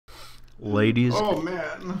ladies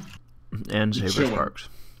man. and Sabersparks.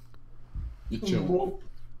 You chilling.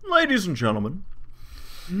 Ladies and gentlemen.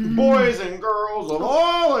 Boys and girls of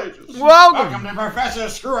all ages. Welcome to Professor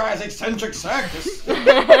Screw Eye's Eccentric Circus.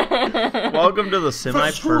 Welcome to the Screw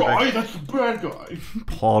Eye, semi-perfect that's the bad guy.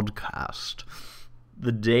 podcast.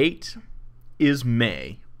 The date is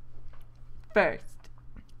May 1st.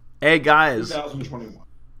 Hey guys, 2021.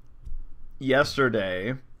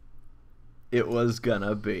 yesterday it was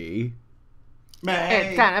gonna be. May.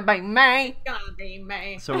 It's gonna be May. Gonna be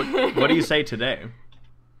May. So what do you say today?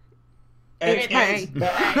 It's May.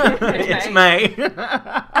 It's May.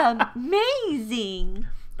 Amazing.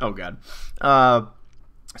 Oh god.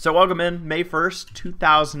 So welcome in May 1st,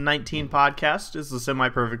 2019 podcast. This is the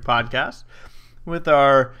semi-perfect podcast with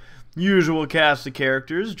our usual cast of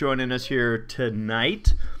characters joining us here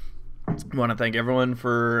tonight. I want to thank everyone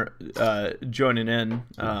for joining in.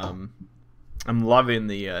 I'm loving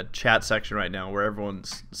the chat section right now where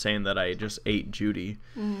everyone's saying that I just ate Judy.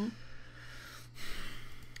 Mm-hmm.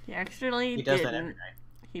 He actually He does didn't. that every night.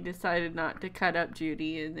 He decided not to cut up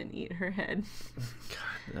Judy and then eat her head.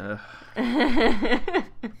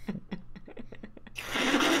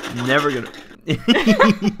 Never gonna.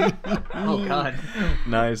 Oh god.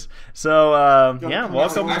 Nice. So yeah,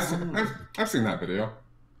 welcome. I've seen that video.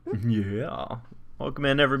 Yeah. Welcome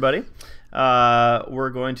in, everybody. We're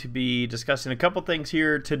going to be discussing a couple things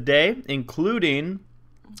here today, including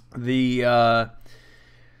the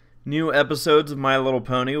new episodes of My Little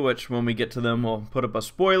Pony, which when we get to them, we'll put up a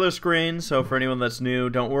spoiler screen. So for anyone that's new,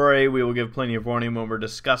 don't worry. We will give plenty of warning when we're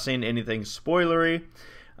discussing anything spoilery.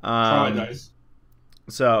 Nice.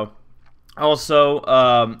 So,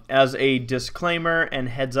 also, as a disclaimer and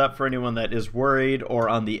heads up for anyone that is worried or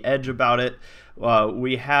on the edge about it,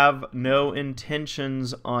 we have no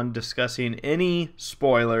intentions on discussing any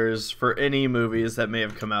spoilers for any movies that may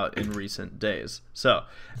have come out in recent days. So,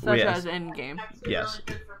 Such as Endgame. yes.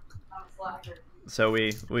 So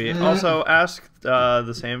we also ask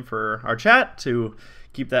the same for our chat to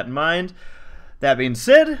keep that in mind. That being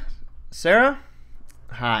said, Sarah,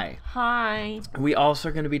 hi. Hi. We also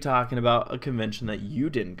are going to be talking about a convention that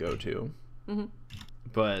you didn't go to,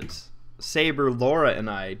 but Saber, Laura, and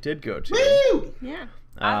I did go to. Woo! Yeah.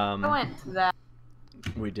 I went to that.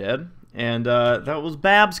 We did, and that was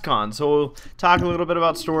BabsCon. So we'll talk a little bit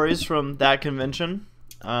about stories from that convention.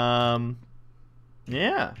 Yeah.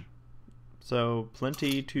 So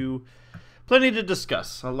plenty to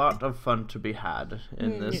discuss. A lot of fun to be had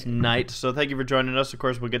in this night. So thank you for joining us. Of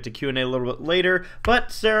course, we'll get to Q&A a little bit later.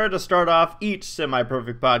 But Sarah, to start off each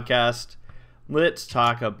semi-perfect podcast, let's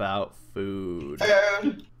talk about food.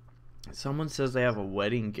 Someone says they have a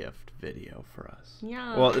wedding gift video for us.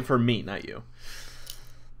 Yeah. Well, for me, not you.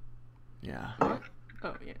 Yeah. Oh,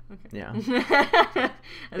 yeah. Okay. Yeah. I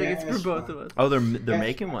think it's for both of us. Oh, they're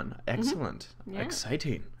making one. Excellent. Yeah.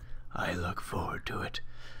 Exciting. I look forward to it.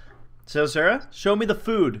 So, Sarah, show me the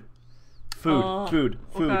food. Food.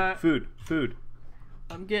 Okay.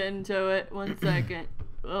 I'm getting to it. 1 second.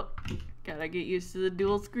 Oh, gotta get used to the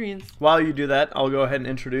dual screens. While you do that, I'll go ahead and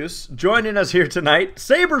introduce, joining us here tonight,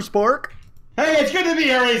 Saberspark. Hey, it's good to be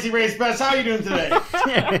here, ACRacebest. How are you doing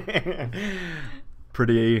today?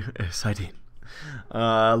 Pretty exciting.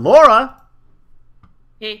 Laura.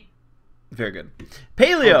 Hey. Very good.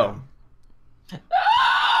 Paleo.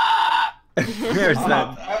 There's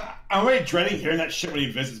that. I'm already dreading hearing that shit when he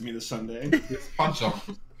visits me this Sunday. Punch him.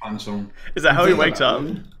 Is that how he wakes up?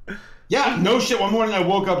 Yeah, no shit. One morning I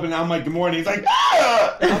woke up and I'm like, good morning. He's like,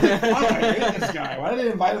 ah! I was like, fuck, I hate this guy. Why did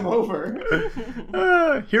I invite him over?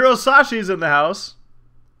 Hirosashii's in the house.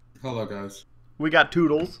 Hello, guys. We got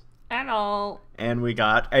Toodles. And all. And we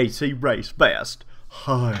got ACRacebest.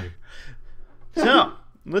 Hi. So,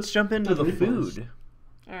 let's jump into the food.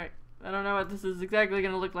 Alright. I don't know what this is exactly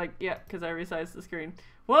going to look like yet because I resized the screen.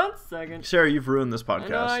 1 second. Sarah, you've ruined this I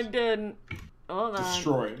know I podcast. didn't. Hold on.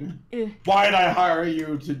 Destroyed. Eh. Why did I hire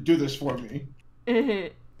you to do this for me?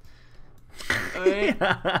 Wait a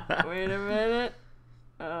minute.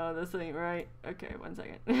 Oh, this ain't right. Okay, 1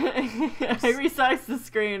 second. I resized the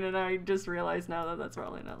screen and I just realized now that that's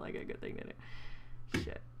probably not like a good thing to do.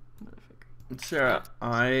 Shit. Motherfucker. Sarah,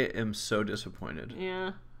 I am so disappointed.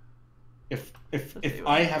 Yeah. If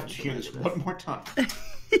I have to hear this one more time,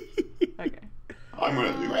 Okay. I'm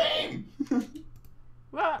gonna scream.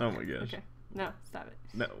 Well, Oh my gosh. okay. No, stop it.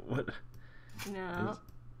 No, what? No.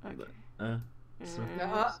 Okay. So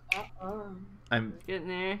I'm Getting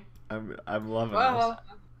there. I'm loving Well,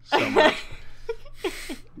 this so much.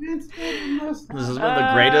 This is one of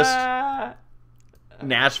the greatest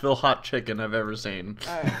Nashville hot chicken I've ever seen.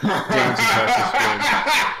 Alright. Dance across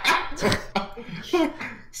the screen.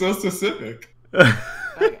 So specific.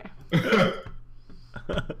 Okay.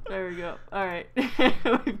 There we go. All right.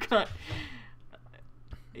 We've got.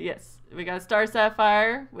 Yes, we got Star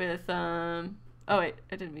Sapphire with Oh wait,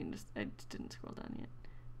 I just didn't scroll down yet.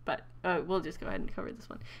 But we'll just go ahead and cover this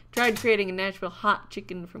one. Tried creating a Nashville hot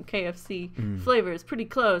chicken from KFC. Flavor is pretty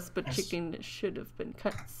close, but chicken should have been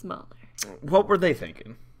cut smaller. What were they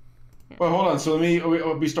thinking? Yeah. Well, hold on. So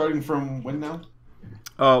we'll be starting from when now?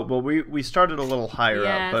 Oh, well, we started a little higher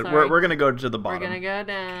up, but sorry. we're going to go to the bottom. We're going to go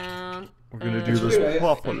down. We're going to do this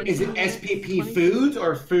properly. Is it SPP Foods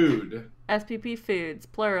or Food? SPP Foods,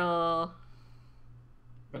 plural.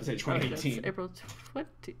 I'd say That's 2018. April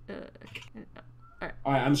 20. All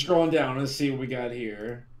right, I'm scrolling down. Let's see what we got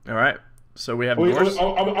here. All right. So we have Are Norse.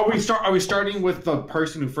 we starting with the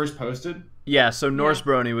person who first posted? Yeah, so Norse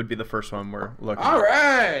Brony would be the first one we're looking All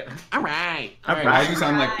at. right. Why do you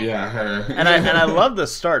sound like her? And I love the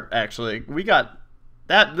start, actually. We got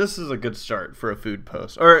that. This is a good start for a food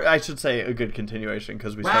post. Or I should say a good continuation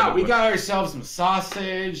because we started with... got ourselves some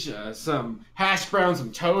sausage, some hash browns,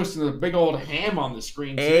 some toast, and a big old ham on the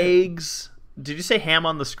screen, too. eggs. Did you say ham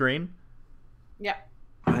on the screen? Yeah.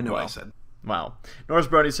 I know I said. Wow. Norse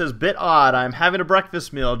Brony says, bit odd. I'm having a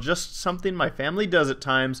breakfast meal, just something my family does at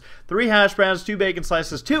times. 3 hash browns, 2 bacon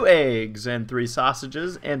slices, 2 eggs, and 3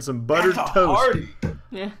 sausages, and some buttered That's a toast. party.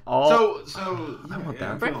 Yeah. All... So I want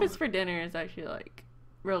that. Breakfast for dinner is actually like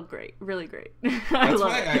real great, really great. That's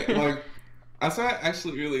why I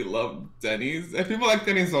actually really love Denny's. If people like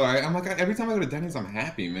Denny's, alright. I'm like, every time I go to Denny's, I'm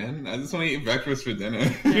happy, man. I just want to eat breakfast for dinner.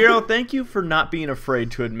 Hero, thank you for not being afraid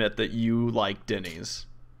to admit that you like Denny's.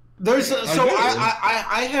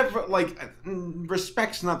 I have like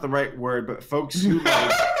respect's not the right word, but folks who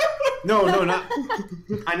like not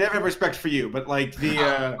I never have respect for you, but like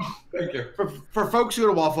the Thank you. for folks who go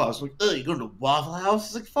to Waffle House, like, you going to Waffle House?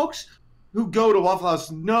 It's like folks who go to Waffle House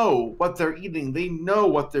know what they're eating, they know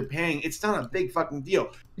what they're paying. It's not a big fucking deal.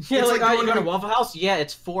 Yeah, It's like, like you going go to to- Waffle House? Yeah,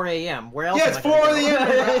 it's 4 a.m. Where else? Yeah, am it's I gonna 4 go?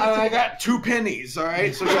 a.m. I got 2 pennies. All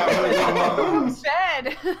right, so yeah.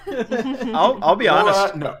 Bed. I'll be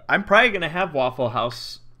honest. No. I'm probably going to have Waffle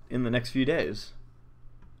House in the next few days.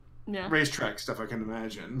 Yeah. Racetrack stuff, I can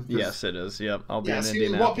imagine. Yes, it is. Yep, I'll be in See,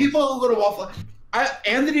 Indianapolis. people who go to Waffle House.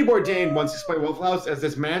 Anthony Bourdain once explained Waffle House as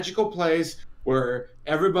this magical place where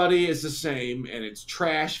everybody is the same and it's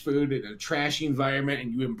trash food in a trashy environment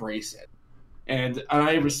and you embrace it. And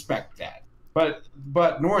I respect that. But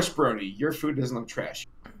Norris Brony, your food doesn't look trashy.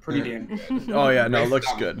 Pretty damn good. Oh, yeah, no, it looks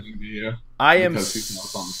good. I am Because he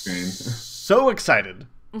smells on the screen. so excited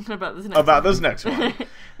about this next about one. this next one.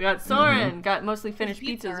 We got Soren, got mostly finished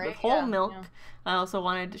Pizza, pizzas right? with whole Yeah, milk. yeah. I also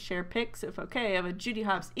wanted to share pics, if okay, of a Judy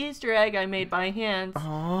Hopps Easter egg I made by hand.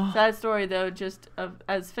 Aww. Sad story though, just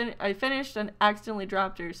I finished and accidentally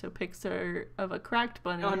dropped her, so pics are of a cracked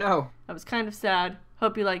bunny. Oh no. I was kind of sad.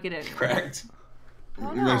 Hope you like it anyway. Correct.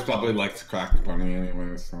 Oh, You guys no. probably like to crack the bunny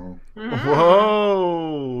anyway, so.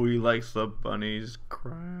 Whoa, he likes the bunnies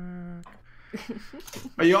crack.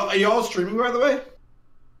 Are y'all streaming, by the way?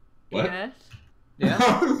 What? Yes.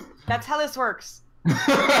 Yeah. That's how this works.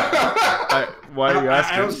 Why are you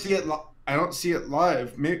asking? I don't see it. I don't see it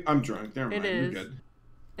live. Maybe I'm drunk. Never mind. It You're is. good.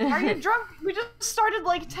 Are you drunk? We just started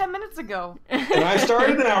like 10 minutes ago. And I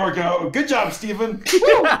started an hour ago. Good job, Stephen.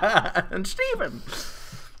 And Steven.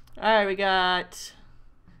 Alright, we got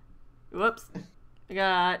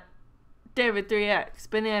David 3X,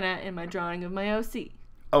 banana in my drawing of my OC.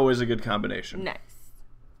 Always a good combination. Nice.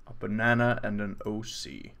 A banana and an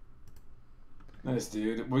OC. Nice,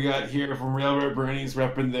 dude. We got here from Railroad Bernie's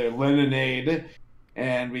repping their lemonade.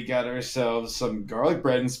 And we got ourselves some garlic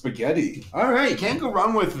bread and spaghetti. All right, can't go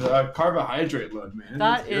wrong with carbohydrate load, man.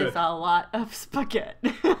 That That's good. is a lot of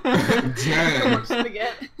spaghetti. Dang.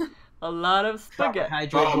 Spaghetti. A lot of spaghetti.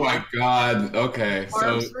 Hydrate. Oh my god. Okay. So,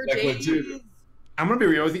 Carbs for like, days. legit. I'm gonna be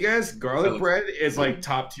real with you guys. Garlic That bread is like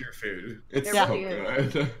top tier food. It's Yeah. so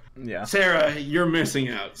good. Yeah. Sarah, you're missing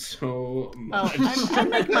out so Oh, much. I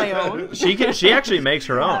make my own. She actually makes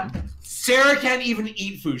her own. Sarah can't even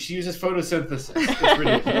eat food. She uses photosynthesis. It's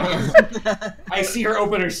ridiculous. I see her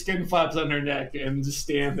open her skin flaps on her neck and just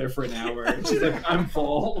stand there for an hour. And she's like, I'm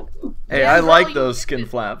full. Hey, Yeah, I like really. those skin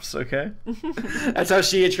flaps, okay? That's how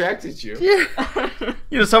she attracted you.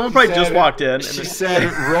 You know, someone probably just Said- walked in and She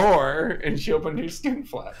said roar, and she opened her skin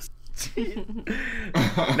flaps.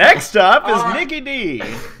 next up is Nikki D.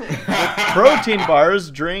 Protein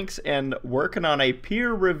bars, drinks, and working on a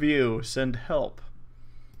peer review. Send help.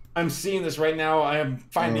 I'm seeing this right now. I am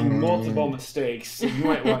finding multiple mistakes. So you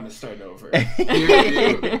might want to start over.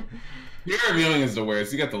 Peer reviewing is the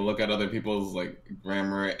worst. You get to look at other people's like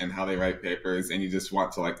grammar and how they write papers, and you just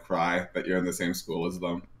want to like cry that you're in the same school as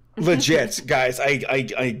them. Legit, guys.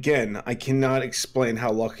 I cannot explain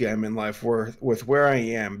how lucky I'm in life with where I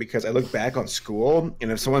am, because I look back on school,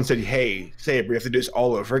 and if someone said, "Hey, Saber, you have to do this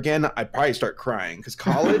all over again," I'd probably start crying, because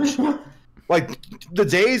college, like the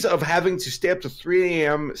days of having to stay up to 3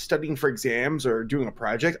 a.m. studying for exams or doing a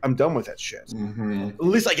project, I'm done with that shit. Mm-hmm. At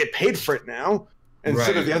least I get paid for it now,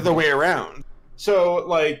 instead of the other way around. So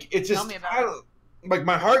like, it's just, Tell me about it. like,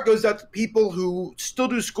 my heart goes out to people who still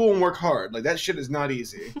do school and work hard. Like, that shit is not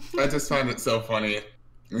easy. I just find it so funny.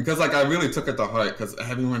 Because, like, I really took it to heart, because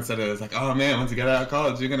everyone said it was like, oh, man, once you get out of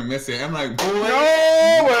college, you're going to miss it. I'm like, boy.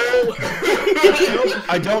 No!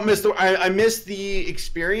 I don't miss I miss the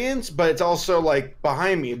experience, but it's also, like,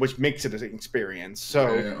 behind me, which makes it an experience.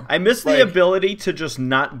 So, Yeah. I miss the Like- ability to just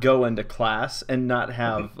not go into class and not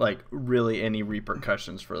have like really any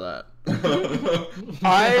repercussions for that.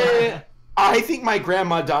 I think my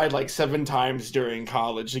grandma died, like, 7 times during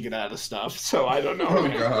college to get out of stuff, so I don't know. Oh,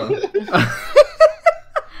 God.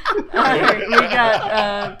 Alright, we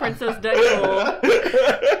got Princess Deadpool.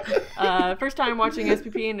 First time watching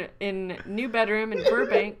SPP in new bedroom in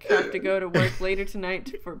Burbank. Have to go to work later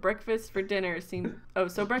tonight for breakfast for dinner.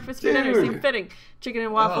 Breakfast for dinner seemed fitting. Chicken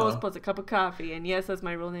and waffles plus a cup of coffee. And yes, that's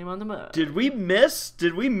my real name on the mug. Did we miss a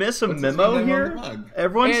What's his memo name on here? the mug?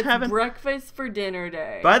 Everyone's It's having. breakfast for dinner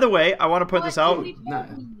day. By the way, I want to point this out. Nah.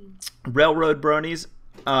 Railroad Bronies,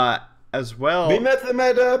 as well. We met them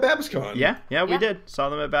at BabsCon. Yeah, we Yeah. did. Saw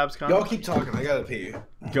them at BabsCon. Y'all keep talking. I gotta pee.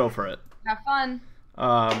 Go for it. Have fun.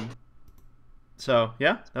 So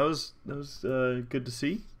yeah, that was good to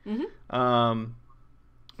see. Mhm.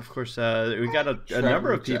 Of course, we got a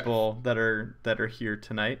number of people that are here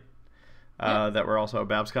tonight. That were also at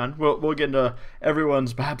BabsCon. We'll get into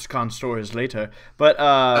everyone's BabsCon stories later. But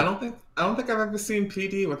I don't think I've ever seen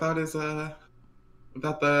PD without his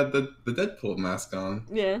without the Deadpool mask on.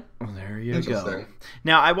 Yeah. well, there you go. Interesting.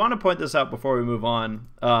 Now I want to point this out before we move on.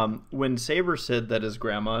 When Saber said that his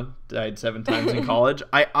grandma died 7 times in college,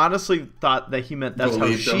 I honestly thought that he meant that's how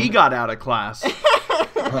Believed she him. got out of class.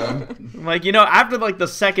 Like, after like the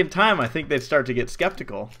second time, I think they'd start to get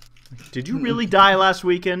skeptical. Like, did you really die last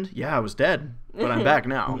weekend? Yeah, I was dead, but I'm back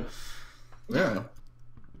now. Yeah.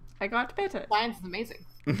 I got better. Science is amazing.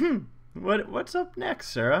 What's up next,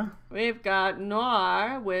 Sarah? We've got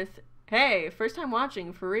Noir with, hey, first time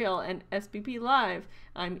watching for real and SPP live.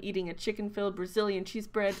 I'm eating a chicken-filled Brazilian cheese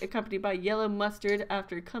bread accompanied by yellow mustard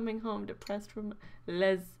after coming home depressed from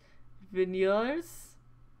Les Vignes.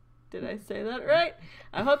 Did I say that right?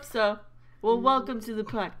 I hope so. Well, welcome to the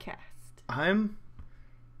podcast. I'm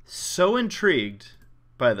so intrigued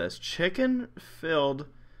by this chicken-filled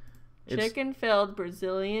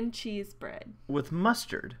Brazilian cheese bread with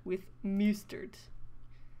mustard. with mustard.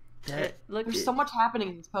 That, There's so much happening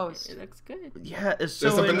in this post. It looks good. yeah, it's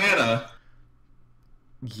There's so a banana.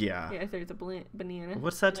 Yeah. Yes, there's a banana.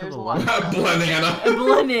 What's that to There's the a lot. left? Banana. A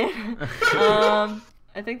banana.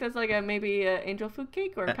 I think that's like a maybe angel food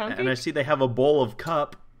cake or a pound And I cake. see they have a bowl of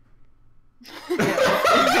cup.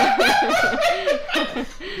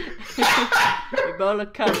 A bowl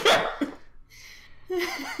of cup.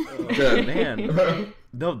 Good. Man,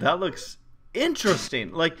 no, that looks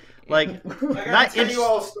interesting. Like I gotta not tell you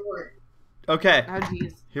all a story. Okay, Oh,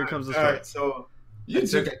 jeez. here comes the All story. right, so You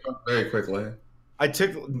took it very quickly. I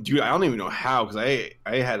took, dude, I don't even know how, because I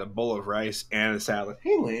had a bowl of rice and a salad.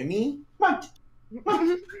 Hey, Lammy. What?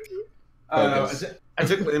 I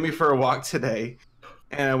took Lammy for a walk today,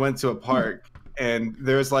 and I went to a park, and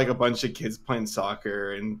there's like a bunch of kids playing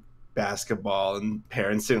soccer and basketball and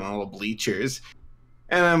parents sitting on little bleachers.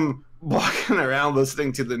 And I'm walking around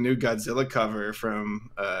listening to the new Godzilla cover from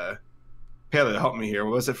Paleo. Help me here.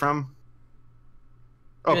 What was it from?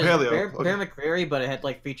 Oh, It was Paleo. Bear McCreary, but it had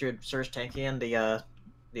like featured Serge Tankian, the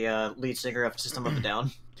lead singer of System of a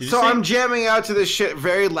Down. Did you So say- I'm jamming out to this shit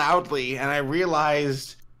very loudly, and I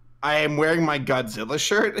realized I am wearing my Godzilla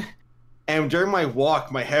shirt. And during my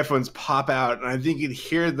walk, my headphones pop out, and I think you'd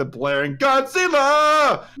hear the blaring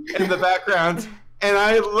Godzilla in the background. And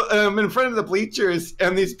I am in front of the bleachers,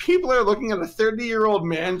 and these people are looking at a 30-year-old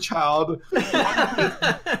man-child,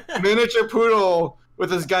 miniature poodle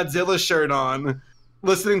with his Godzilla shirt on,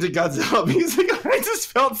 listening to Godzilla music. I just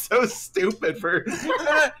felt so stupid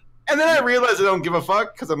and then I realized I don't give a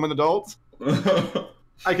fuck because I'm an adult.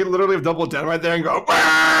 I could literally have doubled down right there and go,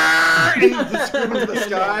 "Wah!" and just scream into the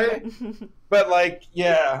sky. But like,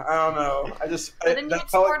 yeah, I don't know. But then you that could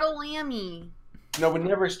felt start a Lammy. no, we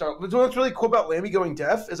never start. What's really cool about Lammy going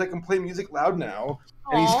deaf is I can play music loud now,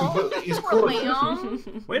 and he's Aw, completely he's poor cool.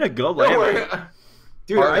 Liam. Way to go, Don't Lammy. worry.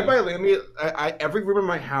 Dude, I Party. buy Lammy. Every room in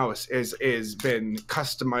my house is been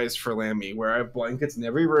customized for Lammy, where I have blankets in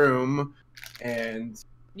every room, and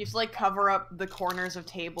You have to like cover up the corners of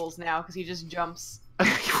tables now because he just jumps.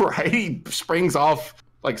 right, he springs off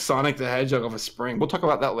like Sonic the Hedgehog off a spring. We'll talk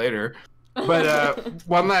about that later. But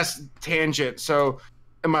one last tangent. So,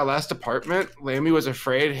 in my last apartment, Lammy was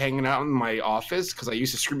afraid hanging out in my office because I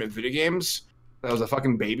used to scream at video games. I was a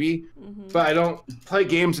fucking baby. But I don't play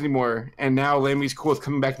games anymore, and now Lammy's cool with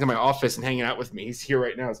coming back into my office and hanging out with me. He's here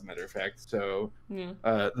right now, as a matter of fact. So, Yeah.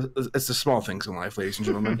 it's the small things in life, ladies and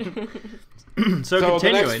gentlemen. So the next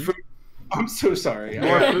continuing. food- I'm so sorry.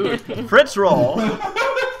 More food. Fritz Roll.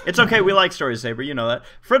 It's okay. We like stories, Saber. You know that.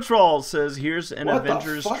 Fritz Roll says, "Here's an What the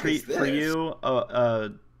Avengers fuck treat is for this? you.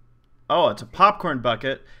 Oh, it's a popcorn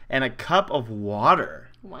bucket and a cup of water."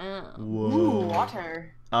 Wow. Whoa. Ooh,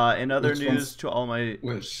 water. In other Which news, one's- to all my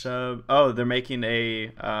which? they're making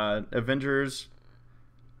a Avengers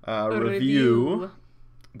review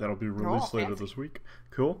that'll be released later fancy. this week.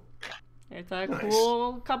 Cool. It's a Nice.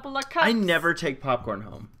 cool couple of cups. I never take popcorn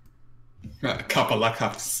home. A couple of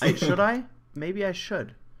cups. Should I? Maybe I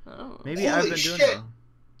should. Oh. Maybe I've Holy been doing shit. it.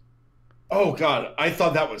 Oh god, I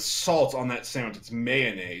thought that was salt on that sandwich. It's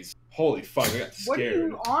mayonnaise. Holy fuck, I got What are scared.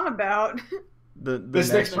 you on about? The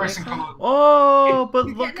This next next person one? called. Oh, but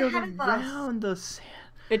You're look getting ahead of us. around the sand.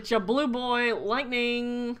 It's your blue boy,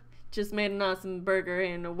 Lightning. Just made an awesome burger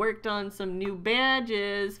and worked on some new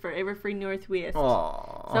badges for Everfree Northwest.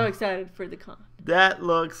 Aw. So excited for the con. That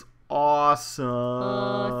looks awesome.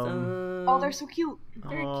 Awesome. Oh, they're so cute.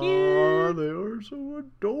 They're Aw, cute. they are so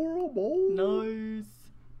adorable. Nice.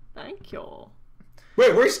 Thank you.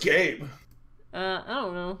 Wait, where's Gabe? I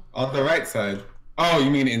don't know. On the right side. Oh,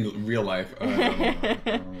 you mean in real life?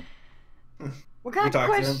 What kind We of talked to him.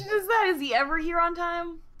 question is that? Is he ever here on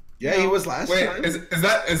time? Yeah, he was last Wait, time. is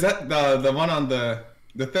that the one on the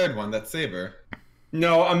third one? That's Saber.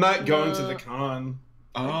 No, I'm not going to the con.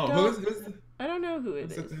 Oh, don't- who's the, I don't know who it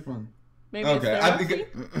who's the is. third one? Maybe Okay, it's I the think.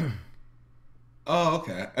 Oh,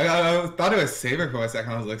 okay. I thought it was Saber for a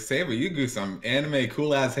second. I was like, Saber, you grew some anime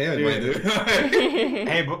cool ass hair, my Dude. dude.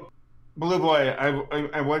 Hey, Blue Boy,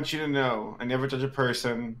 I want you to know I never judge a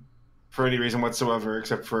person for any reason whatsoever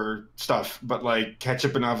except for stuff. But like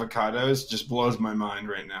ketchup and avocados just blows my mind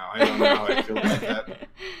right now. I don't know how I feel about that.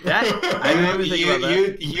 That I didn't even think about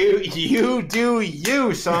that. You do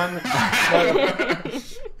you, son.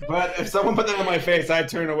 But if someone put that on my face, I'd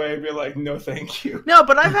turn away and be like, no, thank you. No,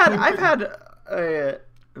 but I've had I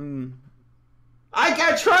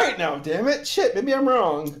gotta try it now. Damn it! Shit, maybe I'm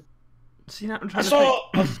wrong. see now I'm I trying to saw.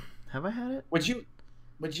 think. Have I had it? Would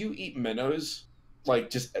you eat minnows? Like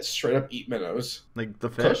just straight up eat minnows? Like the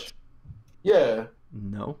fish? Yeah.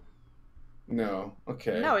 No. No.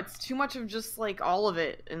 Okay. No, it's too much of just like all of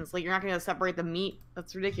it, and it's like you're not gonna separate the meat.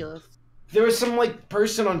 That's ridiculous. There was some like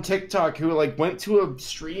person on TikTok who like went to a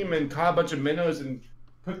stream and caught a bunch of minnows and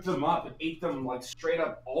cooked them up and ate them like straight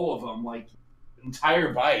up, all of them, like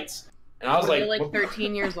entire bites. And I was Were like, they like what-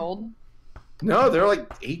 13 years old? No, they're like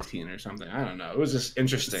 18 or something. I don't know. It was just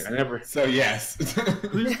interesting. I never. So yes.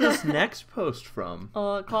 Who's this next post from?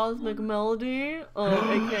 Cosmic Melody,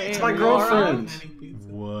 aka It's my Laura, girlfriend.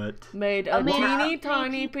 What? made a Amazing teeny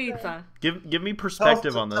tiny pizza. pizza. Give me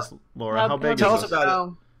perspective on this, Laura. How big Tell is us this?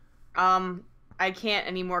 about Oh, I can't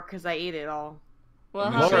anymore because I ate it all. Well,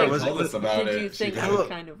 Laura how big was- told us about did it. you think She- it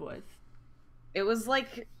kind of was? It was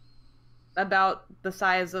like about the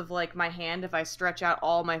size of like my hand if I stretch out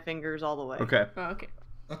all my fingers all the way. Okay. Oh, okay.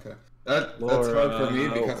 Okay. That's Laura, hard for me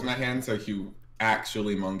because my hands are huge,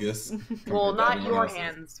 actually humongous. Well, compared to not everyone your else's.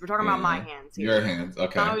 hands. We're talking about my Yeah. hands here. Your hands,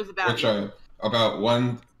 okay. not always about Which you. are about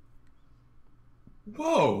one.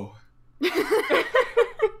 Whoa.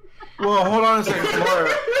 Well, hold on a second,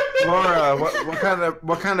 Laura. Laura,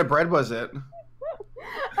 what kind of bread was it?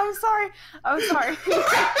 I'm sorry. I'm sorry.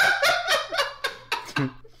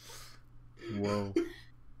 Whoa.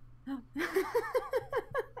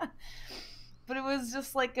 But it was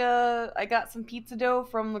just like I got some pizza dough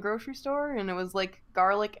from the grocery store, and it was like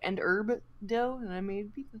garlic and herb dough, and I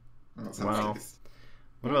made pizza. Oh, sounds Wow. nice.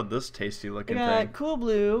 What about this tasty I looking got thing? Cool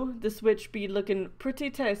Blue. The Switch be looking pretty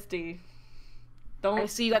tasty. I Don't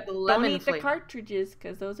see you got the don't lemon eat flavor. the cartridges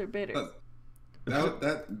because those are bitter.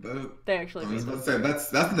 That They actually I be was about to good. say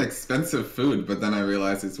that's an expensive food, but then I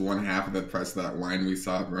realized it's one half of the price of that wine we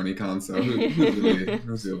saw at RunnyCon. So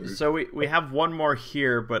who's really? So we have one more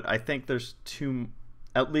here, but I think there's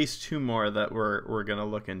at least two more that we're gonna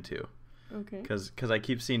look into. Okay. Because I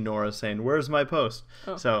keep seeing Nora saying, "Where's my post?"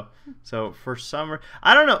 Oh. So for some,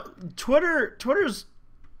 I don't know. Twitter's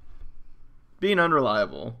being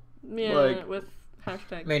unreliable. Yeah, Like- with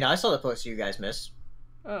hashtag. I mean, I saw the post you guys missed.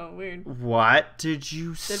 Oh, weird. What did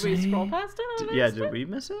you say? Did we scroll past it? Yeah, did we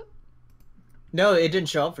miss it? No, it didn't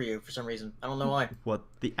show up for you for some reason. I don't know why. What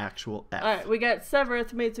the actual F? Alright, we got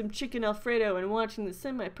Severeth made some chicken Alfredo and watching the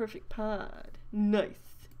semi-perfect pod. Nice.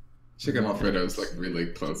 Chicken Alfredo is like really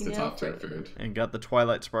close to Chicken top tier Alfredo. food. And got the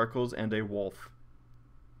Twilight Sparkles and a wolf.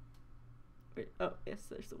 Wait, oh, yes,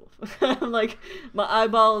 there's the wolf. I'm like, my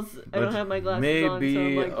eyeballs, I don't have my glasses Maybe on, so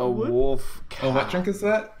I'm like, a what? wolf. Oh, what drink is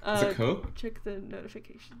that? Is it Coke? Check the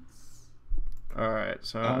notifications. All right,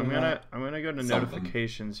 so I'm gonna go to something.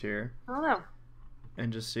 notifications here I don't know.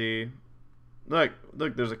 and just see. Look,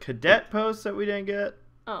 there's a cadet post that we didn't get.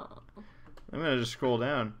 Oh. I'm gonna just scroll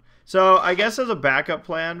down. So I guess as a backup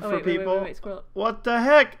plan for people. Wait, scroll up. What the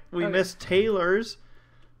heck? We Okay. missed Taylor's.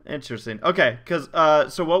 Interesting. Okay, because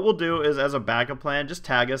so what we'll do is as a backup plan, just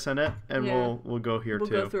tag us in it, and Yeah. we'll go here We'll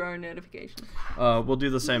too. go through our notifications. We'll do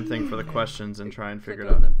the same thing for the questions and try and figure it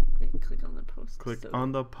Click on out. click on the post. Click so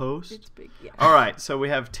on the post. It's big, yeah. All right, so we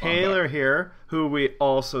have Taylor here, who we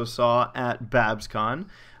also saw at BabsCon.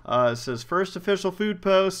 It says first official food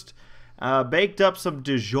post. Baked up some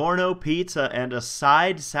DiGiorno pizza and a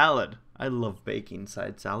side salad. I love baking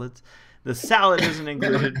side salads. The salad isn't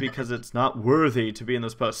included because it's not worthy to be in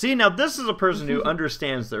this post. See, now this is a person who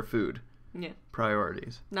understands their food Yeah.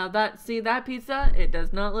 priorities. Now that pizza, it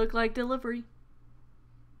does not look like delivery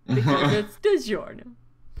because it's DiGiorno.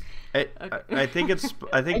 I think it's.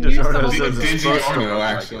 I think I knew DiGiorno someone says would it's supposed to DiGiorno, look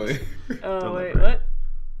like actually. this. Oh wait, Delivery. what?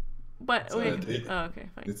 But It's, wait. Oh, okay,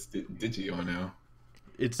 fine. It's DiGiorno.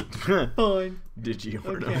 It's Fine.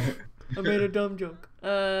 DiGiorno. Okay. I made a dumb joke.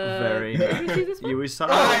 Very did you nice. see this one? We saw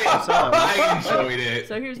it. We saw it. I enjoyed it.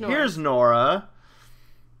 So here's Nora. Here's Nora.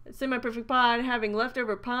 Semi-perfect pod, having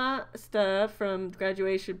leftover pasta from the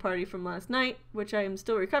graduation party from last night, which I am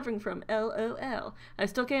still recovering from. LOL. I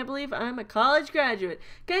still can't believe I'm a college graduate.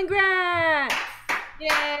 Congrats!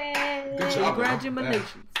 Yay! Good job.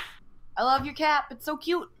 Congratulations. I love your cap. It's so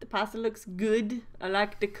cute. The pasta looks good. I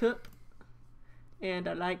like the cup. And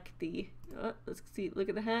I like the... Oh, let's see. Look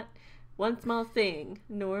at the hat. One small thing.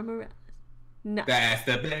 Nora Morales. Nice. That's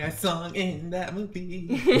the best song in that movie.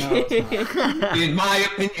 No, it's not. In my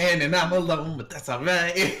opinion, and I'm alone, but that's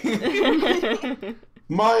alright.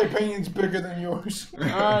 My opinion's bigger than yours.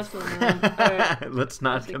 Awesome. Man. All right. Let's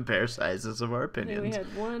not compare sizes of our Okay, we opinions.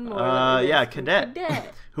 had one more. Yeah, From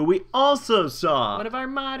Cadet, who we also saw One of our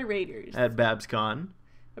moderators. at BabsCon.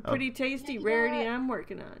 A pretty tasty rarity I'm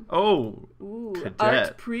working on. Oh, Ooh, Cadet.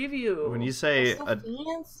 art preview. when you say So a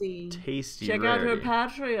fancy. tasty Check out her rarity.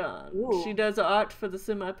 Patreon. Ooh. She does art for the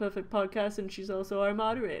Semi-Perfect podcast, and she's also our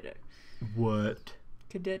moderator. What?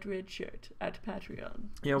 Cadet Red Shirt at Patreon.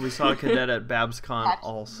 Yeah, we saw Cadet at BabsCon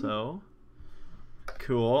also.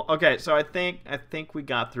 Cool. Okay, so I think we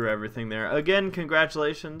got through everything there. Again,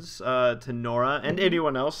 congratulations to Nora and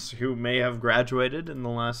anyone else who may have graduated in the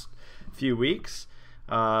last few weeks.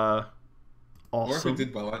 Or Awesome. who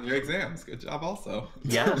did well on your exams. Good job also.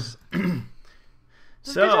 Yes. Just good job,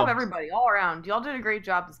 So everybody, all around. Y'all did a great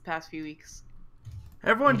job this past few weeks.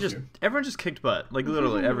 everyone Thank just you. kicked butt. Like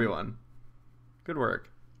literally everyone. Good work.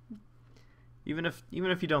 Even if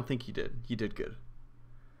you don't think you did good.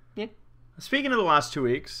 Yeah. Speaking of the last 2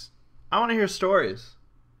 weeks, I want to hear stories.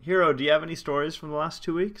 Hero, do you have any stories from the last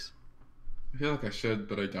 2 weeks? I feel like I should,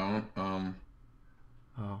 but I don't.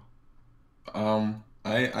 Oh.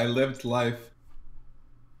 I lived life.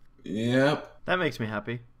 Yep. That makes me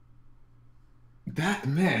happy. That,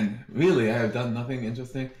 man, really, I have done nothing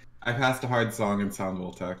interesting. I passed a hard song in Sound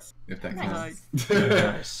Voltex, if that counts.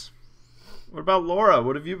 Nice. What about Laura?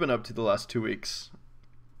 What have you been up to the last 2 weeks?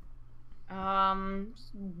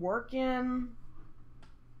 Working,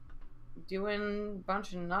 doing a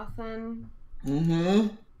bunch of nothing. Mm-hmm.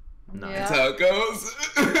 Nice. Yeah. That's how it goes.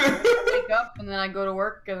 Wake up and then I go to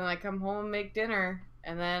work and then I come home and make dinner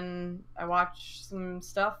and then I watch some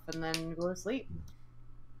stuff and then go to sleep.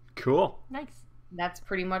 Cool. Nice. That's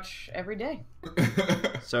pretty much every day.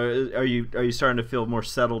 So are you starting to feel more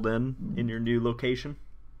settled in your new location?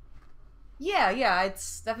 Yeah,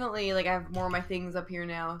 it's definitely like I have more of my things up here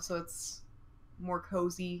now, so it's more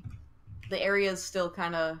cozy. The area is still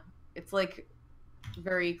kind of, it's like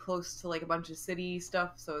very close to like a bunch of city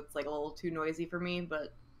stuff, so it's like a little too noisy for me,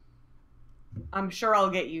 but I'm sure I'll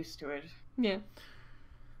get used to it. Yeah.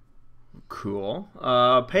 Cool.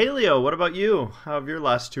 Paleo, what about you? How have your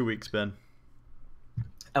last 2 weeks been?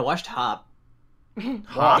 I watched Hop.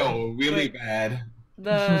 Hot? Oh, really Wait. bad.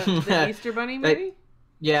 The Easter Bunny movie?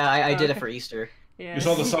 Yeah, I did it Okay. for Easter. Yeah. You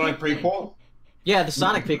saw the Sonic prequel? Yeah, the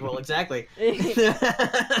Sonic prequel, exactly.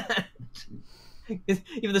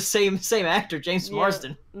 Even the same actor, James Yeah.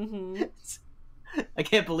 Marsden. Mm-hmm. I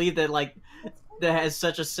can't believe that, like, that has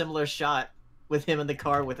such a similar shot with him in the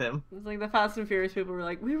car with him. It's like the Fast and Furious people were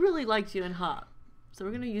like, we really liked you in Hop, so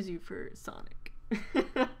we're gonna use you for Sonic.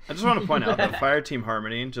 I just want to point out that Fireteam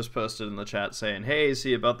Harmony just posted in the chat saying, "Hey,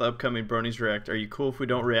 see about the upcoming Bronies React. Are you cool if we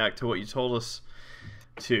don't react to what you told us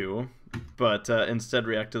to, but instead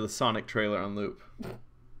react to the Sonic trailer on loop?"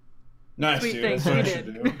 Nice, Sweet dude. thing, That's what we I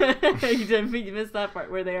should did. do. You missed that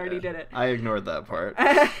part where they already did it. I ignored that part.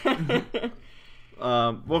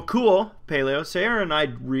 Well, cool, Paleo. Sarah and I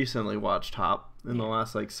recently watched Hop in the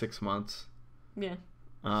last like 6 months. Yeah.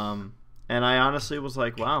 And I honestly was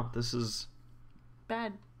like, wow, this is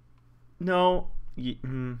Bad. no,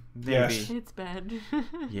 maybe. Yes. It's bad.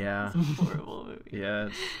 Yeah. It's a horrible movie. Yeah.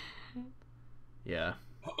 Yeah.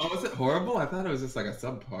 Oh, was it horrible? I thought it was just like a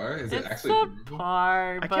subpar. Is it It's actually horrible?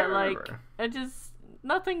 subpar, I but can't like, remember.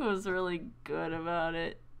 nothing was really good about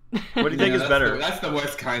it. What do you think is that's better? That's the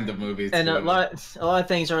worst kind of movie. And too. a lot of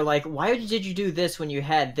things are like, why did you do this when you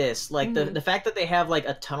had this? Like the fact that they have like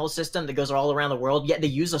a tunnel system that goes all around the world, yet they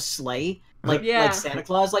use a sleigh, like Santa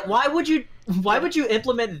Claus. Like, why would you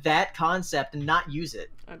implement that concept and not use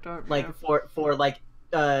it? I don't Like know. for like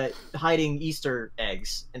hiding Easter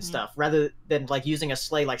eggs and stuff, rather than like using a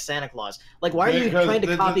sleigh like Santa Claus. Like, why are you trying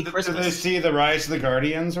to copy Did they Christmas? see the Rise of the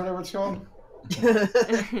Guardians or whatever it's called?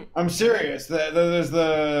 I'm serious. There's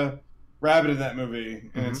the rabbit in that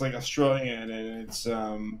movie, and it's like Australian, and it's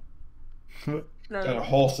got a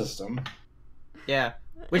whole system. Yeah,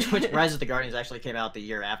 which Rise of the Guardians actually came out the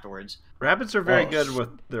year afterwards. Rabbits are very good with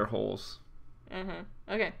their holes.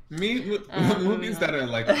 Okay. Movies that are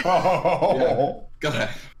like. Oh, Go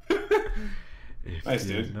ahead. nice,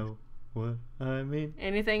 You dude. know what I mean?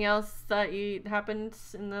 Anything else that happened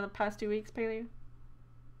in the past 2 weeks, Paleo?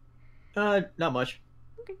 Not much.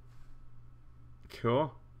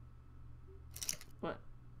 Cool. What?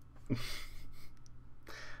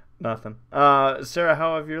 Nothing. Sarah,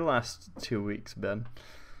 how have your last 2 weeks been?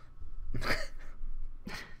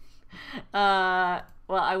 Well,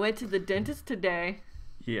 I went to the dentist today.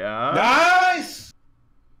 Yeah. Nice.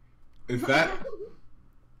 Is that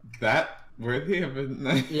worthy of a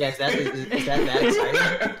night? Yeah, is that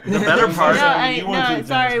exciting? The better part. You Sorry, went to the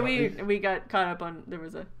dentist, we got caught up on there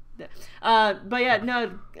was a. But yeah,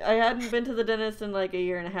 no, I hadn't been to the dentist in like a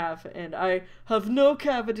year and a half, and I have no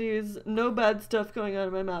cavities, no bad stuff going on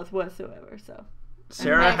in my mouth whatsoever. So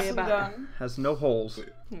Sarah happy about it. has no holes.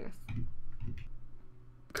 Yes.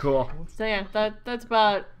 Cool. So yeah, that's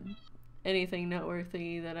about anything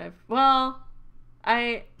noteworthy that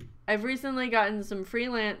I've recently gotten some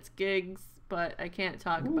freelance gigs, but I can't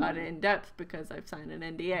talk about it in depth because I've signed an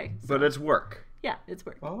NDA. So, But it's work. yeah, it's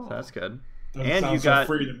work. Oh. So that's good. Doesn't And sound you so got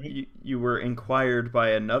free to me. you were inquired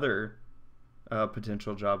by another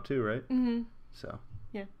potential job too, right? Mm-hmm. So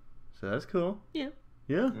Yeah. So that's cool. Yeah.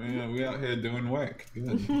 Yeah. Yeah, we out here doing work.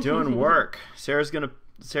 Good. Doing work. Sarah's gonna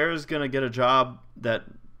get a job that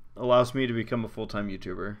allows me to become a full-time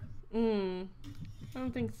YouTuber. I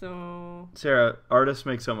don't think so. Sarah, artists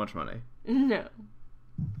make so much money. No,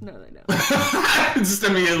 they don't. Just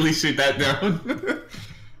immediately shoot that down.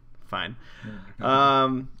 Fine.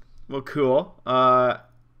 Well, cool.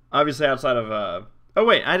 Obviously outside of oh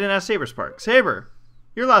wait, I didn't ask Saberspark. Saber,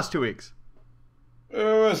 your last 2 weeks. It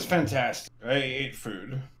was fantastic. I ate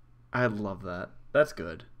food. I love that. That's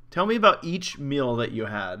good. Tell me about each meal that you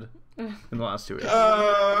had in the last 2 weeks.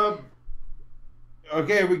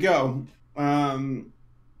 Okay, here we go.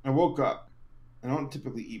 I woke up. I don't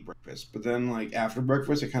typically eat breakfast, but then like after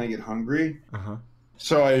breakfast, I kind of get hungry. Uh-huh.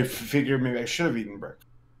 So I figured maybe I should have eaten breakfast.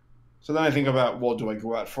 So then I think about, well, do I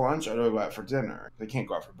go out for lunch or do I go out for dinner? I can't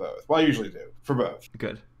go out for both. Well, I usually do for both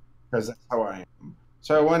Good. because that's how I am.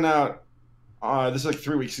 So I went out. This is like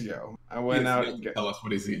 3 weeks ago. I went out. And Tell us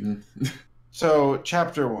what he's eating. So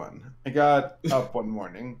chapter 1. I got up one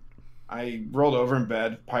morning. I rolled over in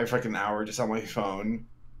bed, probably for like an hour, just on my phone,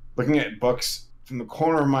 looking at books from the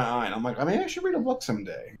corner of my eye. And I'm like, I mean, I should read a book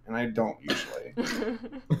someday, and I don't usually.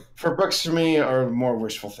 For books, for me, are more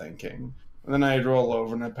wishful thinking. And then I'd roll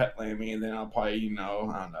over and I'd pet Lammy, and then I'll probably, I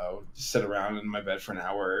don't know, just sit around in my bed for an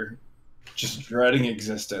hour, just dreading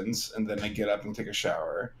existence. And then I get up and take a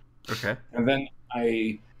shower. Okay. And then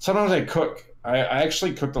sometimes I cook. I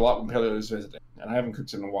actually cooked a lot when Paleo was visiting, and I haven't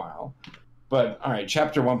cooked in a while. But, all right,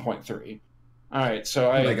 chapter 1.3. All right,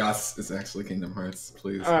 so Oh my gosh, it's actually Kingdom Hearts,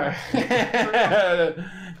 please. All right.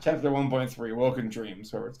 Chapter 1.3, Woken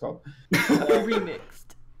Dreams, whatever it's called.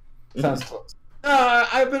 Remixed. Sounds close.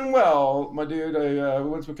 I've been well, my dude. We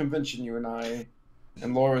went to a convention, you and I,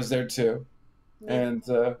 and Laura was there too. And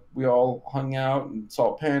we all hung out and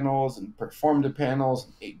saw panels and performed at panels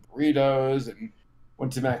and ate burritos and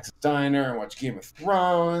went to Max's Diner and watched Game of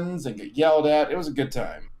Thrones and get yelled at. It was a good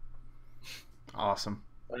time. Awesome.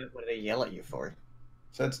 What did they yell at you for?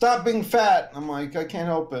 Said, stop being fat. I'm like, I can't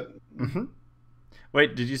help it. Mm-hmm.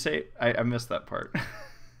 Wait, did you say... I missed that part.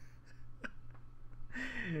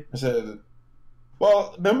 I said,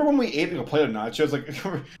 well, remember when we ate a plate of nachos? Like,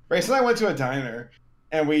 Race and I went to a diner,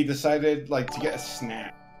 and we decided, like, to get a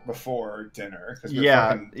snack before dinner. Because we're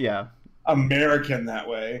fucking American that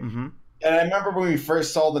way. Mm-hmm. And I remember when we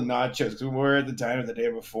first saw the nachos, because we were at the diner the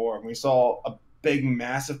day before, and we saw a big,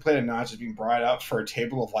 massive plate of nachos being brought out for a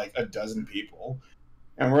table of, like, 12 people.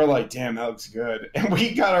 And we're like, damn, that looks good. And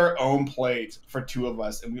we got our own plate for 2 of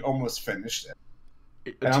us, and we almost finished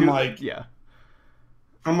it. And I'm like... Yeah.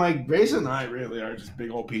 I'm like, Grace and I really are just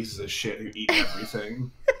big old pieces of shit who eat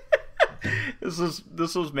everything.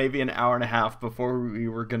 This was maybe an hour and a half before we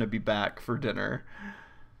were gonna be back for dinner.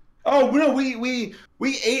 Oh no, we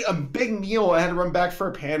ate a big meal. I had to run back for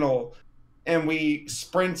a panel, and we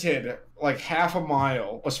sprinted like half a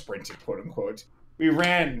mile. Or sprinted, quote unquote. We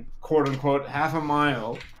ran, quote unquote, half a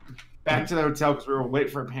mile back to the hotel because we were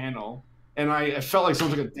waiting for a panel. And I felt like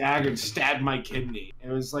someone took a dagger and stabbed my kidney.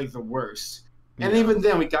 It was like the worst. And even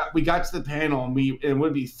then, we got to the panel, and it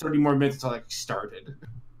would be 30 more minutes until it started.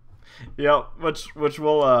 Yeah, which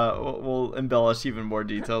we'll embellish even more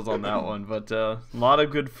details on that one, but a lot of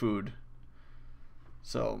good food.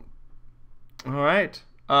 So, all right.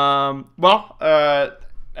 As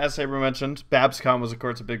Saber mentioned, BabsCon was of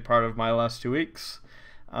course a big part of my last 2 weeks.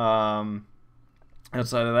 Outside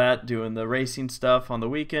of that, doing the racing stuff on the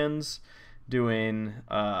weekends, doing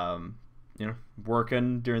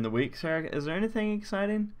working during the week. Sarah, is there anything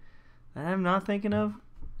exciting that I'm not thinking of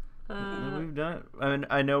that we've done? I mean,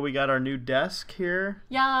 I know we got our new desk here.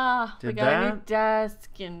 Yeah, we got a new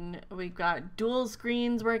desk, and we've got dual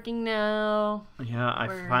screens working now. Yeah, I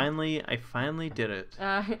finally did it.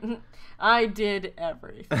 I did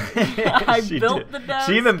everything. I built the desk.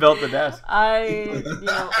 She even built the desk. I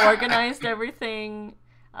organized everything.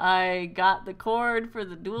 I got the cord for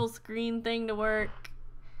the dual screen thing to work.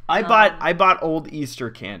 I bought old Easter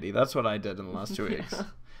candy. That's what I did in the last 2 weeks.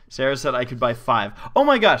 Sarah said I could buy 5. Oh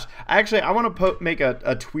my gosh! Actually, I want to make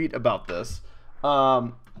a tweet about this,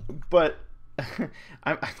 but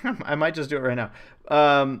I might just do it right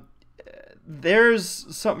now. There's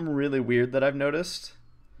something really weird that I've noticed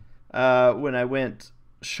when I went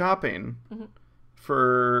shopping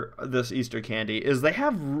for this Easter candy. Is they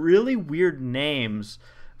have really weird names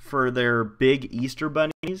for their big Easter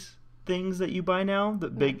bunnies things that you buy now. The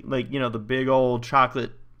big, the big old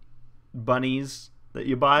chocolate bunnies that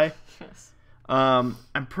you buy. Yes.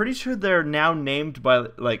 I'm pretty sure they're now named by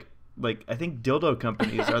like I think dildo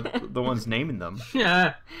companies are the ones naming them.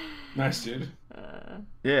 Yeah. Nice, dude.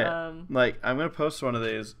 Yeah. I'm gonna post one of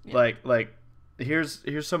these. Yeah. Like here's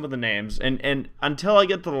some of the names, and until I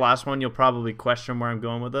get to the last one, you'll probably question where I'm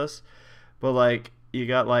going with this. But you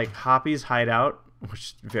got Hoppy's Hideout, which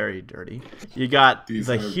is very dirty. You got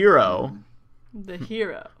the Hero. The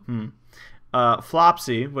Hero.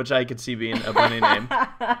 Flopsy, which I could see being a bunny name.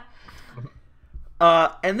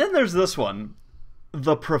 And then there's this one,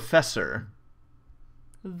 the Professor.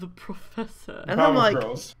 The Professor. And I'm like,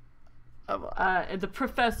 the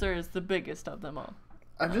Professor is the biggest of them all.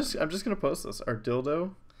 I'm just gonna post this. Our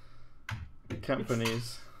dildo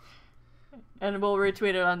companies. And we'll retweet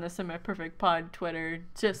it on the Semi Perfect Pod Twitter,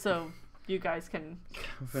 just so you guys can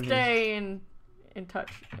stay in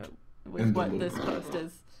touch with what this post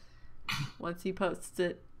is. Once he posts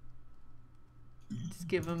it, just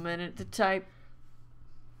give him a minute to type.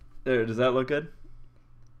 There, does that look good?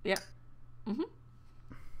 Yeah. Mhm.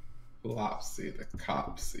 Flopsy, the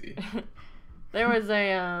copsy. There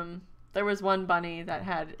was one bunny that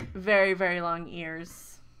had very, very long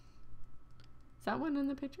ears. Is that one in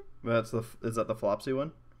the picture? Is that the Flopsy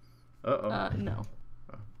one? No.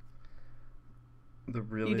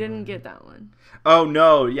 You didn't get that one. Oh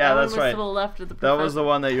no, yeah, that that's one was right. To the left of the That was the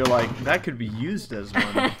one that you're like, that could be used as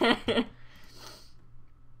one.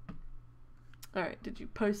 All right, did you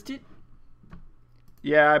post it?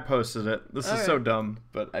 Yeah, I posted it. This all is right. so dumb,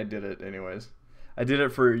 but I did it anyways. I did it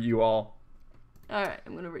for you all. All right,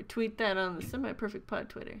 I'm gonna retweet that on the Semi Perfect Pod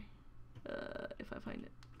Twitter, if I find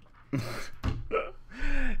it.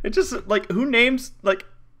 It just who names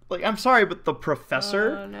I'm sorry, but the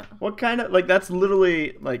Professor? No. What kind of that's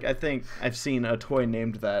literally I think I've seen a toy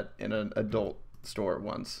named that in an adult store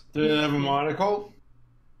once. Did it have a monocle?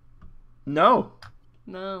 No.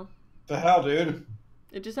 No. The hell, dude?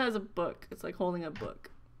 It just has a book. It's like holding a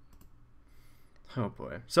book. Oh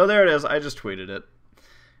boy. So there it is. I just tweeted it.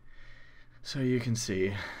 So you can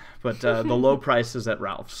see. but the low price is at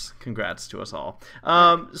Ralph's. Congrats to us all.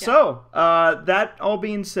 So that all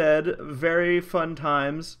being said, very fun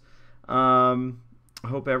times. I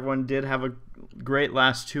hope everyone did have a great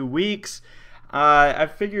last 2 weeks. I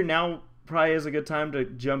figure now probably is a good time to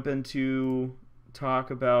jump into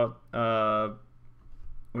talk about what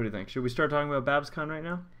do you think? Should we start talking about BabsCon right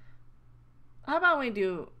now? How about we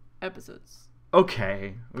do episodes?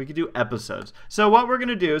 Okay, we could do episodes. So what we're going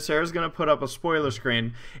to do, Sarah's going to put up a spoiler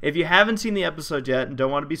screen. If you haven't seen the episode yet and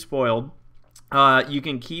don't want to be spoiled, you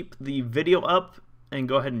can keep the video up and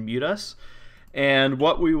go ahead and mute us. And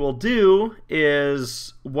what we will do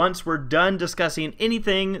is, once we're done discussing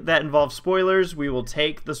anything that involves spoilers, we will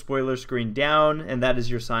take the spoiler screen down, and that is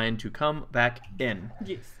your sign to come back in.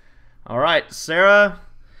 Yes. All right, Sarah,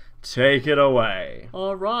 take it away.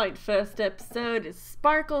 All right, first episode is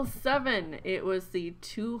Sparkle 7. It was the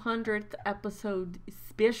 200th episode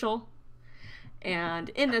special. And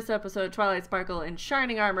in this episode, Twilight Sparkle and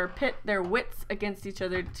Shining Armor pit their wits against each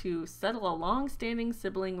other to settle a long-standing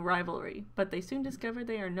sibling rivalry. But they soon discover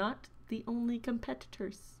they are not the only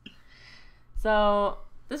competitors. So,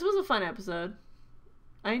 this was a fun episode.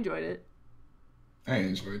 I enjoyed it. I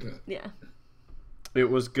enjoyed it. Yeah. It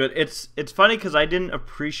was good. It's funny because I didn't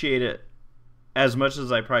appreciate it as much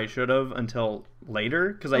as I probably should have until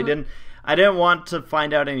later, because I didn't want to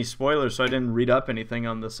find out any spoilers, so I didn't read up anything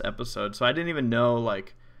on this episode. So I didn't even know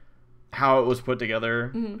like how it was put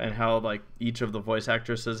together and how like each of the voice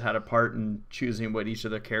actresses had a part in choosing what each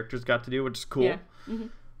of their characters got to do, which is cool. Yeah.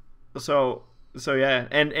 So yeah,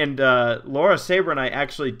 and Laura, Saber, and I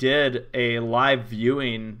actually did a live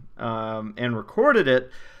viewing and recorded it.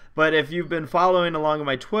 But if you've been following along on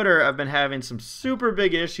my Twitter, I've been having some super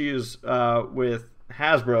big issues with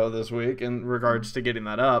Hasbro this week in regards to getting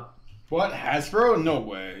that up. What, Hasbro? No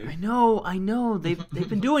way. I know. They've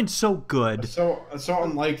been doing so good. So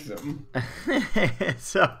unlike them.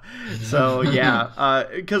 so yeah,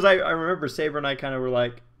 because I remember Saber and I kind of were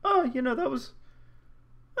like, oh, that was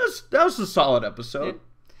a solid episode.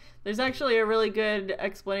 There's actually a really good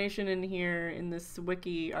explanation in here in this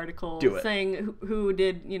wiki article saying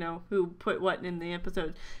who put what in the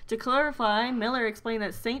episode. To clarify, Miller explained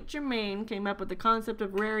that Saint Germain came up with the concept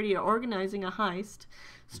of Rarity organizing a heist.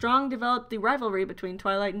 Strong developed the rivalry between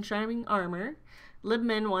Twilight and Shining Armor.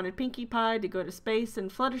 Libman wanted Pinkie Pie to go to space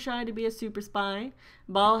and Fluttershy to be a super spy.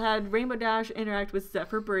 Ball had Rainbow Dash interact with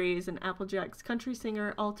Zephyr Breeze and Applejack's country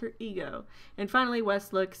singer alter ego. And finally,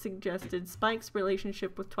 Westlook suggested Spike's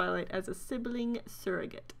relationship with Twilight as a sibling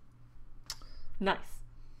surrogate. Nice.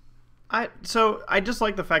 I just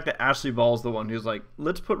like the fact that Ashley Ball's the one who's like,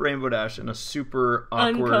 let's put Rainbow Dash in a super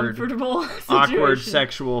uncomfortable awkward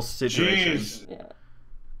sexual situation. Jeez. Yeah.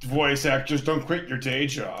 Voice actors, don't quit your day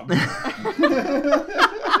job. Am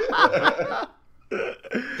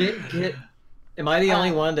I the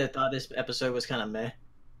only one that thought this episode was kind of meh?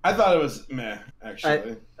 I thought it was meh,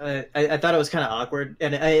 actually. I thought it was kind of awkward,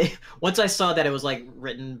 and once I saw that it was like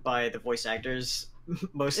written by the voice actors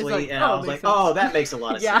mostly, like, and I was like, oh, that makes a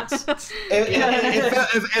lot of sense.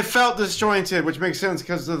 It felt disjointed, which makes sense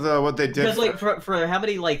because of what they did. Because like for how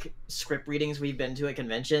many like script readings we've been to at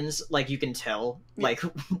conventions, like you can tell like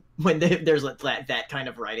when there's like that kind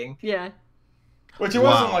of writing. Yeah. Which it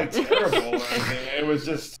wasn't like terrible or anything. It was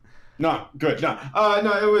just not good. No,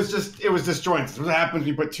 it was disjointed. What happens when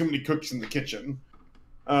you put too many cooks in the kitchen?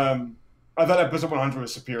 I thought episode 100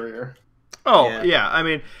 was superior. Oh yeah. I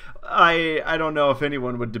mean, I don't know if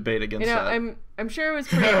anyone would debate against that. I'm sure it was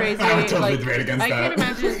pretty crazy. I would totally debate against that. I can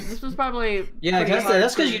imagine this was probably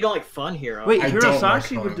that's because you don't like Fun Hero. Wait,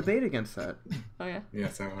 Hirosashii would debate against that. Oh yeah.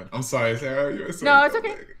 Yes, I would. I'm sorry, Sarah. You were so no, it's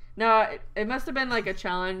okay. No, it must have been like a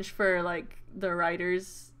challenge for like the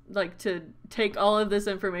writers, like to take all of this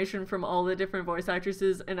information from all the different voice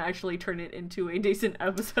actresses and actually turn it into a decent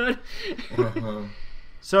episode.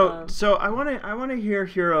 So I want to hear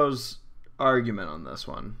Hero's argument on this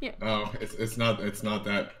one. Yeah. Oh, it's not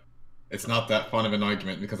that fun of an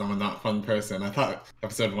argument because I'm a not fun person. I thought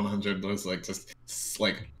episode 100 was like just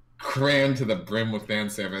like crammed to the brim with fan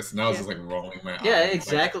service, and I was just like rolling my eyes. Yeah,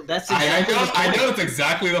 exactly. Like, that's exactly I know it's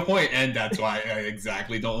exactly the point, and that's why I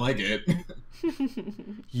exactly don't like it.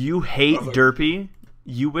 You hate Derpy?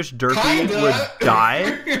 You wish Derpy would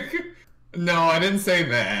die? No, I didn't say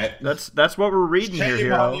that. That's what we're reading here,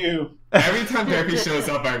 Hero. You. Every time Derpy shows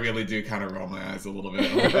up, I really do kind of roll my eyes a little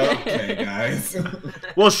bit. I'm like, okay, guys.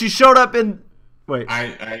 Well, she showed up in. Wait.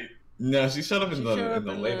 No, she showed up in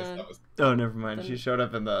the latest episode. Oh, never mind. She showed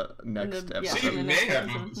up in the next episode. She may have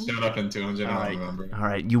showed up in 200. I don't remember. All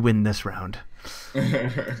right, you win this round. No,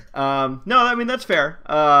 I mean that's fair.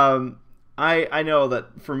 I know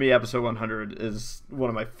that for me, episode 100 is one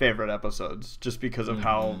of my favorite episodes, just because of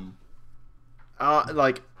how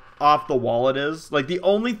like off the wall it is. Like the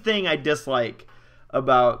only thing I dislike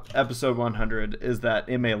about episode 100 is that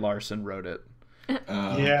M.A. Larson wrote it.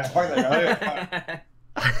 Yeah, fuck that guy.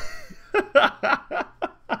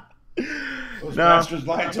 Those bastards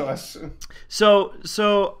lied to us.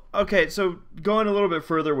 So okay, so going a little bit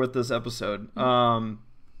further with this episode,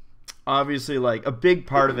 obviously, like a big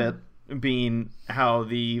part of it being how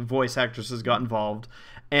the voice actresses got involved,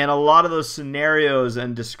 and a lot of those scenarios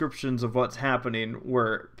and descriptions of what's happening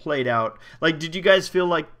were played out. Like, did you guys feel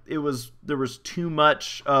like there was too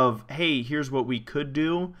much of, hey, here's what we could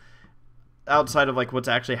do, outside of like what's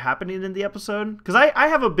actually happening in the episode? Because I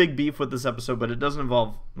have a big beef with this episode, but it doesn't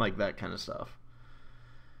involve like that kind of stuff.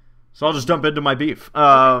 So I'll just jump into my beef. The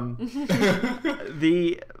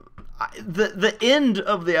end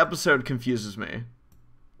of the episode confuses me,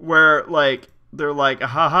 where like they're like,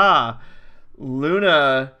 haha,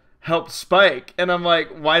 Luna helped Spike, and I'm like,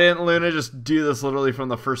 why didn't Luna just do this literally from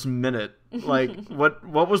the first minute? Like,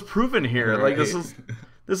 what was proven here? Right. Like,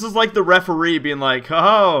 this is like the referee being like,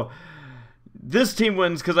 oh, this team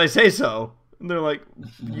wins because I say so. And they're like,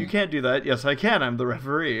 you can't do that. Yes, I can. I'm the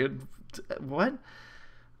referee. What?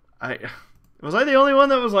 Was I the only one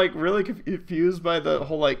that was like really confused by the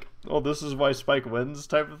whole like, oh, this is why Spike wins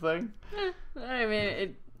type of thing? I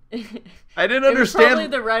mean, I didn't it understand. was probably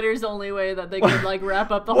the writer's only way that they could like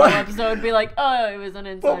wrap up the whole episode and be like, oh, it was an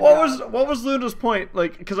inside job. What was Luna's point?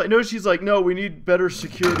 Like, because I know she's like, no, we need better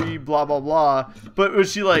security, blah blah blah. But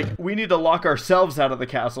was she like, we need to lock ourselves out of the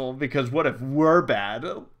castle because what if we're bad?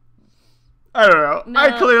 I don't know. No.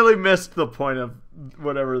 I clearly missed the point of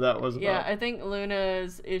whatever that was about. Yeah, I think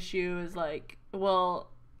Luna's issue is like, well,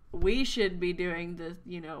 we should be doing this,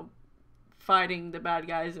 fighting the bad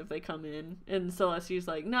guys if they come in. And Celestia's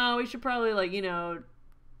like, no, we should probably like,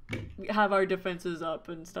 have our defenses up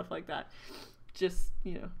and stuff like that. Just,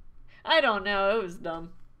 I don't know. It was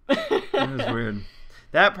dumb. It was weird.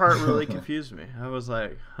 That part really confused me. I was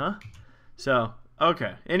like, huh? So,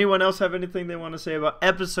 okay. Anyone else have anything they want to say about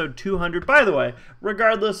episode 200? By the way,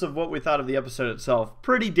 regardless of what we thought of the episode itself,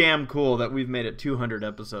 pretty damn cool that we've made it 200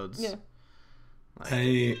 episodes. Yeah.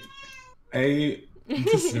 I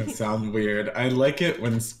this is gonna sound weird. I like it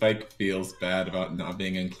when Spike feels bad about not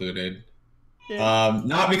being included. Yeah.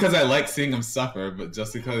 Not because I like seeing him suffer, but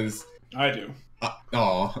just because I do.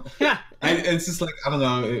 It's just like, I don't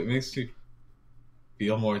know, it makes me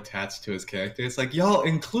feel more attached to his character. It's like, y'all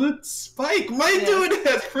include Spike. My dude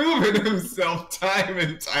has proven himself time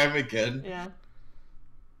and time again. Yeah.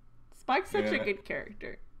 Spike's such a good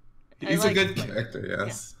character. He's a good character,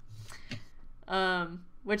 yes. Yeah.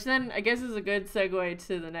 Which then I guess is a good segue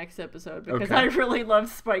to the next episode, because Okay. I really love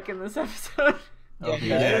Spike in this episode. Okay.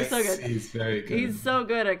 Yes, so good. he's very good. He's so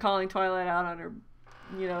good at calling Twilight out on her,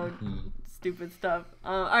 stupid stuff.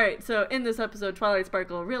 Alright, so in this episode, Twilight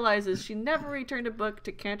Sparkle realizes she never returned a book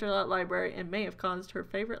to Canterlot Library and may have caused her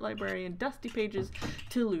favorite librarian, Dusty Pages,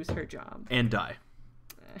 to lose her job. And die.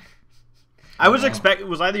 I was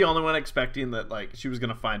was I the only one expecting that like she was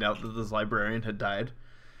gonna find out that this librarian had died?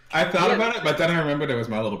 I thought about it, but then I remembered it was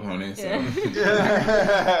My Little Pony. So.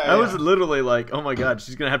 I was literally like, oh my god,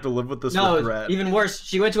 she's gonna have to live with this regret. Even worse,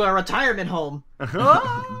 she went to a retirement home.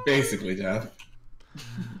 Basically, Jeff.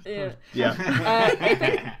 Yeah.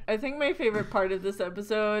 Yeah. I think my favorite part of this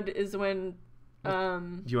episode is when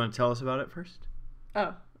Do you want to tell us about it first?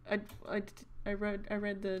 I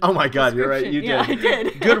read the Oh my god, you're right. You did. Yeah, I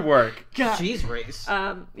did. Good work. God. Jeez, Race.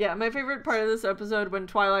 Yeah, my favorite part of this episode when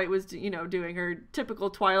Twilight was, doing her typical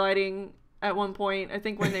Twilighting at one point. I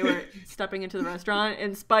think when they were stepping into the restaurant,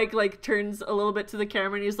 and Spike like turns a little bit to the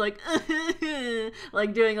camera and he's like,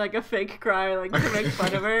 like doing like a fake cry, like to make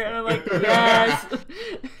fun of her, and I'm like, yes.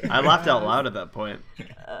 I laughed out loud at that point.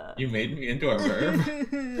 You made me into a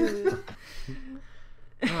verb.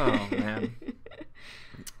 Oh man.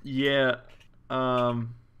 Yeah. It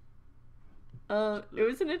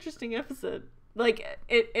was an interesting episode. Like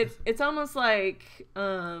it's almost like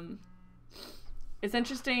it's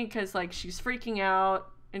interesting because like she's freaking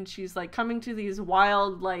out and she's like coming to these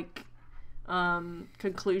wild like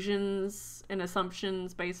conclusions and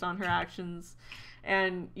assumptions based on her actions,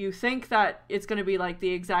 and you think that it's going to be like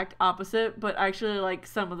the exact opposite, but actually like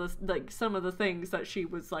some of the things that she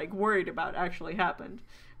was like worried about actually happened,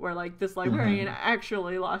 where like this librarian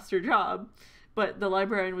actually lost her job, but the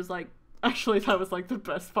librarian was like, actually that was like the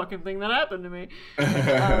best fucking thing that happened to me.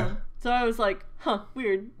 So I was like, huh,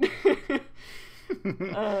 weird.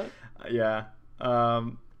 Yeah.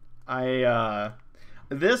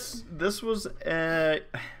 This was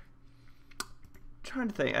trying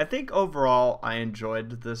to think. I think overall I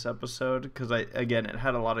enjoyed this episode because it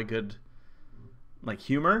had a lot of good like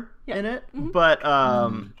humor in it. But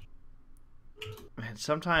man,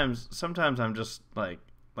 sometimes I'm just like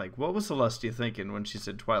what was Celestia thinking when she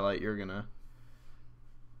said, Twilight, you're gonna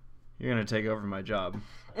take over my job?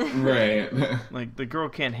 Right. Like, the girl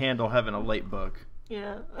can't handle having a late book.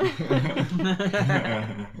 Yeah.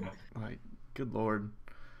 Like, good lord.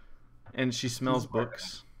 And she smells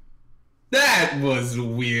books. That was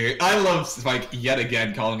weird. I love Spike yet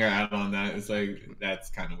again calling her out on that. It's like, that's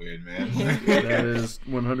kind of weird, man. That is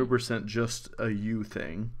 100% just a you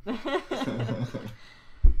thing.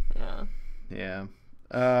 Yeah.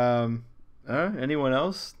 Anyone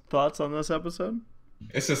else? Thoughts on this episode?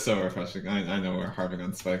 It's just so refreshing. I know we're harping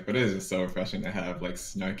on Spike, but it is just so refreshing to have like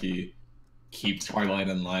snarky, keep Twilight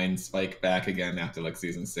in line Spike back again after like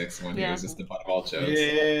season 6 when he was just the butt of all jokes.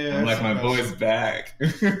 Yeah, I'm like, my boy's back.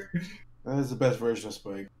 That is the best version of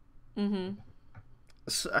Spike. Mm-hmm.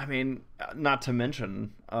 So, I mean, not to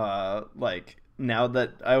mention, like, now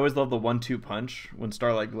that I always love the 1-2 punch when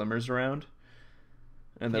Starlight glimmers around,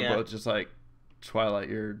 and they're both just like, Twilight,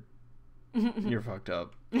 you're fucked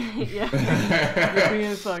up. Yeah. You're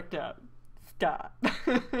being fucked up. Stop.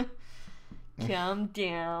 Calm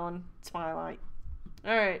down, Twilight.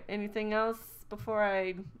 Alright, anything else before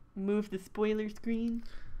I move the spoiler screen?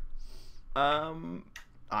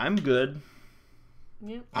 I'm good.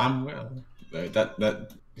 Yep. I'm well.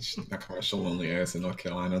 That commercial only airs in North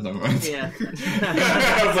Carolina. Never mind. Yeah.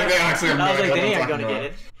 I was like, they ain't gonna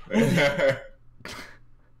get it.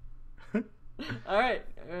 All right.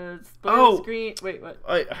 Spoiler screen. Wait, what?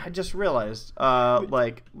 I just realized,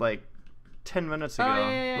 like 10 minutes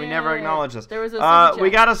ago, we never acknowledged this. There was a super chat. We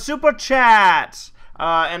got a super chat,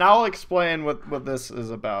 and I'll explain what this is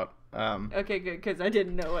about. Okay, good, because I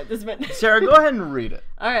didn't know what this meant. Sarah, go ahead and read it.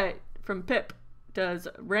 All right, from Pip. Does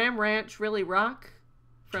Ram Ranch really rock?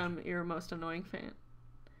 From your most annoying fan.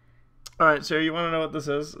 All right, Sarah, you want to know what this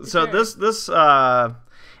is? So Sure. this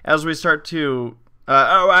as we start to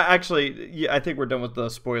actually, I think we're done with the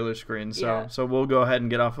spoiler screen, so we'll go ahead and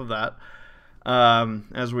get off of that.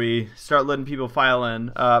 As we start letting people file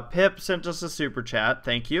in, Pip sent us a super chat.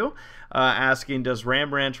 Thank you. Asking, does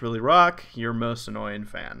Ram Ranch really rock? Your most annoying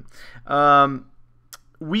fan.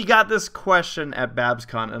 We got this question at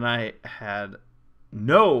BabsCon, and I had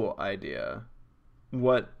no idea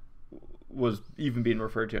what was even being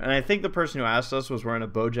referred to. And I think the person who asked us was wearing a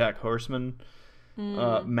BoJack Horseman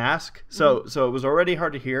mask, so it was already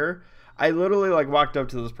hard to hear. I literally walked up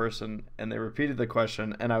to this person, and they repeated the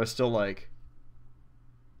question, and I was still like,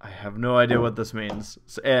 I have no idea what this means.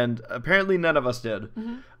 And apparently none of us did.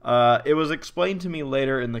 It was explained to me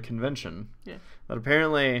later in the convention that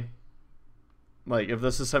apparently, if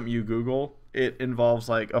this is something you Google, it involves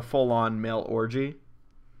a full-on male orgy.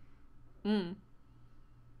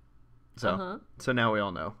 So now we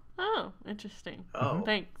all know. Oh, interesting. Oh.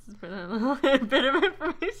 Thanks for that little bit of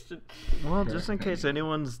information. Well, just in case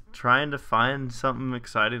anyone's trying to find something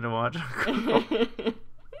exciting to watch.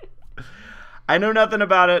 I know nothing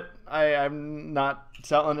about it. I'm not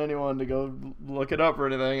telling anyone to go look it up or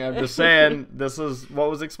anything. I'm just saying this is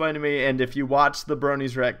what was explained to me. And if you watch the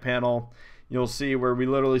Bronies Rec panel, you'll see where we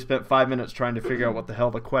literally spent 5 minutes trying to figure out what the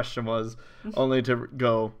hell the question was, only to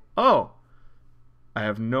go, oh, I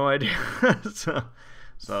have no idea.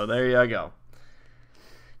 So there you go.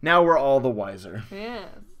 Now we're all the wiser. Yeah.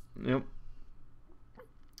 Yep.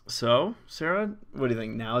 So, Sarah, what do you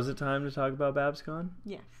think? Now is the time to talk about BabsCon?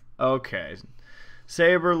 Yes. Okay.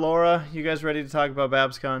 Saber, Laura, you guys ready to talk about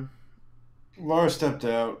BabsCon? Laura stepped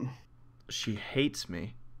out. She hates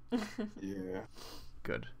me. Yeah.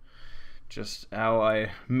 Good. Just how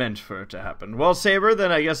I meant for it to happen. Well, Saber,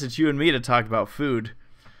 then I guess it's you and me to talk about food.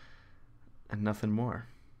 And nothing more.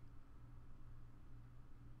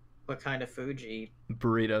 What kind of food you eat?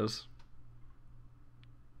 Burritos.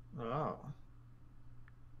 Oh.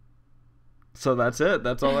 So that's it.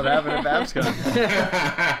 That's all that happened at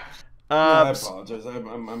BabsCon. I apologize.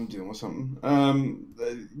 I'm dealing with something.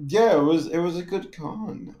 Yeah, it was a good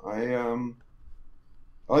con. I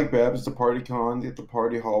like Babs. It's a party con. You get the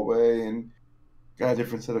party hallway and got a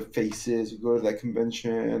different set of faces. You go to that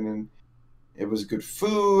convention and it was good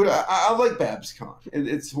food. I like BabsCon.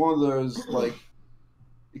 It's one of those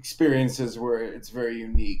experiences where it's very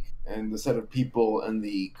unique, and the set of people and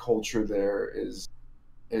the culture there is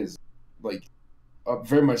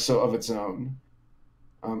very much so of its own.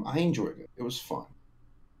 I enjoyed it. It was fun.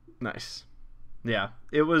 Nice. Yeah,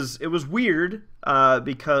 it was weird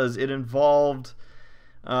because it involved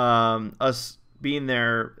us being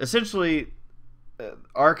there. Essentially,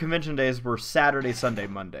 our convention days were Saturday, Sunday,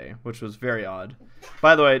 Monday, which was very odd.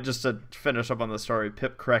 By the way, just to finish up on the story,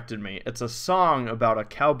 Pip corrected me. It's a song about a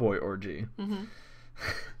cowboy orgy. Mm-hmm.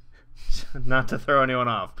 Not to throw anyone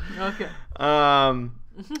off. Okay.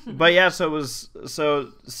 But yeah, so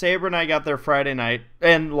Saber and I got there Friday night,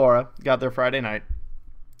 and Laura got there Friday night.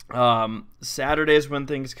 Saturdays when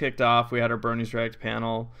things kicked off, we had our Bernie's React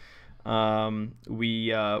panel.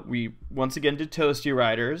 We once again did Toasty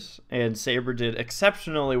Riders, and Saber did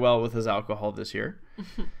exceptionally well with his alcohol this year.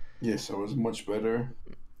 Yes, I was much better.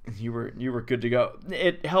 You were good to go.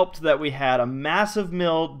 It helped that we had a massive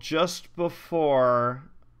meal just before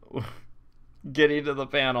getting to the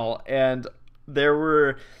panel, and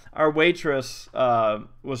our waitress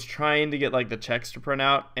was trying to get like the checks to print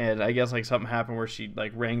out, and I guess like something happened where she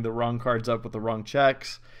like rang the wrong cards up with the wrong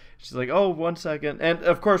checks. She's like, "Oh, 1 second," and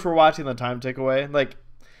of course we're watching the time tick away. Like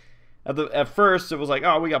at first it was like,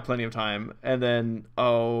 "Oh, we got plenty of time," and then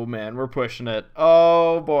oh man, we're pushing it.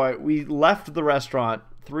 Oh boy, we left the restaurant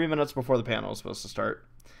 3 minutes before the panel was supposed to start,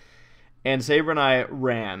 and Saber and I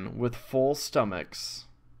ran with full stomachs.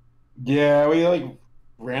 Yeah, we like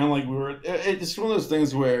ran like we were. It's one of those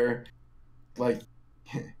things where, like,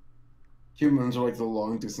 humans are like the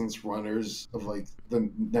long distance runners of like the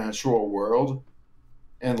natural world,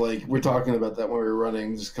 and like we're talking about that when we were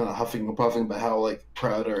running, just kind of huffing and puffing about how like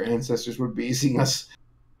proud our ancestors would be seeing us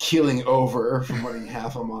keeling over from running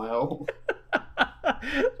half a mile.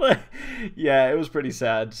 Yeah, it was pretty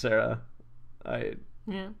sad, Sarah.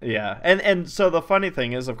 Yeah, and so the funny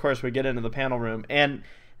thing is, of course, we get into the panel room, and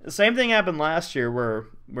the same thing happened last year where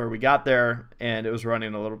we got there and it was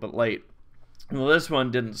running a little bit late. Well, this one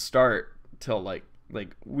didn't start till like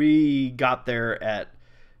we got there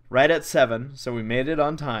right at 7, so we made it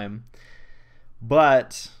on time.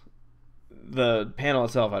 But the panel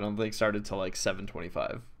itself, I don't think started till like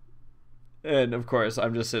 7:25. And of course,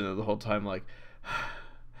 I'm just sitting there the whole time like,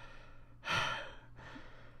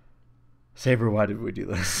 Saber, why did we do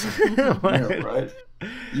this? Yeah, right.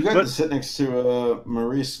 You got to sit next to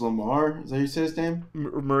Maurice Lamar. Is that how you say his name?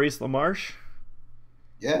 Maurice LaMarche?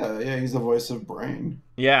 Yeah, he's the voice of Brain.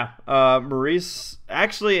 Yeah, Maurice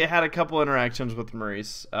actually had a couple interactions with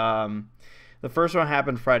Maurice. The first one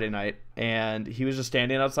happened Friday night, and he was just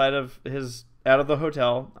standing outside of the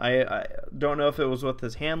hotel. I don't know if it was with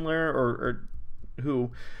his handler or who,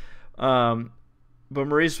 but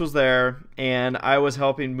Maurice was there, and I was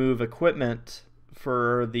helping move equipment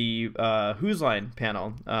for the Who's Line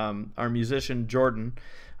panel. Our musician Jordan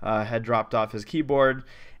had dropped off his keyboard,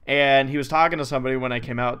 and he was talking to somebody when I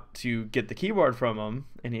came out to get the keyboard from him,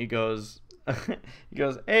 and he goes,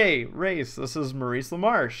 "Hey, Race, this is Maurice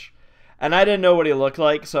LaMarche," and I didn't know what he looked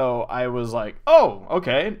like, so I was like, "Oh,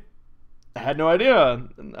 okay." I had no idea,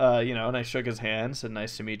 and I shook his hand, said,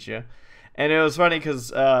 "Nice to meet you." And it was funny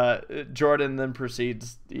because Jordan then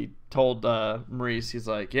he told Maurice, he's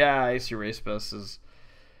like, "Yeah, ACRacebest is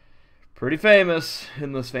pretty famous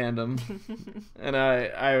in this fandom." And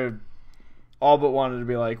I all but wanted to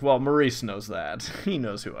be like, "Well, Maurice knows that. He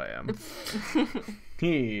knows who I am.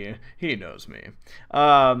 He knows me."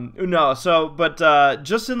 No, so, but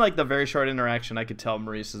just in like the very short interaction, I could tell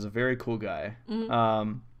Maurice is a very cool guy.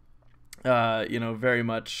 Mm-hmm. Very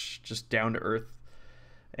much just down to earth.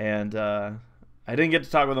 And I didn't get to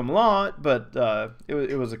talk with him a lot, but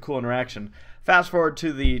it was a cool interaction. Fast forward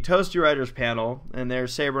to the Toasty Riders panel, and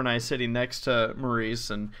there's Saber and I sitting next to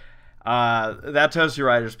Maurice, and that Toasty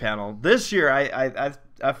Riders panel this year, I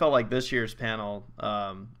felt like this year's panel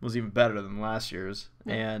was even better than last year's,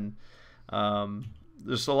 and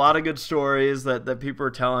there's a lot of good stories that people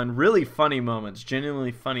are telling, really funny moments,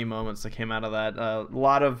 genuinely funny moments that came out of that. A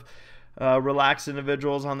lot of relaxed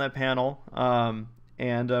individuals on that panel.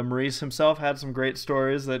 And Maurice himself had some great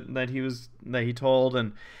stories that he told,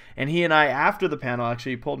 and he and I, after the panel,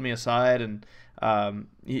 actually pulled me aside, and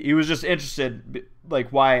he was just interested, like,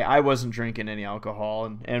 why I wasn't drinking any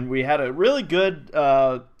alcohol, and we had a really good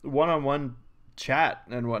one-on-one chat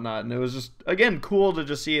and whatnot, and it was just, again, cool to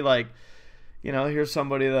just see, like, here's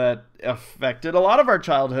somebody that affected a lot of our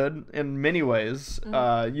childhood in many ways.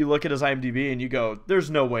 Mm-hmm. You look at his IMDb and you go,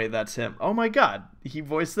 "There's no way that's him." Oh my God, he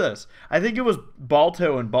voiced this. I think it was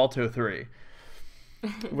Balto in Balto 3,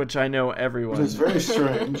 which I know everyone. It's very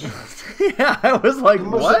strange. Yeah, I was like,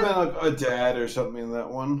 must what? Have been like a dad or something in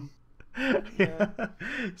that one. Yeah.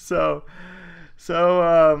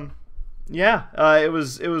 It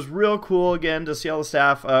was real cool again to see all the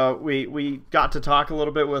staff. We got to talk a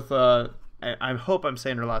little bit with I hope I'm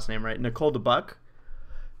saying her last name right, Nicole DeBuck,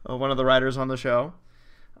 one of the writers on the show.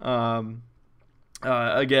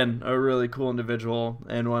 again, a really cool individual,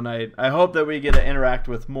 and one I hope that we get to interact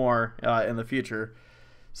with more in the future.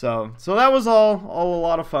 So that was all a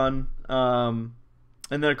lot of fun. And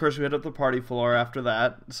then, of course, we hit up the party floor after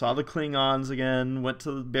that. Saw the Klingons again. Went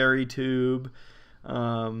to the berry tube.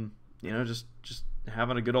 Just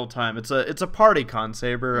having a good old time. It's a party con,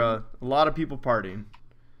 Saber. A lot of people partying.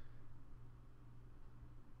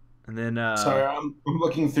 And then sorry, I'm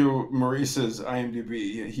looking through Maurice's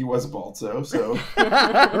IMDb. He was Balto, so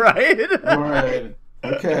right. All right.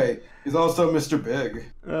 Okay. He's also Mr. Big.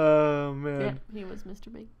 Oh man. Yeah, he was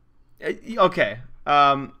Mr. Big. Okay.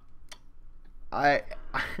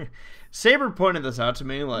 Saber pointed this out to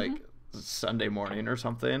me like Sunday morning or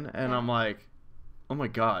something, and I'm like, oh my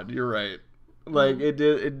god, you're right. Like it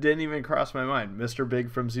didn't even cross my mind. Mr.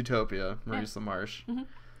 Big from Zootopia, Maurice LaMarche.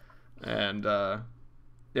 And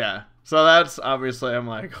yeah, so that's obviously, I'm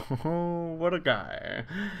like, oh, what a guy.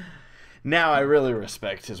 Now I really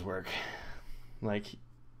respect his work. Like,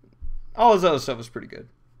 all his other stuff is pretty good,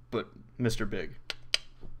 but Mr. Big.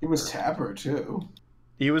 He was Tapper too.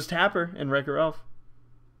 He was Tapper in Wreck-It Ralph.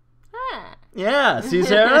 Ah. Yeah, see,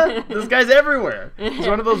 Sarah? This guy's everywhere. He's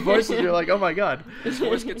one of those voices you're like, oh my god. His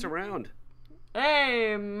voice gets around.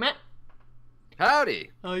 Hey, Matt.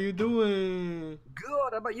 Howdy. How you doing?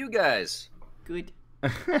 Good. How about you guys? Good.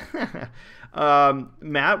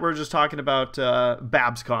 Matt, we're just talking about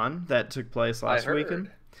BabsCon that took place last weekend.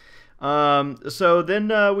 So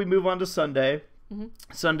then we move on to Sunday.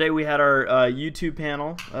 Sunday we had our YouTube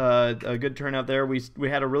panel. A good turnout there. We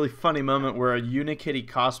had a really funny moment where a Unikitty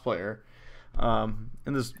cosplayer, and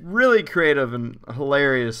this really creative and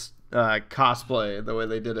hilarious cosplay, the way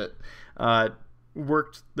they did it,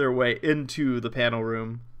 worked their way into the panel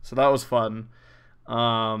room. So that was fun.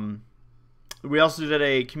 We also did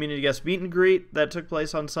a community guest meet and greet that took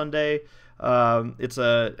place on Sunday. It's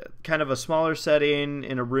a kind of a smaller setting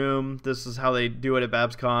in a room. This is how they do it at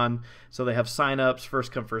BabsCon. So they have sign-ups,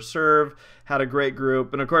 first come, first serve. Had a great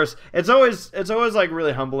group. And of course, it's always like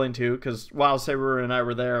really humbling too, because while Saber and I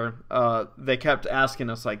were there, they kept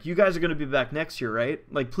asking us like, you guys are going to be back next year, right?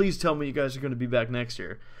 Like, please tell me you guys are going to be back next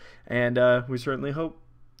year. And we certainly hope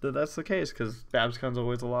that that's the case, because BabsCon's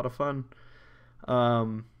always a lot of fun.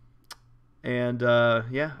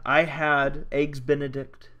 Yeah, I had Eggs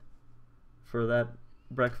Benedict for that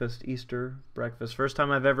Easter breakfast. First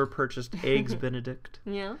time I've ever purchased Eggs Benedict.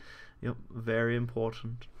 Yeah. Yep, very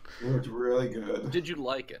important. It looked really good. Did you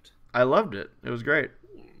like it? I loved it. It was great.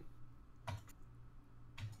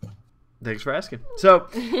 Thanks for asking. So,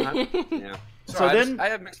 Yeah. So then I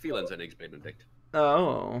have mixed feelings on Eggs Benedict.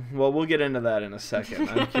 oh, well, we'll get into that in a second.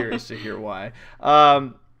 I'm curious to hear why.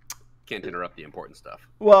 Can't interrupt the important stuff.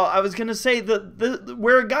 Well, I was gonna say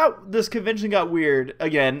where this convention got weird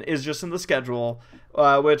again is just in the schedule,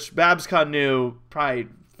 which BabsCon knew probably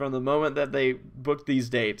from the moment that they booked these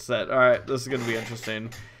dates that all right, this is gonna be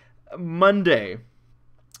interesting. Monday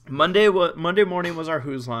morning was our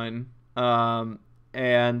Who's Line,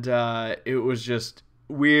 and it was just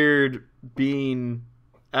weird being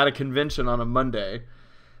at a convention on a Monday.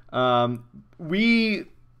 We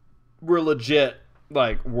were legit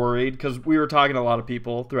like worried because we were talking to a lot of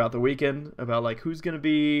people throughout the weekend about like who's gonna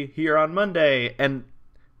be here on Monday, and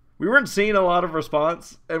we weren't seeing a lot of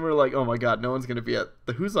response, and we were like, oh my god, no one's gonna be at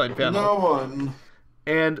the Who's Line panel. No one.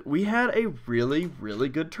 And we had a really, really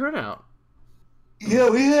good turnout. Yeah,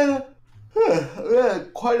 we had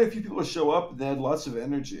quite a few people show up, and they had lots of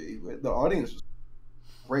energy. The audience was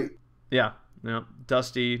great. Yeah.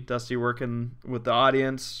 Dusty working with the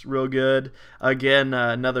audience real good. Again,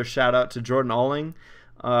 another shout out to Jordan Alling.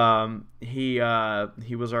 He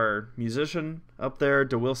was our musician up there.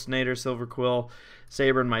 DeWill Snyder, Silver Quill,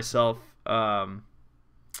 Saber, and myself.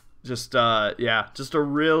 Just a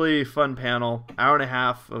really fun panel. Hour and a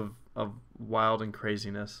half of wild and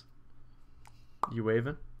craziness. You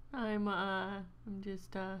waving? I'm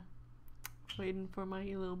just waiting for my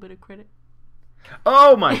little bit of credit.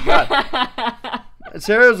 Oh my god.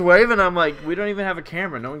 Sarah's waving. I'm like, we don't even have a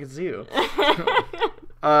camera. No one can see you.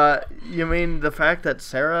 You mean the fact that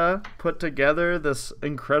Sarah put together this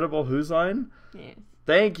incredible Who's Line? Yes.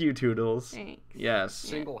 Thank you, Toodles. Thanks. Yes.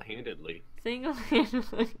 Single-handedly.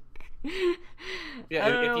 Single-handedly. Yeah,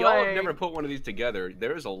 if y'all have never put one of these together,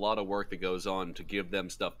 there's a lot of work that goes on to give them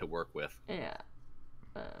stuff to work with. Yeah.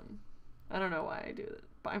 I don't know why I do it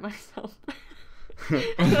by myself.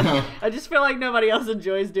 I just feel like nobody else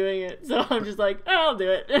enjoys doing it, so I'm just like, oh, I'll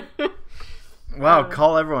do it. Wow,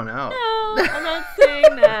 call everyone out. No, I'm not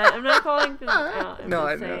saying that. I'm not calling them out. I'm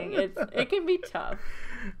just saying it can be tough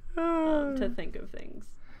to think of things.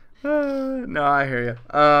 No, I hear you.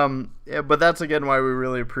 Yeah, but that's again why we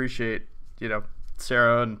really appreciate,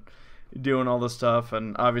 Sarah and doing all this stuff,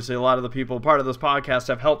 and obviously a lot of the people part of this podcast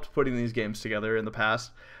have helped putting these games together in the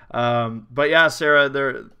past. But yeah,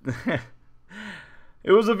 Sarah,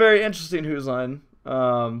 it was a very interesting Who's Line.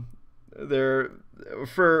 There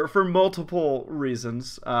for multiple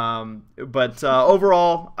reasons, but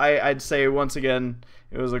overall, I'd say once again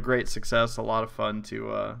it was a great success, a lot of fun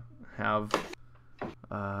to have.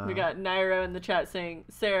 We got Nairo in the chat saying,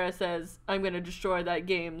 Sarah says, I'm going to destroy that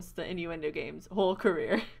game's, the Innuendo game's whole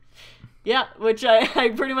career. Yeah, which I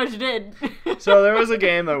pretty much did. So there was a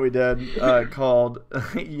game that we did called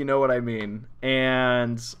You Know What I Mean.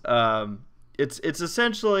 And it's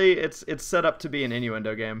essentially, it's set up to be an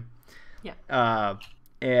innuendo game. Yeah.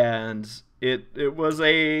 And it was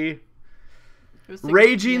a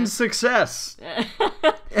raging success.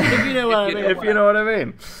 If you know what I mean. If you know what I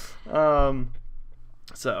mean.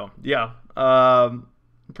 So yeah,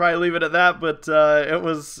 probably leave it at that. But it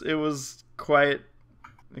was quite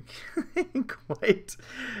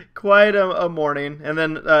a morning. And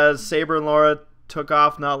then Saber and Laura took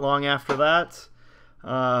off not long after that.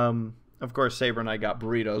 Of course, Saber and I got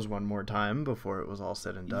burritos one more time before it was all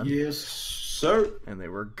said and done. Yes, sir. And they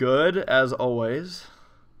were good as always.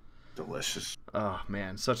 Delicious. Oh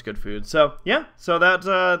man, such good food. So yeah, so that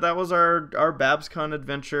was our BabsCon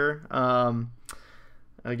adventure.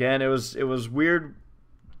 Again, it was weird,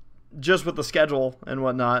 just with the schedule and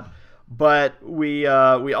whatnot. But we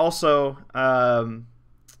also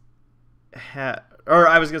had, or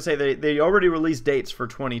I was gonna say they already released dates for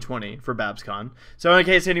 2020 for BabsCon. So in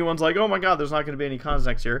case anyone's like, oh my god, there's not going to be any cons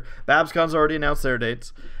next year, BabsCon's already announced their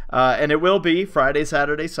dates, and it will be Friday,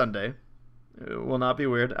 Saturday, Sunday. It will not be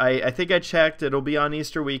weird. I think I checked. It'll be on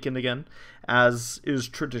Easter weekend again, as is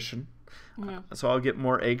tradition. Yeah. So I'll get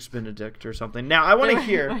more eggs Benedict or something. Now I want to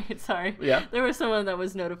hear. Wait, sorry. Yeah. There was someone that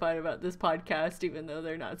was notified about this podcast, even though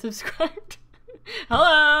they're not subscribed.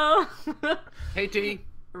 Hello. Hey T.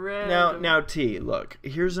 Now T. Look,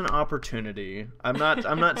 here's an opportunity. I'm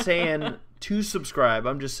not saying to subscribe.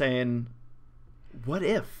 I'm just saying, what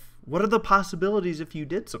if? What are the possibilities if you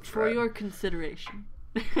did subscribe? For your consideration.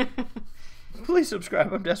 Please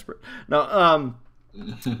subscribe. I'm desperate. No.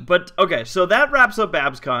 But okay, so that wraps up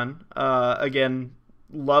BabsCon. Again,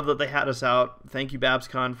 love that they had us out. Thank you,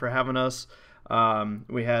 BabsCon, for having us.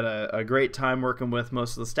 We had a great time working with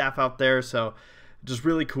most of the staff out there, so just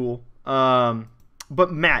really cool.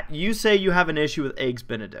 But Matt, you say you have an issue with Eggs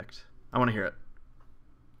Benedict. I want to hear it.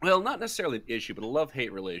 Well, not necessarily an issue, but a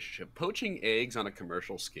love-hate relationship. Poaching eggs on a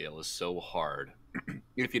commercial scale is so hard,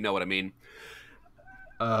 if you know what I mean.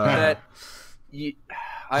 I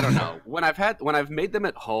don't know. When I've made them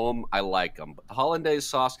at home, I like them. But the hollandaise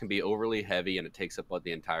sauce can be overly heavy, and it takes up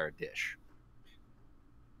the entire dish.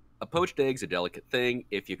 A poached egg's a delicate thing.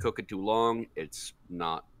 If you cook it too long, it's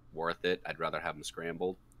not worth it. I'd rather have them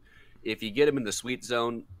scrambled. If you get them in the sweet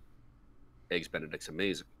zone, Eggs Benedict's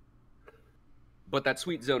amazing. But that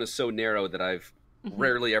sweet zone is so narrow that I've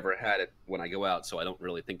rarely ever had it when I go out, so I don't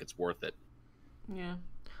really think it's worth it. Yeah.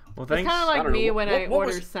 Well, thanks. It's kind of like me when I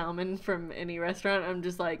order was... salmon from any restaurant. I'm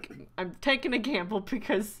just like, I'm taking a gamble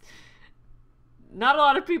because not a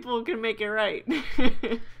lot of people can make it right.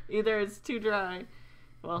 Either it's too dry.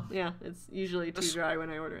 Well, yeah, it's usually too dry when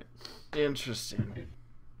I order it. Interesting.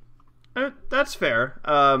 That's fair.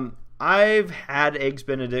 I've had Eggs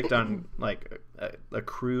Benedict on like a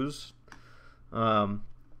cruise, but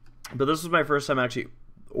this was my first time actually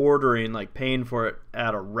ordering, like paying for it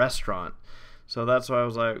at a restaurant. So that's why I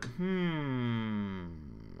was like,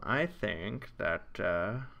 I think that,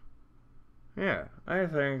 I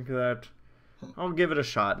think that I'll give it a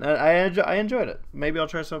shot. I enjoyed it. Maybe I'll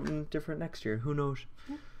try something different next year. Who knows?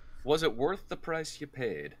 Was it worth the price you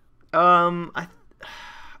paid? I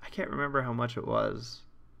can't remember how much it was,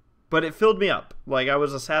 but it filled me up. Like, I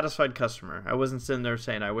was a satisfied customer. I wasn't sitting there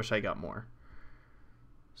saying, I wish I got more.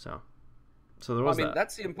 So there was that.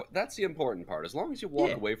 That's the important part. As long as you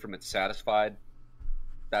walk away from it satisfied,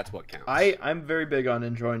 that's what counts. I'm very big on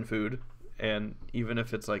enjoying food, and even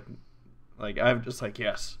if it's like I'm just like,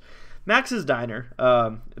 yes. Max's Diner,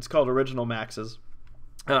 it's called Original Max's,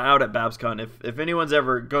 out at BabsCon. If anyone's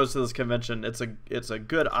ever goes to this convention, it's a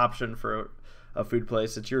good option for a food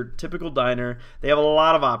place. It's your typical diner. They have a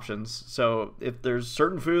lot of options, so if there's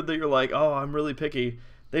certain food that you're like, oh, I'm really picky,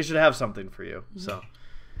 they should have something for you. So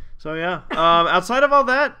yeah. Outside of all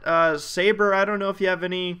that, Saber, I don't know if you have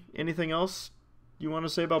anything else you want to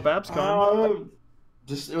say about BabsCon.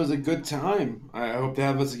 Just it was a good time. I hope to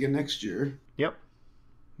have us again next year. Yep.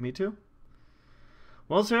 Me too.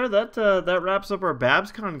 Well, Sarah, that wraps up our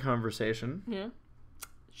BabsCon conversation. Yeah.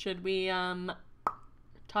 Should we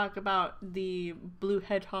talk about the blue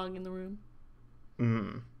hedgehog in the room?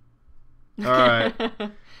 All right.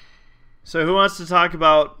 So who wants to talk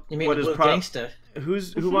about You mean what the is Blue Gangsta?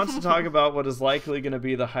 who wants to talk about what is likely going to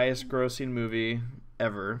be the highest grossing movie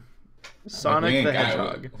ever? Sonic the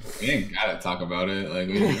Hedgehog. We ain't gotta talk about it. Like,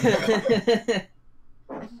 we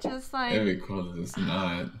Just like, it'd be cool to just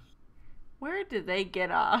not. where did they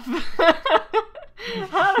get off?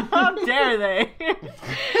 How dare they?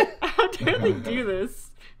 How dare they do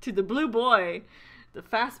this to the blue boy, the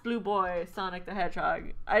fast blue boy, Sonic the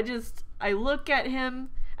Hedgehog? I look at him,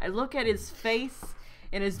 I look at his face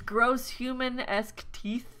and his gross human-esque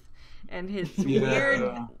teeth and his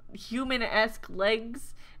weird human-esque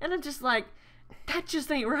legs, and I'm just like, that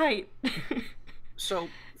just ain't right. So,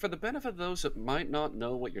 for the benefit of those that might not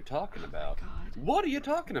know what you're talking about, God. what are you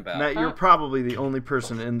talking about? Matt, you're probably the only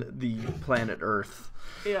person in the planet Earth.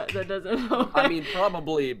 Yeah, that doesn't know. I mean,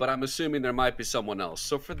 probably, but I'm assuming there might be someone else.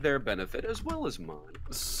 So for their benefit as well as mine.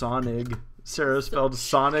 Sonic. Sarah spelled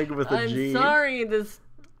Sonic with a G. I'm sorry, this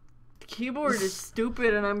keyboard is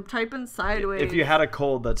stupid and I'm typing sideways. If you had a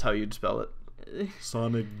cold, that's how you'd spell it.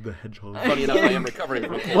 Sonic the Hedgehog. Funny enough, I am recovering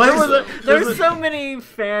from a What was it? There's so many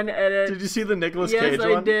fan edits. Did you see the Nicolas Cage Yes,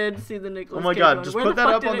 one? I did see the Nicolas Oh my Cage god, one. just Where put the that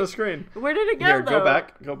fuck up did on the it- screen. Where did it go, Here, though?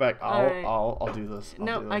 go back. Alright. I'll do this. I'll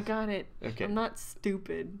No, do this. I got it. Okay. I'm not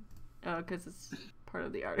stupid. Oh, because it's part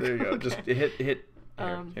of the article. There you go. Okay. Just hit. Here.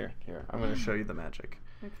 I'm going to show you the magic.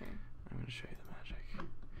 Okay. I'm going to show you the magic.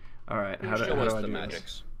 All right. How do Show us I the do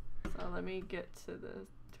magics. So let me get to the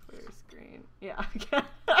Twitter screen. Yeah.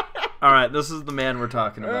 All right. This is the man we're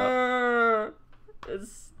talking about.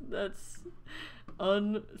 That's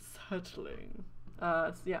unsettling.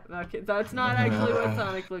 Yeah, okay, that's not actually what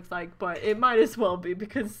Sonic looks like, but it might as well be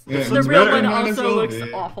because Yeah, the it's real better, one it might as also well looks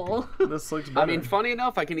be. awful. This looks better. I mean, funny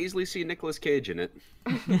enough, I can easily see Nicolas Cage in it.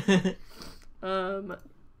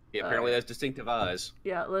 He apparently has distinctive eyes.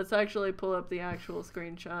 Yeah, let's actually pull up the actual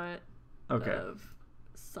screenshot Okay. of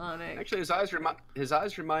Sonic. Actually, his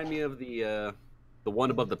eyes remind me of the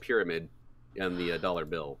one above the pyramid and the dollar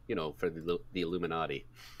bill. You know, for the Illuminati.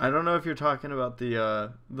 I don't know if you're talking about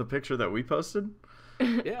the picture that we posted.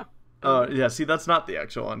 Yeah. Oh, yeah. See, that's not the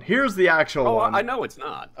actual one. Here's the actual Oh, one. I know it's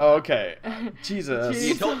not. Oh, okay. Jesus.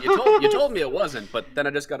 You told me it wasn't, but then I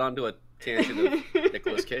just got onto a tangent of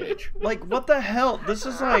Nicolas Cage. Like, what the hell? This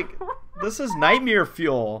is nightmare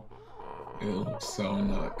fuel. It looks so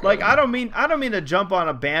not good. Like, I don't mean to jump on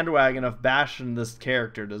a bandwagon of bashing this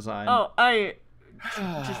character design. Oh,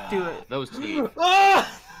 just do it. Those teeth.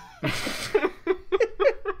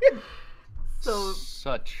 So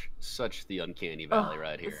Such the uncanny valley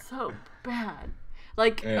right here. It's so bad.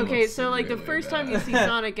 Like, It okay, looks so like the really first time bad. you see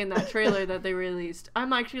Sonic in that trailer that they released,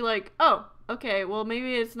 I'm actually like, oh, okay, well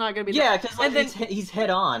maybe it's not gonna be. Yeah, that. because like, and then he's head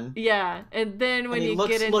on. yeah, and then when And he you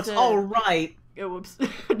looks get into looks all right. oh, whoops,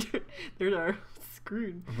 there's our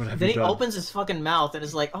screen. What have Then you he done? opens his fucking mouth and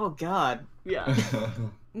is like, "Oh God." Yeah,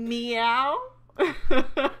 meow.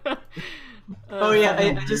 Oh yeah,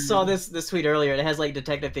 I just saw this tweet earlier. It has like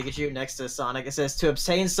Detective Pikachu next to Sonic. It says, "To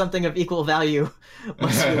obtain something of equal value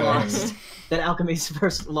must be lost." That alchemy's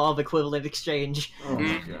first law of equivalent exchange. Oh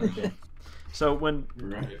my god. So when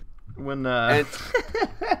And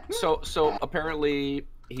so apparally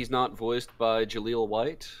he's not voiced by Jaleel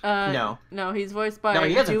White. No, he's voiced by no,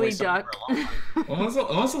 he hasn't Dewey voiced someone Duck. for a long time. When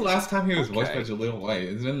was the last time he was voiced by Okay. Jaleel White?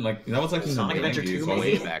 It's been like that was like in the Sonic Adventure 2 90s, maybe? wasn't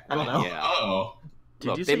it? Way back I don't when, know. Yeah. Oh, Did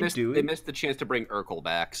Look, you they say missed Dewey? they missed the chance to bring Urkel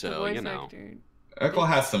back, The so voice you know. actor. Urkel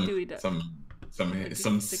has Dewey Duck. some the guy.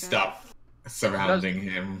 stuff surrounding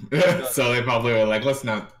him, so they probably were like, let's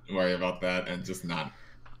not worry about that and just not.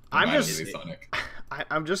 I'm invite just- Baby Sonic.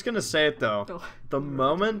 I'm just gonna say it though. Oh. The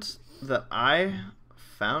moment that I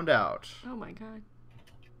found out Oh my god.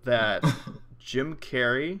 that Jim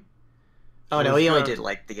Carrey. Oh no, he only did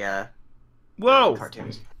like the Whoa!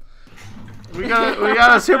 cartoons. We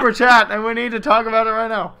got a super chat and we need to talk about it right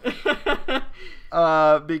now.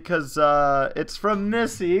 Because it's from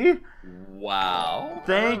Missy. Wow.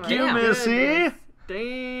 Thank Oh you, my Missy. goodness.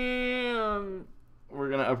 Damn. We're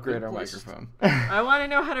gonna upgrade our places. microphone. I want to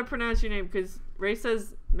know how to pronounce your name because Ray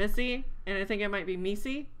says Missy, and I think it might be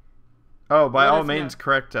Missy. Oh, by Let all us know. means,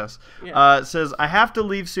 correct us. Yeah. It says, I have to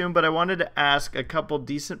leave soon, but I wanted to ask a couple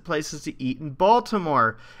decent places to eat in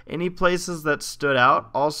Baltimore. Any places that stood out?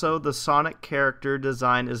 Also, the Sonic character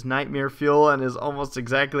design is nightmare fuel and is almost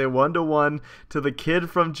exactly a one-to-one to the kid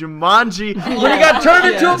from Jumanji when he got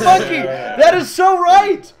turned into a monkey. That is so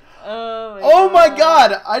right. Oh my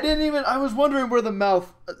god. I was wondering where the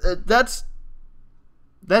mouth, that's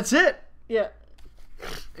it. Yeah.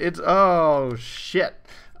 It's oh shit.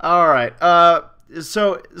 All right.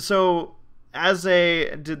 So as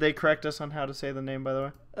did they correct us on how to say the name, by the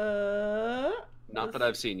way? Not that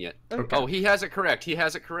I've seen yet. Okay. Oh, he has it correct. He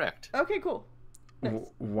has it correct. Okay, cool. Nice.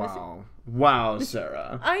 Wow,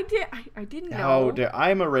 Sarah. I didn't know. How dare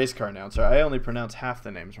I'm a race car announcer. I only pronounce half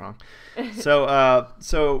the names wrong. So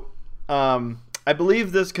I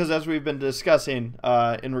believe this because as we've been discussing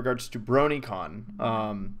in regards to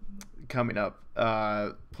BronyCon coming up,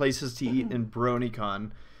 places to eat in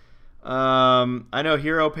BronyCon. I know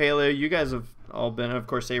Hero, Paleo, you guys have all been, of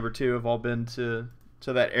course Saber too, have all been to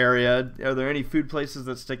that area. Are there any food places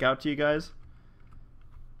that stick out to you guys?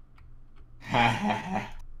 Pratt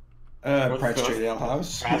Street Ale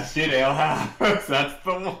House. Pratt Street Ale House. That's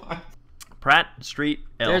the one. Pratt Street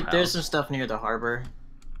Ale House. There's some stuff near the harbor.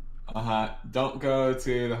 Don't go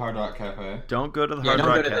to the Hard Rock Cafe. Don't go to the Yeah, Hard don't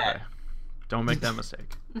Rock go to Cafe. that. Don't make that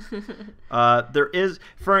mistake. There is,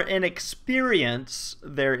 for an experience,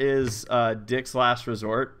 there is Dick's Last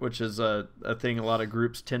Resort, which is a thing a lot of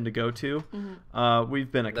groups tend to go to.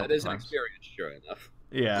 We've been a couple That is an times. experience, sure enough.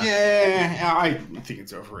 Yeah. Yeah, I think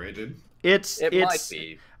it's overrated. It might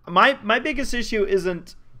be. My biggest issue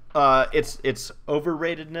isn't it's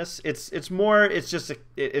overratedness.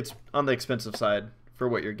 It's on the expensive side for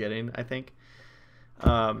what you're getting, I think.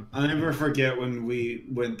 I'll never forget when we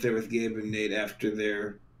went there with Gabe and Nate after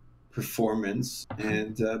their performance,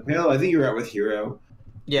 and Pale, I think you were out with Hero.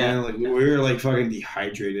 Yeah. And like we were like fucking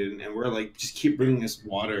dehydrated, and we're like, just keep bringing us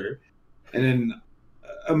water, and then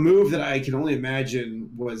a move that I can only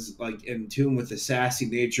imagine was like in tune with the sassy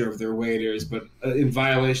nature of their waiters, but in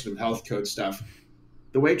violation of health code stuff.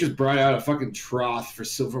 The waitress brought out a fucking trough for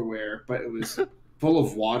silverware, but it was full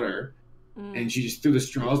of water. And she just threw the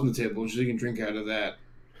straws on the table so you can drink out of that.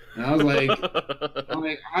 And I was like,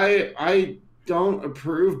 I don't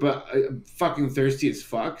approve, but I'm fucking thirsty as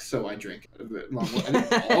fuck, so I drank out of it. I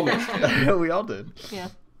think all of us did. Yeah, we all did. Yeah.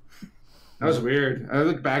 That was weird. I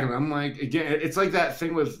look back and I'm like, again, it's like that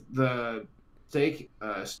thing with the steak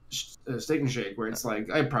and shake, where it's like,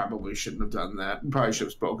 I probably shouldn't have done that. Probably should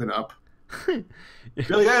have spoken up. You're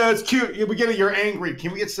like, yeah, that's cute. We get it. You're angry.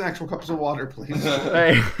 Can we get some actual cups of water, please?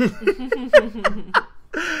 Hey.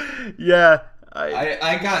 Yeah.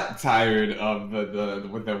 I got tired of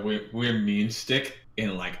the weird mean stick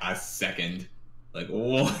in like a second. Like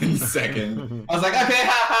 1 second. I was like, okay,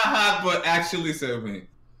 ha ha ha, but actually serve me.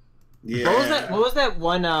 Yeah. What was that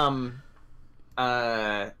one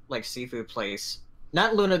like seafood place?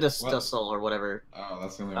 Not Luna del Sol or whatever. Oh,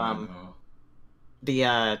 that's the only one I know. The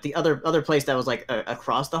other place that was like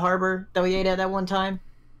across the harbor that we ate at that one time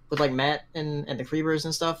with like Matt and the Creepers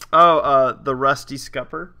and stuff. Oh, the Rusty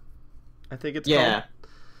Scupper, I think it's called.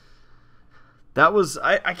 That was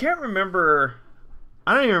I can't remember.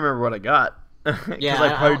 I don't even remember what I got because Yeah, I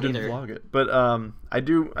probably don't didn't either. vlog it. But I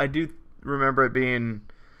do remember it being.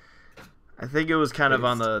 I think it was kind of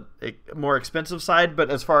on the more expensive side,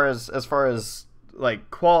 but as far as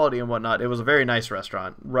like quality and whatnot, it was a very nice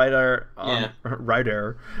restaurant right there on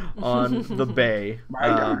the bay.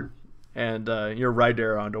 And you're right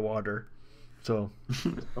there on the water, so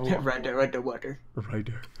right there right there.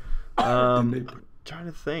 Trying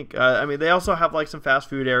to think. I mean, they also have like some fast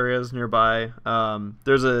food areas nearby.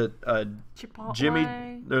 There's a Chipotle. Jimmy.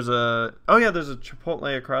 There's a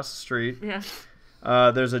Chipotle across the street. Yeah.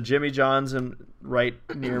 There's a Jimmy John's right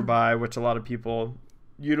nearby, which a lot of people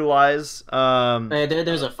utilize.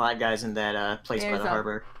 There's a Five Guys in that place by There's the a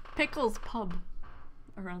harbor. Pickles Pub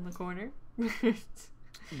around the corner. That's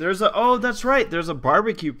right. There's a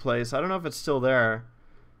barbecue place. I don't know if it's still there.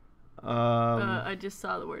 I just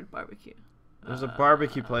saw the word barbecue. There's a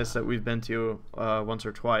barbecue place that we've been to once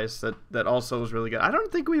or twice that also was really good. I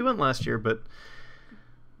don't think we went last year, but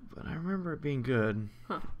I remember it being good.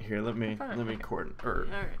 Huh. Here, let me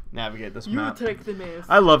navigate this map. You take the mask.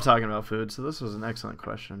 I love talking about food, so this was an excellent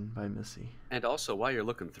question by Missy. And also, while you're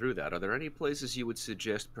looking through that, are there any places you would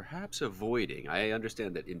suggest perhaps avoiding? I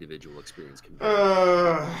understand that individual experience can be.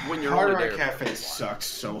 When you're Hard on an Rock airplane. Cafe sucks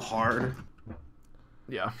so hard.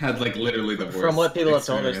 Yeah. Had like literally the worst. From what people have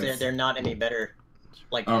told us, experience. they're not any better.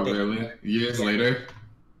 Like, Really? Years later?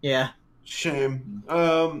 Yeah. Shame.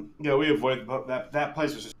 We avoided that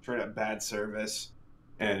place was just straight up bad service,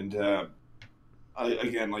 and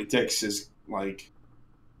like Dick's is like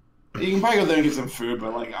you can probably go there and get some food,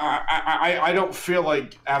 but like I don't feel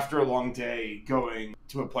like after a long day going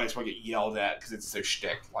to a place where I get yelled at because it's their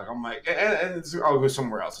shtick. Like I'm like, I'll go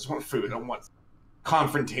somewhere else. I just want food. I don't want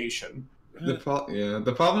confrontation. The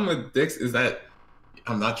problem with Dick's is that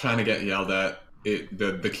I'm not trying to get yelled at.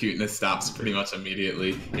 The cuteness stops pretty much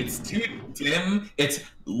immediately. It's too dim. It's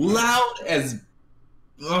loud as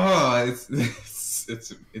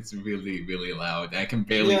it's really, really loud. I can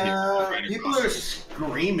barely hear. Yeah, people are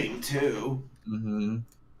screaming too. Mm-hmm.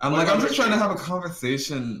 I'm just trying to have a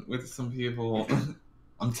conversation with some people.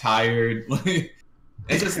 I'm tired. Like,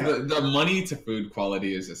 it's just the money to food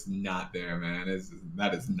quality is just not there, man.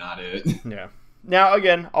 That is not it. Yeah. Now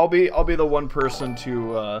again, I'll be the one person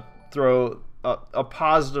to throw a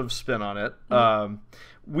positive spin on it.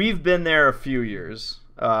 We've been there a few years,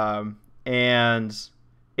 and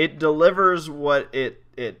it delivers what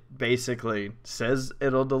it basically says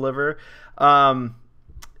it'll deliver. To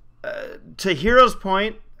Hero's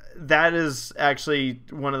point, that is actually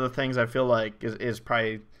one of the things I feel like is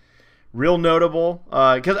probably real notable.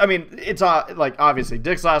 Because I mean, it's like obviously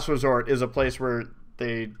Dick's Last Resort is a place where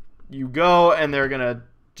you go and they're gonna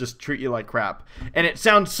just treat you like crap, and it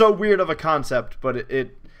sounds so weird of a concept, but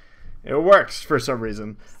it works for some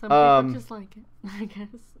reason. Some people just like it, I guess.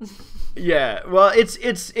 Yeah, well, it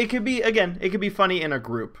could be funny in a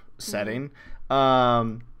group setting,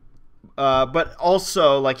 but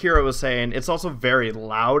also like Hiro was saying, it's also very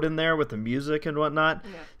loud in there with the music and whatnot.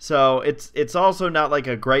 Yeah. So it's also not like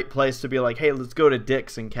a great place to be like, hey, let's go to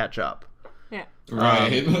Dick's and catch up. Yeah.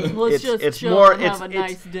 Right. Let's just chill and have a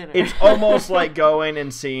nice dinner. It's almost like going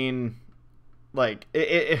and seeing, like,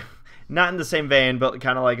 it not in the same vein, but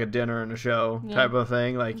kind of like a dinner and a show type of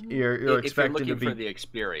thing. Like you're expected to be for the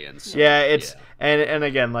experience. Yeah, and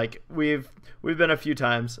again, like we've been a few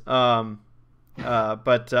times, but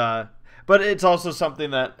it's also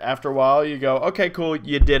something that after a while you go, okay, cool,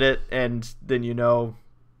 you did it, and then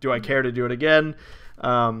do I care to do it again?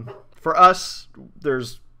 For us,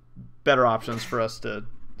 there's better options for us to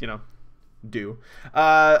do.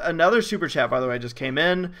 Another super chat, by the way, just came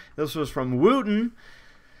in. This was from Wooten.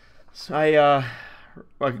 So a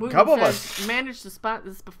couple of us managed to spot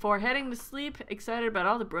this before heading to sleep. Excited about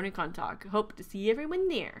all the BronyCon talk. Hope to see everyone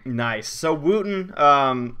there. Nice. So Wooten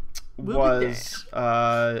was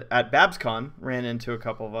at BabsCon, ran into a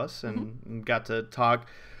couple of us and got to talk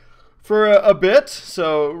for a bit.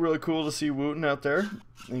 So really cool to see Wooten out there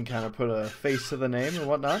and kind of put a face to the name and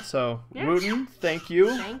whatnot. So Wooten, thank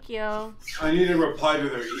you. Thank you. I need to reply to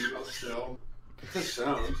their email still. What's that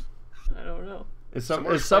sound? I don't know. Is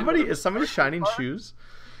somebody shining shoes?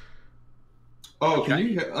 Oh, can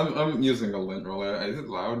you? I'm using a lint roller. Is it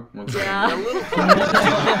loud? Yeah. I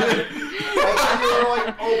thought you were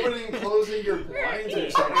like opening and closing your blinds or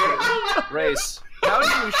something. Race,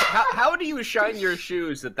 how do you shine your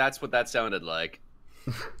shoes? That's what that sounded like.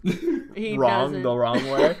 The wrong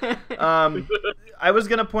way. I was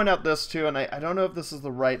gonna point out this too, and I don't know if this is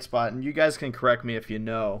the right spot, and you guys can correct me if you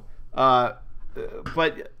know. But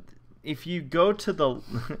if you go down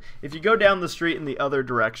the street in the other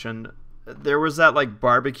direction, there was that like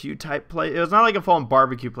barbecue type place. It was not like a full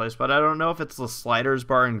barbecue place, but I don't know if it's the Sliders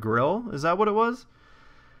Bar and Grill. Is that what it was?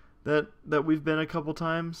 That we've been a couple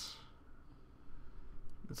times.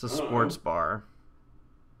 It's a sports bar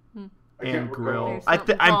and grill.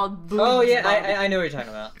 Oh yeah, I know what you're talking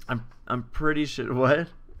about. I'm pretty sure. What?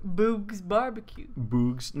 Boog's Barbecue.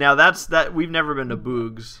 Boogs. Now that we've never been to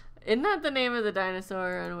Boogs. Isn't that the name of the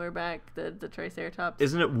dinosaur on We're Back? The Triceratops?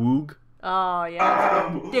 Isn't it Woog? Oh,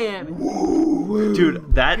 yeah. Damn it.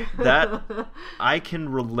 Dude, that I can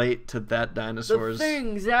relate to that dinosaur's... The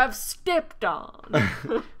things I've stepped on.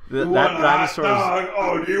 that dinosaur's...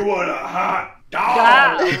 Oh, do you want a hot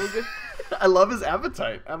dog? I love his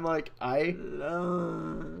appetite. I'm like,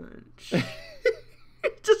 lunch. He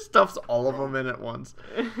just stuffs all of them in at once.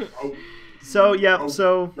 So, yeah,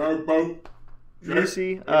 you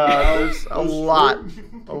see, there's a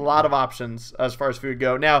lot of options as far as food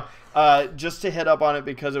go. Now, just to hit up on it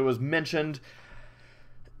because it was mentioned,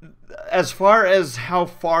 as far as how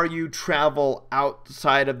far you travel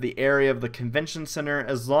outside of the area of the convention center,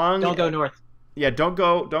 don't go north. Yeah, don't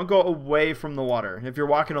go away from the water. If you're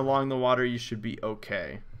walking along the water, you should be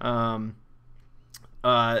okay.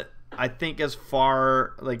 I think as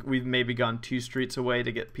far like we've maybe gone 2 streets away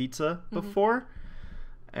to get pizza before.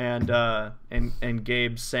 And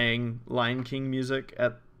Gabe sang Lion King music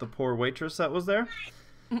at the poor waitress that was there.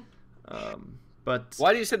 But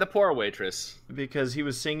why do you say the poor waitress? Because he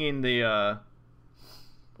was singing the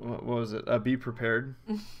what was it? Be prepared.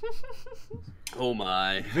 Oh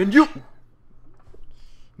my! Then you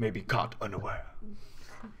may be caught unaware.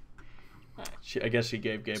 I guess she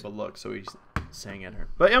gave Gabe a look, so he sang at her.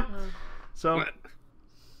 But yep. So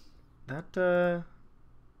that.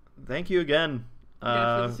 Thank you again. For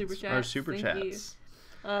the super chats. Our super chats.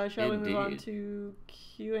 Shall we move on to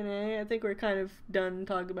Q&A? I think we're kind of done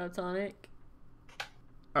talking about Sonic.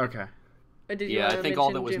 Okay. I think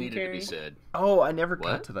all that was needed to be said. Oh, I never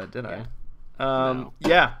got to that, did I? No.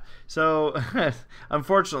 Yeah. So,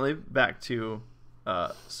 unfortunately, back to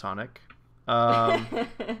Sonic.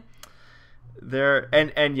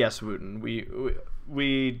 and yes, Wooten,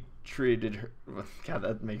 we treated her. God,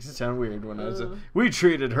 that makes it sound weird when I was. We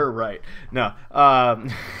treated her right. No,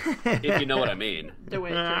 If you know what I mean. The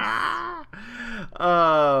waitress.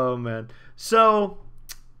 Oh man. So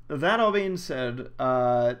that all being said,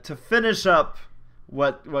 to finish up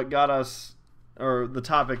what got us, or the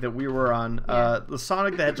topic that we were on, the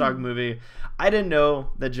Sonic the Hedgehog movie. I didn't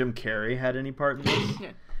know that Jim Carrey had any part in this,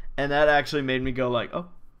 and that actually made me go like, oh.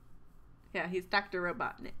 Yeah, he's Dr.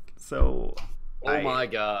 Robotnik. So. Oh my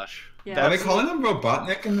gosh. Yeah. Are they calling him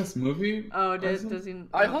Robotnik in this movie? Oh, does he?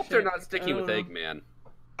 I hope they're not sticking with Eggman.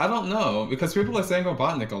 I don't know, because people are saying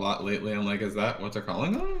Robotnik a lot lately. I'm like, is that what they're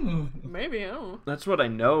calling him? Maybe, I don't know. That's what I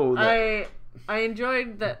know. I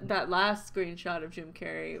enjoyed that last screenshot of Jim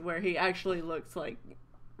Carrey where he actually looks like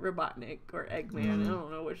Robotnik or Eggman. I don't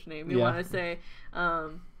know which name you want to say.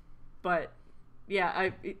 But yeah,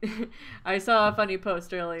 I saw a funny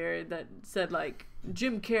post earlier that said like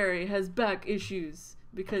Jim Carrey has back issues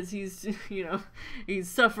because he's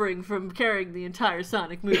suffering from carrying the entire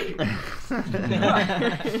Sonic movie.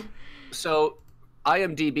 So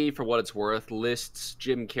IMDb, for what it's worth, lists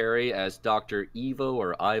Jim Carrey as Dr. Ivo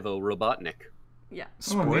or Ivo Robotnik. Yeah.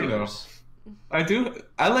 Spoilers. I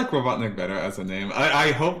like Robotnik better as a name.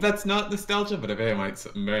 I hope that's not nostalgia, but it very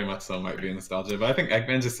much so might be nostalgia. But I think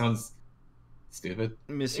Eggman just sounds stupid.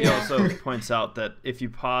 Missy also points out that if you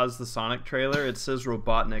pause the Sonic trailer, it says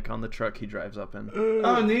Robotnik on the truck he drives up in.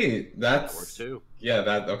 Oh, neat. That works too. Yeah,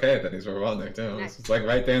 then he's Robotnik too. Nice. It's like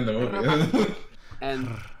right there in the movie. And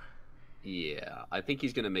yeah, I think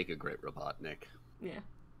he's gonna make a great Robotnik. Yeah.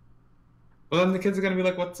 Well, then the kids are gonna be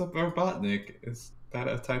like, "What's up, Robotnik? Is that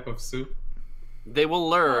a type of soup?" They will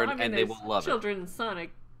learn, Well, I mean, and they will love children's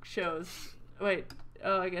Sonic shows. Wait,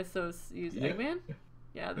 I guess those use Eggman?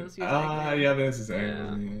 Yeah, those use Eggman. Yeah, this is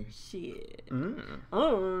Eggman. Shit. Mm.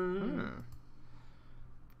 Oh.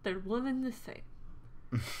 They're one and the same.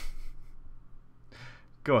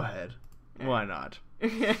 Go ahead. Why not?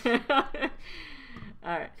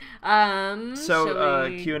 Alright. So,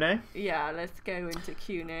 Q&A? Yeah, let's go into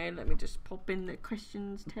Q&A. Let me just pop in the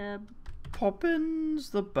questions tab. Poppins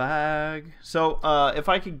the bag. So, if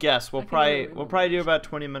I could guess, we'll probably do about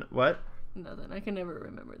 20 minutes. What? Nothing. I can never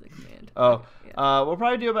remember the command. Oh, we'll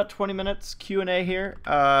probably do about 20 minutes Q&A here.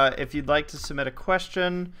 If you'd like to submit a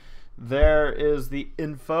question, there is the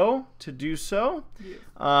info to do so. Yeah.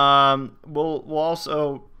 We'll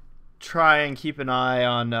also try and keep an eye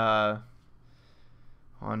on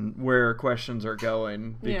where questions are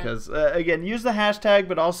going, because again, use the hashtag,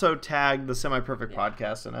 but also tag the Semi-Perfect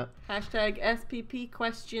Podcast in it. Hashtag SPP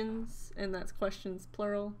questions, and that's questions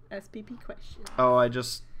plural. SPP questions. Oh,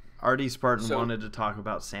 Artie Spartan wanted to talk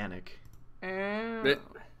about Sonic. Uh-huh.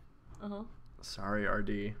 Sorry,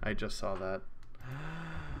 RD. I just saw that.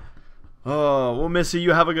 Oh, well, Missy,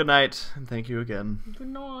 you have a good night, and thank you again. Good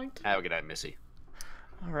night. Have a good night, Missy.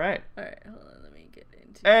 All right. Hold on. Let me get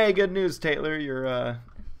into. Hey, good news, Taylor. You're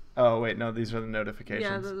Oh wait, no, these are the notifications.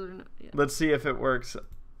 Yeah, those are. Let's see if it works.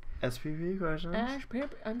 SPP questions. Ash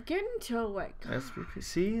Pepper. I'm getting to it. SPP.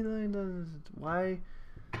 See, why?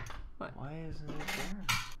 What? Why isn't it there?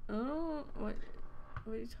 Oh, what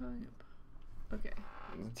are you talking about? Okay.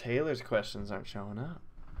 Taylor's questions aren't showing up.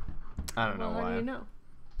 I don't know why. How do you know?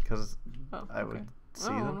 Because I would see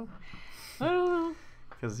them. I don't know.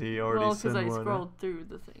 Because he already sent one. Because I scrolled through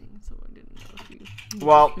the thing, so I didn't know if you.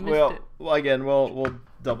 Well, again, we'll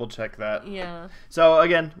double check that. Yeah. So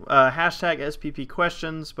again, hashtag SPP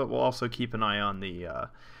questions, but we'll also keep an eye on the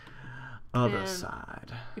other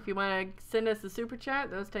side. If you want to send us a super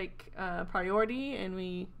chat, those take priority, and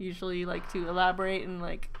we usually like to elaborate and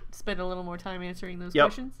like spend a little more time answering those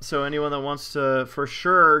questions. So anyone that wants to for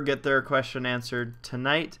sure get their question answered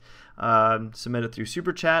tonight, submit it through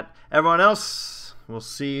super chat. Everyone else, we'll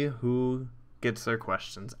see who gets their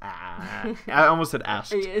questions. I almost said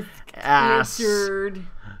asked. Answered.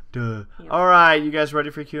 Duh. All right, you guys ready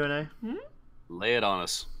for Q&A? Lay it on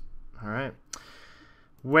us. All right.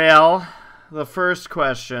 Well, the first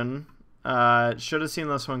question, should have seen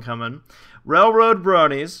this one coming. Railroad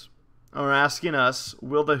Bronies are asking us,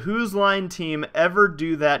 will the Who's Line team ever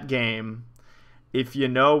do that game, if you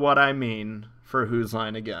know what I mean, for Who's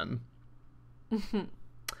Line again?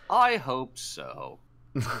 I hope so.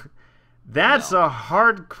 That's a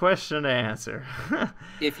hard question to answer.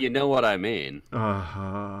 If you know what I mean.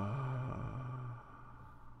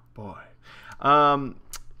 Boy.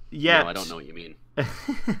 Yeah. No, I don't know what you mean.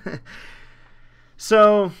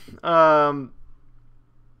 So, I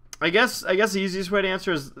guess the easiest way to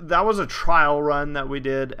answer is that was a trial run that we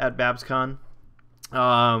did at BabsCon.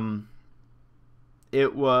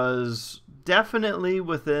 It was definitely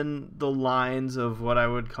within the lines of what I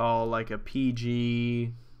would call like a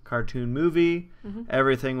PG cartoon movie. Mm-hmm.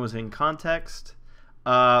 Everything was in context,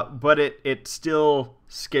 but it still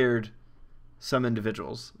scared some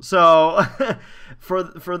individuals. So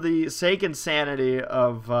for the sake and sanity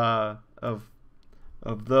of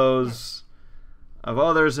those of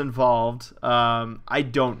others involved, I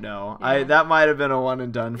don't know. Yeah. That might have been a one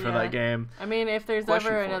and done for Yeah. that game. I mean, if there's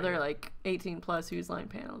Question ever for another you. like 18+ Who's Line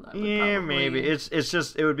panel, that would Yeah, probably... maybe it's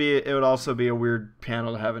just it would also be a weird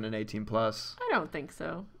panel to have in an 18+. I don't think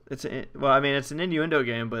so. It's I mean, it's an innuendo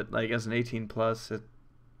game, but like as an 18+,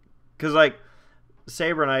 because like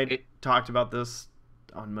Saber and I talked about this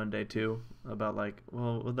on Monday too, about like,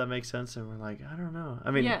 well, would that make sense? And we're like, I don't know.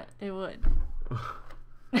 I mean, Yeah, it would.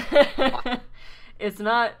 It's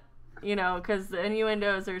not, because the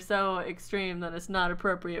innuendos are so extreme that it's not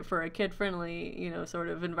appropriate for a kid-friendly, sort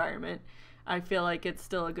of environment. I feel like it's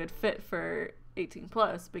still a good fit for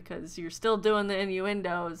 18+ because you're still doing the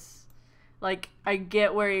innuendos. Like, I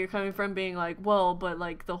get where you're coming from being like, well, but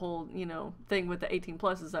like the whole, thing with the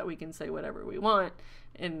 18+ is that we can say whatever we want.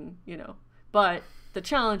 And, but the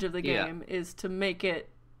challenge of the game is to make it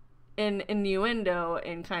an innuendo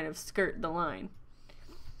and kind of skirt the line.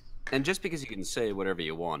 And just because you can say whatever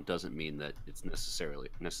you want doesn't mean that it's necessary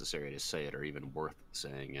to say it or even worth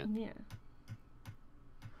saying it. Yeah.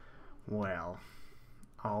 well,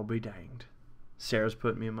 I'll be danged. Sarah's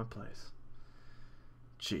put me in my place.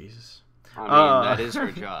 Jesus. I mean, that is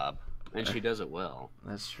her job, and she does it well.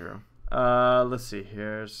 That's true. Let's see.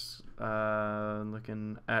 Here's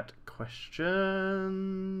looking at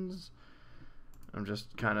questions. I'm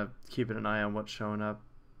just kind of keeping an eye on what's showing up.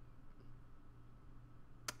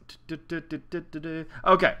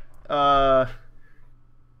 Okay.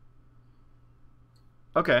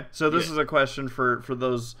 Okay. So this is a question for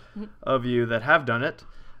those of you that have done it.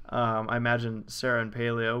 I imagine Sarah and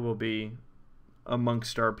Paleo will be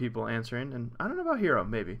amongst our people answering, and I don't know about Hero,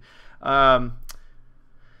 maybe. Sarah,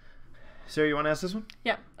 you want to ask this one?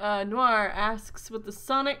 Yeah. Noir asks, with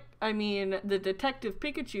the Detective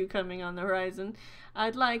Pikachu coming on the horizon,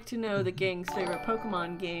 I'd like to know the gang's favorite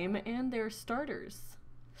Pokemon game and their starters.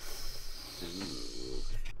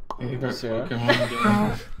 Favorite Sarah? Pokemon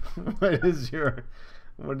game? What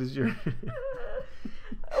is your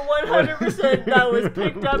 100% that was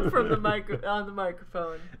picked up from the on the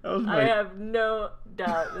microphone. I have no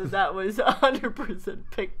doubt that was 100%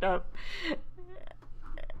 picked up.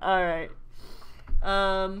 All right.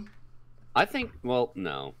 I think, well,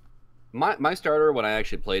 no. My starter when I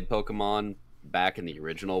actually played Pokemon back in the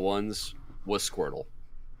original ones was Squirtle.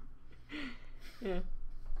 Yeah.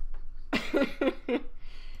 I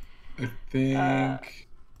think.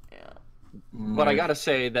 But I gotta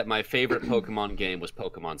say that my favorite Pokemon game was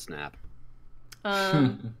Pokemon Snap.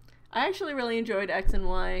 I actually really enjoyed X and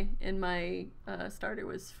Y, and my starter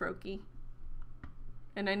was Froakie.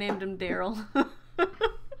 And I named him Daryl.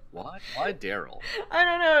 Why Daryl? I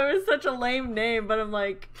don't know, it was such a lame name, but I'm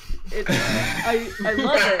like, I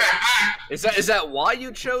love it. Is that why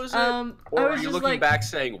you chose it? I or was are you just looking like, back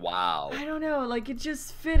saying, wow? I don't know, like, it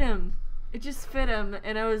just fit him. It just fit him,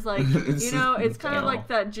 and I was like, it's kind of like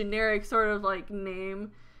that generic sort of, like,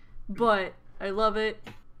 name, but I love it.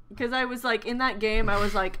 Because I was like, in that game, I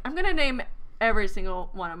was like, I'm gonna name every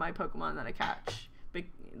single one of my Pokemon that I catch.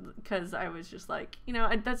 Because I was just like,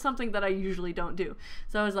 that's something that I usually don't do.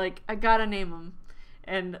 So I was like, I gotta name them.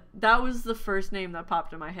 And that was the first name that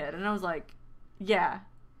popped in my head. And I was like, yeah,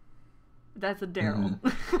 that's a Daryl.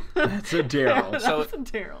 That's a Daryl. That's a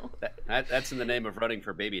Daryl. That's in the name of running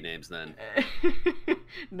for baby names, then.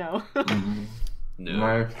 No. No.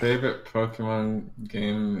 My favorite Pokemon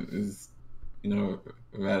game is,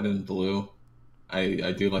 Red and Blue.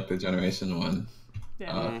 I do like the Generation 1.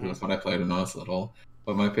 Yeah. That's what I played when I was little.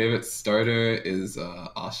 But my favorite starter is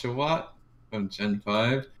Oshawott from Gen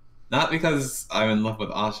 5. Not because I'm in love with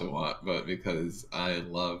Oshawott, but because I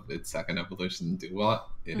love its second evolution, Dewott.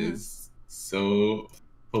 It is so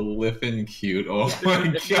flippin' cute. Oh my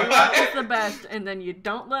god. Dewott is the best, and then you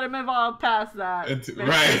don't let him evolve past that.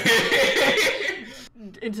 Right.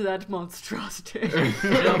 Into that monstrosity. You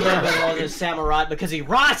don't let him evolve into Samurott because he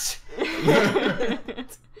rots!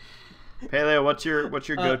 Paleo, what's your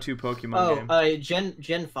go-to Pokemon game?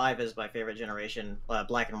 Gen 5 is my favorite generation,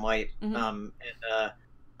 black and white. Mm-hmm.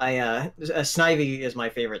 Snivy is my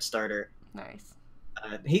favorite starter. Nice.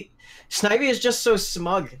 Snivy is just so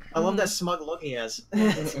smug. I love that smug look he has.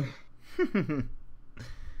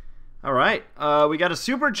 All right, we got a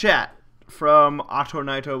super chat from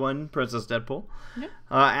Otto901 Princess Deadpool,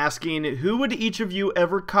 asking, who would each of you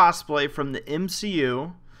ever cosplay from the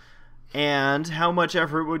MCU And how much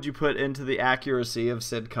effort would you put into the accuracy of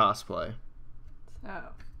Sid cosplay? So,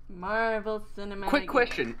 Marvel Cinematic Quick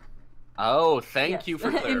question. Oh, thank you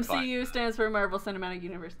for clarifying. MCU stands for Marvel Cinematic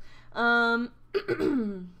Universe.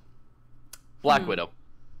 Black Widow.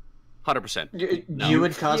 100%. No. You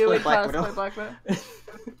would cosplay Black Widow? Black Widow?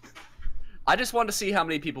 I just wanted to see how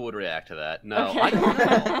many people would react to that. No, Okay. I don't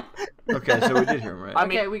know. Okay, so we did hear him right. I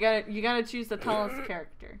mean- Okay, you gotta choose the tallest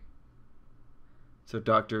character. So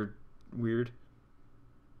Dr. Weird?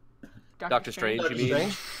 Doctor Strange, you mean?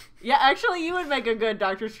 Strange? Yeah, actually, you would make a good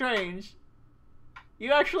Doctor Strange.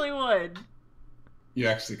 You actually would. You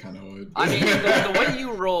actually kind of would. I mean, the way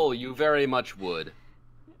you roll, you very much would.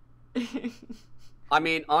 I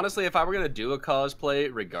mean, honestly, if I were going to do a cosplay,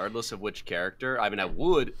 regardless of which character, I mean, I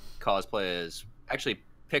would cosplay as... Actually,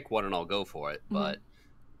 pick one and I'll go for it. But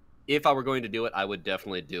if I were going to do it, I would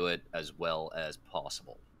definitely do it as well as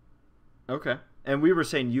possible. Okay. And we were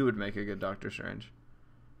saying you would make a good Doctor Strange.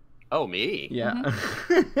 Oh, me? Yeah.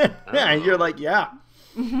 And you're like, yeah.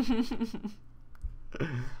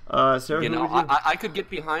 Sarah, You who know, would you? I could get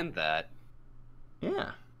behind that.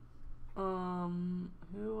 Yeah. Who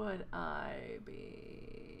would I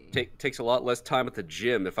be? Takes a lot less time at the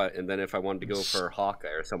gym if I wanted to go for Hawkeye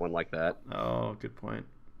or someone like that. Oh, good point.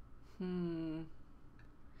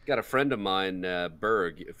 Got a friend of mine,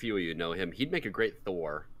 Berg. A few of you know him. He'd make a great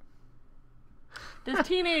Thor. Does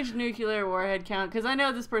Teenage Nuclear Warhead count? Because I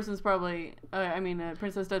know this person's probably...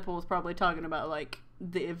 Princess Deadpool was probably talking about, like,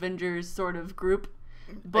 the Avengers sort of group.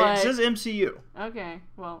 But... It says MCU. Okay,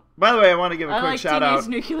 well... By the way, I want to give a I quick like shout out.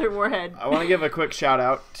 Teenage Nuclear Warhead. I want to give a quick shout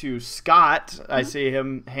out to Scott. I see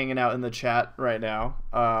him hanging out in the chat right now.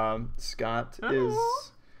 Scott is...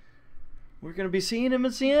 We're going to be seeing him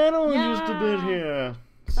in Seattle in just a bit here.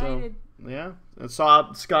 Excited. So, yeah. I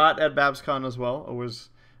saw Scott at BabsCon as well.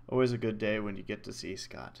 Always a good day when you get to see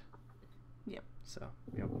Scott. Yep. So,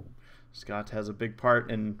 yep. Scott has a big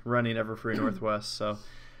part in running Everfree Northwest. So,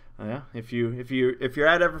 yeah, if you're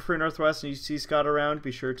at Everfree Northwest and you see Scott around,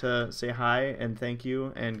 be sure to say hi and thank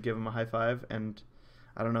you and give him a high five. And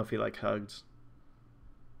I don't know if he like hugs.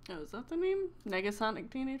 Oh, is that the name?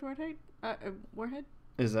 Negasonic Teenage Warhead? Warhead?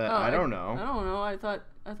 Is that? Oh, I don't know. I don't know. I thought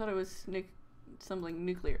it was something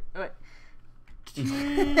nuclear. Oh, wait. Google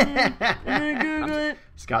it.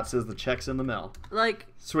 Scott says the check's in the mail. Like,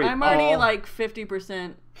 Sweet. I'm already Aw. like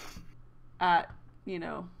 50% at,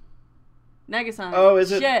 Negasonic. Oh,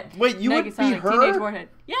 is it? Shit. Wait, you would be Negasonic her? Teenage Warhead.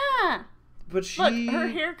 Yeah. But she. Look, her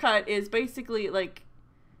haircut is basically like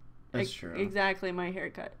That's true. exactly my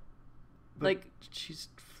haircut. But like she's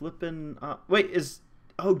flipping. Wait,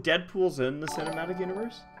 Deadpool's in the cinematic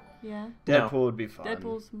universe? yeah. Deadpool would be fun.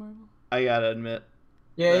 Deadpool's Marvel. I gotta admit.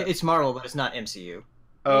 Yeah, it's Marvel, but it's not MCU.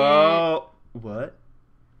 Oh, what?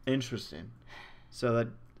 Interesting. So that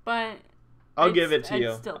But I'll give it to I'd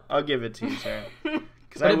you. still- I'll give it to you, Sarah. But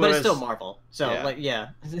it's still Marvel. So, Yeah. yeah.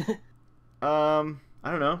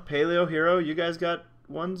 I don't know. Paleo Hero, you guys got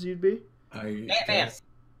ones you'd be? I Ant-Man. guess.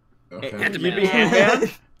 Okay. Ant-Man. You'd be Ant-Man?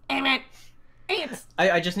 Ant-Man. Ants.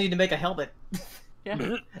 I just need to make a helmet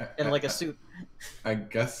Yeah. and like a suit. I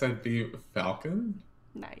guess I'd be Falcon.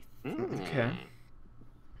 Nice. Okay.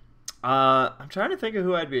 I'm trying to think of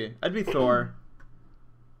who I'd be. I'd be Thor.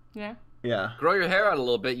 Yeah. Yeah. Grow your hair out a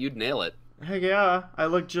little bit, you'd nail it. Heck yeah. I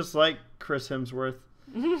look just like Chris Hemsworth.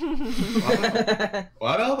 Why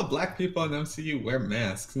do all the black people in MCU wear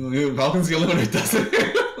masks? Falcon's the only one who doesn't.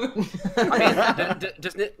 I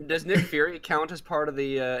mean, does Nick Fury count as part of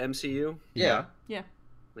the MCU? Yeah. Yeah.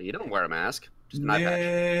 Well, you don't wear a mask. Just an eye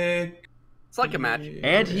patch. Nick, It's like a match.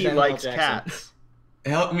 And he Samuel likes Jackson. cats.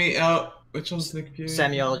 help me out. Which one's Nick Fury?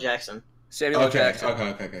 Samuel L. Jackson. Samuel Okay, Jackson.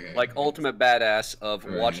 okay. Like ultimate badass of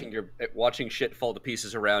Right. watching shit fall to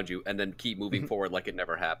pieces around you and then keep moving forward like it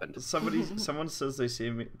never happened. Someone says they see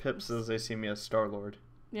me. Pip says they see me as Star-Lord.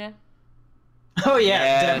 Yeah. Oh yeah,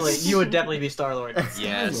 Yes. definitely. You would definitely be Star Lord.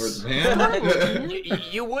 Yes. Man.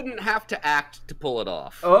 You wouldn't have to act to pull it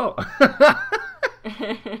off. Oh.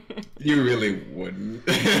 You really wouldn't.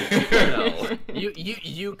 No.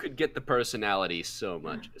 You could get the personality so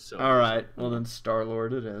much. So All right. Well then,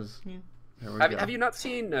 Star-Lord it is. Yeah. There we go. Have you not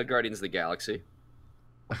seen Guardians of the Galaxy?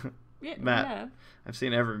 Yeah. Matt. Yeah. I've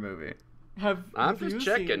seen every movie. Have I'm you just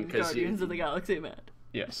checking, seen 'cause Guardians of the Galaxy, Matt?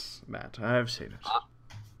 Yes, Matt. I've seen it.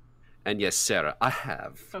 And yes, Sarah, I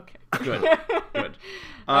have. Okay. Good. Good.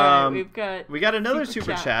 All right, We got another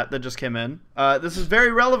super chat that just came in. This is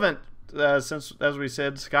very relevant since, as we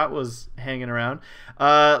said, Scott was hanging around.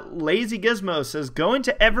 Lazy Gizmo says, going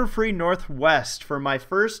to Everfree Northwest for my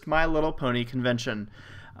first My Little Pony convention.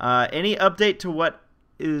 Any update to what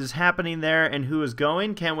is happening there and who is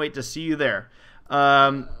going? Can't wait to see you there.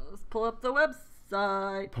 pull up the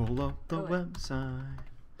website. Pull up the website.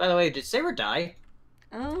 By the way, did Saber die?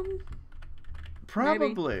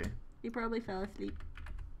 Probably. Maybe. He probably fell asleep.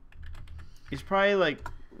 He's probably like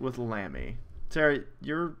with Lammy. Sarah,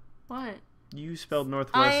 What? you spelled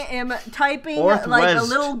Northwest. I am typing Northwest. like a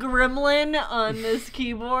little gremlin on this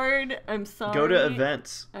keyboard. I'm sorry. Go to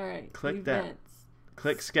events. All right. Click that. events.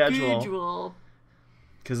 Click schedule. Schedule.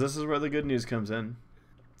 Because this is where the good news comes in.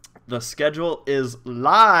 The schedule is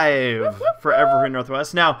live for Evergreen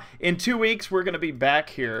Northwest. Now, in 2 weeks, we're going to be back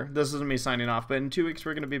here. This isn't me signing off, but in 2 weeks,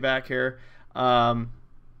 we're going to be back here. By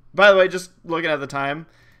the way, just looking at the time,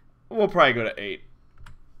 we'll probably go to 8.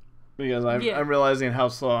 Because I'm realizing how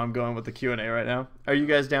slow I'm going with the Q&A right now. Are you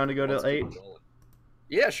guys down to go to 8?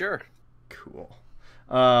 Yeah, sure. Cool.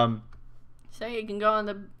 So you can go on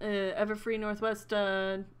the Everfree Northwest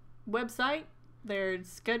website. Their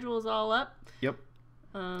schedule is all up. Yep.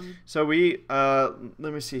 So we let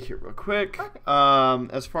me see here real quick.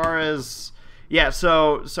 As far as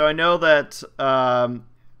so I know that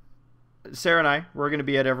Sarah and I we're going to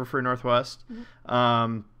be at Everfree Northwest.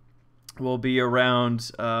 We'll be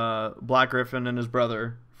around Black Griffin and his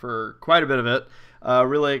brother for quite a bit of it.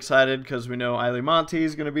 Really excited because we know Eiley Monty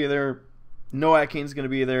is going to be there. Noah King's going to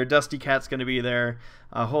be there. Dusty Cat's going to be there.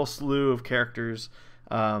 A whole slew of characters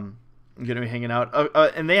going to be hanging out.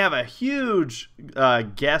 And they have a huge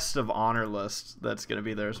guest of honor list that's going to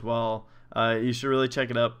be there as well. You should really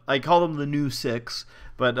check it out. I call them the new 6,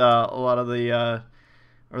 but a lot of the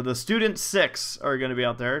student 6 are going to be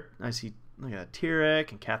out there. I see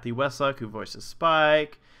Tyrek and Kathy Westluck, who voices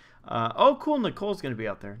Spike. Oh, cool. Nicole's going to be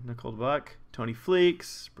out there. Nicole Buck, Tony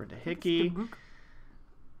Fleeks, Brenda Hickey.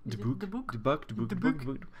 Terry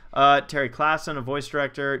Klassen, a voice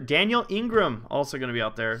director. Daniel Ingram, also going to be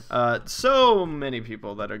out there. So many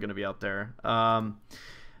people that are going to be out there.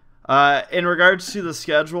 In regards to the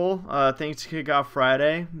schedule, things kick off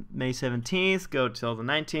Friday, May 17th, go till the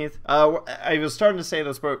 19th. I was starting to say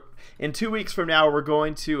this, but in 2 weeks from now, we're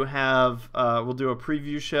going to have, we'll do a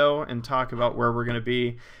preview show and talk about where we're going to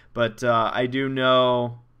be. But I do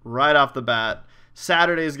know right off the bat,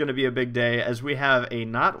 Saturday is going to be a big day as we have a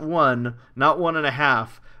not 1.5,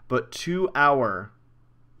 but 2 hour.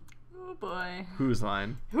 Oh boy. Who's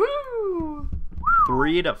line? Woo!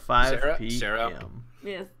 3 to 5 p.m. Sarah,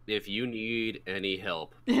 Yes. if you need any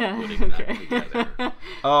help Yeah. putting that together,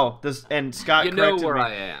 Oh, this and Scott. you know corrected where me.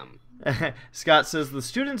 I am. Scott says the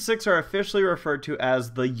student 6 are officially referred to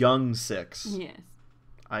as the young 6. Yes.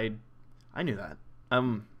 I knew that.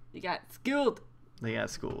 You got schooled. They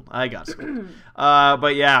got schooled. I got schooled.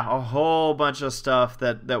 But yeah, a whole bunch of stuff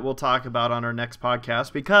that we'll talk about on our next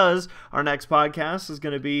podcast because our next podcast is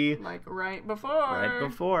going to be Like right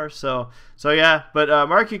before. So yeah, but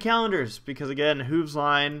mark your calendars because again, Hooves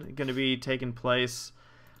Line going to be taking place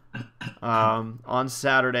on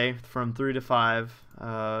Saturday from 3 to 5.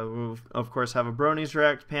 We'll of course have a Bronies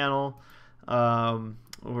Direct panel.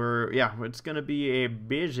 It's going to be a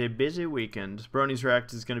busy weekend. Bronies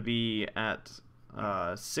Direct is going to be at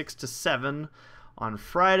 6 to 7 on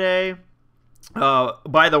Friday.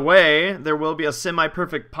 By the way, there will be a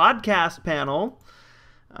semi-perfect podcast panel.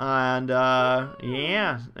 And,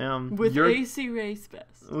 with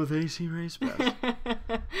ACRacebest. With ACRacebest.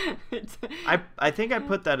 I think I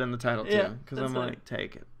put that in the title, too. Because I'm like,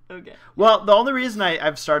 take it. Okay. Well, the only reason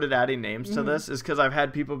I've started adding names to this is because I've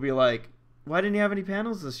had people be like, why didn't you have any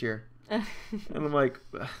panels this year? And I'm like...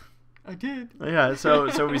 I did. Yeah,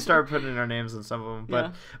 so we start putting our names in some of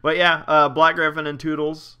them, but yeah, Black Griffin and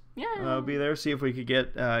Toodles, will be there. See if we could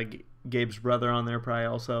get Gabe's brother on there, probably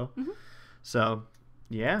also. So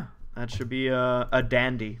yeah, that should be a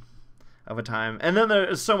dandy of a time. And then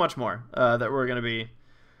there's so much more that we're gonna be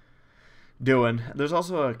doing. There's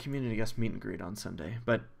also a community guest meet and greet on Sunday,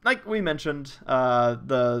 but like we mentioned,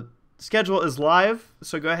 the schedule is live,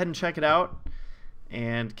 so go ahead and check it out.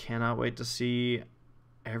 And cannot wait to see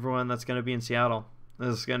everyone that's going to be in Seattle. This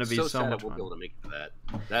is going to be so sad much I won't fun. be able to make it to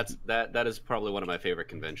that. That is probably one of my favorite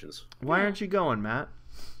conventions. Why aren't you going, Matt?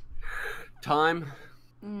 Time,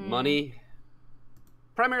 money,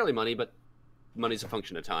 primarily money, but money's a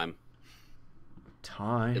function of time.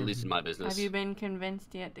 Time. At least in my business. Have you been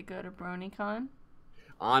convinced yet to go to BronyCon?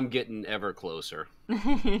 I'm getting ever closer.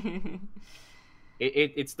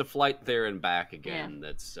 It's the flight there and back again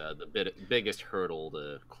that's the biggest hurdle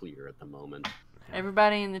to clear at the moment.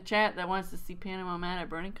 Everybody in the chat that wants to see PanamaMatt at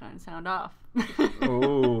BronyCon, sound off.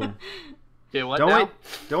 Oh. Yeah, what don't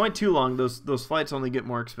now? wait too long. Those flights only get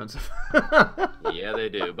more expensive. Yeah, they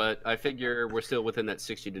do. But I figure we're still within that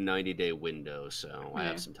 60 to 90 day window, so I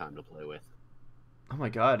have some time to play with. Oh my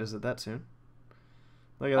God, is it that soon?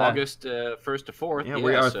 Look at August 1st to 4th. that. Yeah,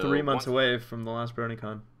 we are so 3 months away from the last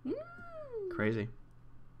BronyCon. Mm. Crazy.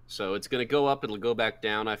 So it's going to go up, it'll go back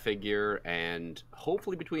down, I figure, and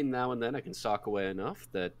hopefully between now and then I can sock away enough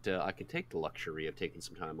that I can take the luxury of taking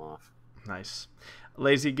some time off. Nice.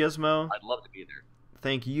 Lazy Gizmo, I'd love to be there.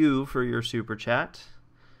 thank you for your super chat.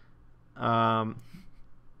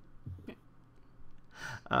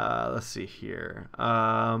 Let's see here.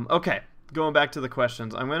 Okay, going back to the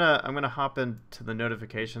questions. I'm gonna hop into the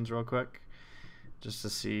notifications real quick, just to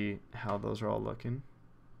see how those are all looking.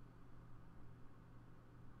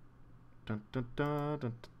 Dun, dun, dun,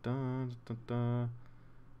 dun, dun, dun, dun.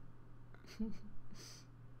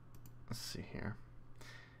 Let's see here.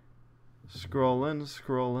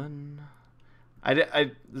 Scrolling.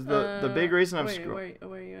 The big reason I'm scrolling.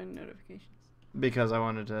 Where are you in notifications? Because I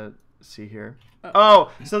wanted to see here.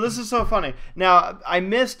 Oh, so this is so funny. Now, I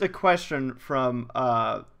missed a question from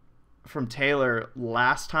Taylor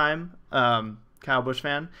last time, Kyle Busch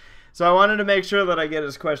fan. So I wanted to make sure that I get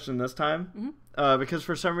his question this time. Because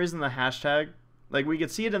for some reason the hashtag, like we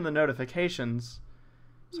could see it in the notifications.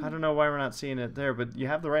 So I don't know why we're not seeing it there, but you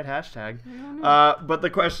have the right hashtag. But the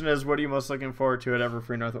question is, what are you most looking forward to at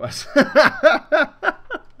Everfree Northwest?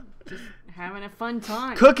 Just having a fun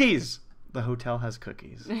time. Cookies! The hotel has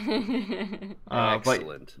cookies.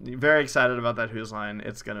 Excellent. But very excited about that Who's Line.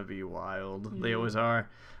 It's going to be wild. They always are.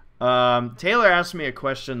 Taylor asked me a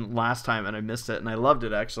question last time, and I missed it, and I loved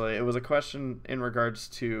it, actually. It was a question in regards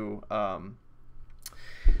to...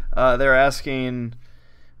 they're asking...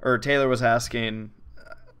 Or Taylor was asking...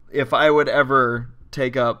 if I would ever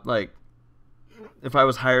take up, like, if I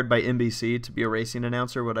was hired by NBC to be a racing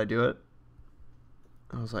announcer, would I do it?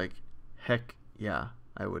 I was like, heck yeah,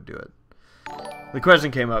 I would do it. The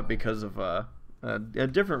question came up because of a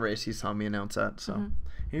different race he saw me announce at, so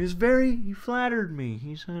he flattered me.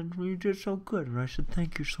 He said, you did so good, and I said,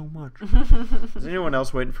 thank you so much. Is anyone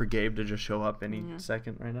else waiting for Gabe to just show up any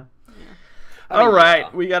second right now? Yeah. All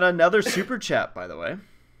right, we got another super chat, by the way.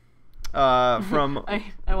 From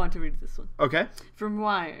I want to read this one. Okay. From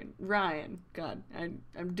Ryan. God,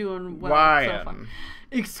 I'm doing well Ryan. so far.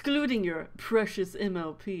 Excluding your precious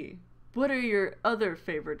MLP, what are your other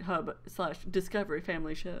favorite Hub/Discovery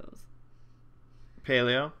family shows?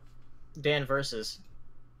 Paleo. Dan Versus.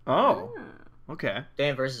 Oh. Okay.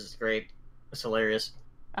 Dan Versus is great. It's hilarious.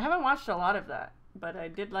 I haven't watched a lot of that, but I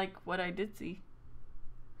did like what I did see.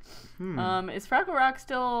 Is Fraggle Rock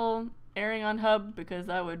still airing on Hub? Because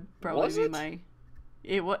that would probably be my...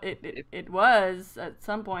 It was at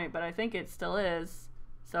some point, but I think it still is.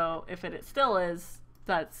 So if it still is,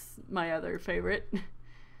 that's my other favorite.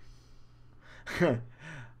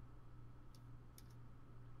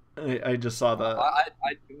 I just saw the...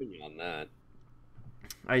 I'd join you on that.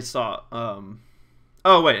 I saw...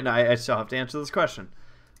 Oh, wait. No, I still have to answer this question.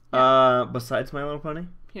 Yeah. Besides My Little Pony?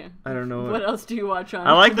 Yeah. I don't know. What else do you watch on?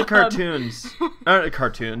 I like the Hub? cartoons.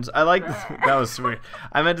 Cartoons. I like... That was sweet.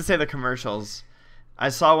 I meant to say the commercials. I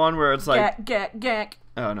saw one where it's like... Gak.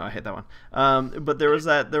 Oh, no, I hate that one. But there was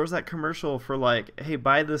that commercial for like, hey,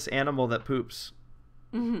 buy this animal that poops.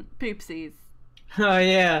 Poopsies. Oh,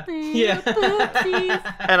 yeah. Yeah.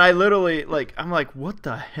 Poopsies. And I literally, like, I'm like, what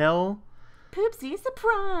the hell? Poopsie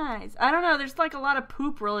surprise. I don't know. There's like a lot of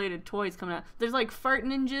poop related toys coming out. There's like fart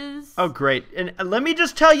ninjas. Oh, great. And let me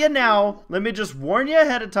just tell you now. Let me just warn you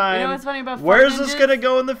ahead of time. You know what's funny about fart Where's ninjas? this going to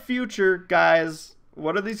go in the future, guys?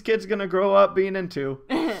 What are these kids going to grow up being into?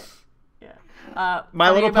 Yeah.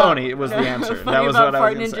 My Little Pony was the answer. That was what I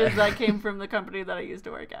was going to say. Fart ninjas that came from the company that I used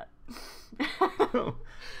to work at.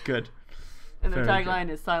 Good. And their Very tagline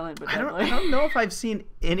is silent but deadly. I don't know if I've seen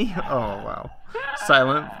any... Oh, wow.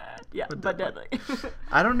 Silent. Yeah, but deadly.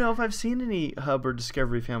 I don't know if I've seen any Hub or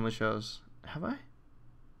Discovery Family shows. Have I?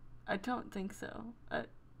 I don't think so.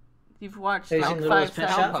 You've watched Hey, like Littlest 5 Pet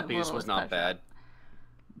seconds Shop? of Puppies was Littlest not Pet bad.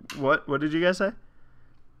 Shop. What did you guys say?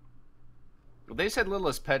 Well, they said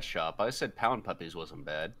Littlest Pet Shop. I said Pound Puppies wasn't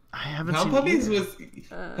bad. I haven't Pound seen Puppies either.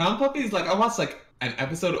 was Pound Puppies. Like I watched like an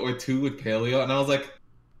episode or two with Paleo, and I was like,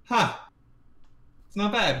 "Huh, it's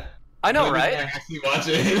not bad." I know, But then right? I actually watch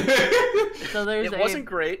it. So there's It wasn't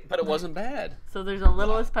great, but it wasn't bad. So there's a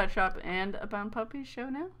Littlest Pet Shop and a Pound Puppies show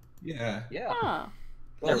now? Yeah. Yeah. Oh.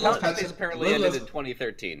 Their Littlest Pound Pet Puppies Shop- apparently ended Littlest- in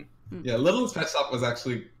 2013. Yeah, Littlest Pet Shop was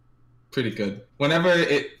actually pretty good. Whenever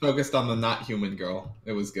it focused on the not human girl,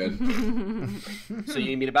 it was good. So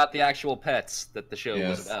you mean about the actual pets that the show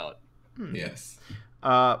Yes. was about? Yes.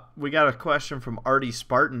 We got a question from Artie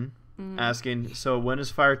Spartan asking, so when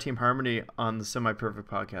is Fireteam Harmony on the Semi Perfect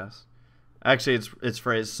podcast? Actually, it's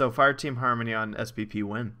phrased, so Fireteam Harmony on SPP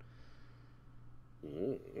when?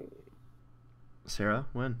 Sarah,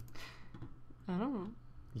 when? I don't know.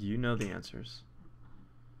 You know the answers.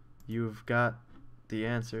 You've got the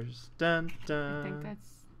answers. Dun, dun. I think that's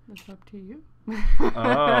up to you.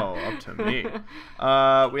 Oh, up to me.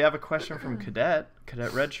 We have a question from Cadet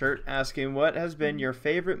Redshirt, asking, what has been your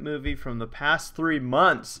favorite movie from the past 3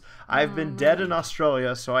 months? I've been dead in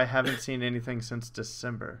Australia, so I haven't seen anything since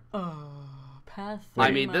December. Past 3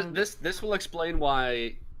 I mean, months. this will explain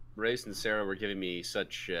why Race and Sarah were giving me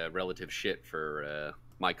such relative shit for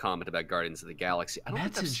my comment about Guardians of the Galaxy. I don't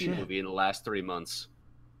think I've seen a movie in the last 3 months.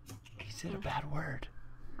 He said a bad word.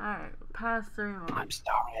 Alright, past 3 months. I'm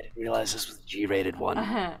sorry, I didn't realize this was a G-rated one.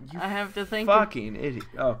 I have to think. Fucking idiot.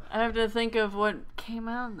 Oh. I have to think of what came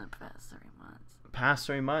out in the past 3 months. Past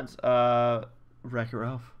 3 months? Wreck-It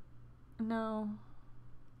Ralph. No.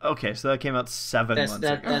 Okay, so that came out 7 months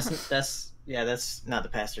ago. That's not the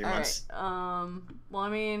past 3 months. Well, I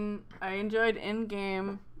mean, I enjoyed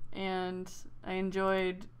Endgame, and I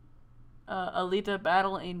enjoyed Alita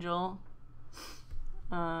Battle Angel.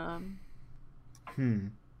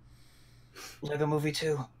 Lego Movie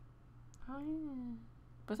 2. Oh yeah.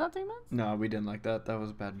 Was that 3 months? No, we didn't like that. That was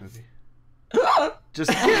a bad movie.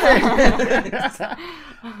 Just kidding.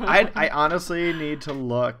 I honestly need to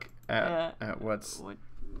look at what's...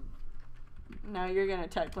 Now you're gonna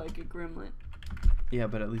type like a gremlin. Yeah,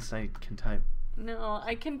 but at least I can type. No,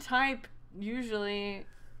 I can type usually.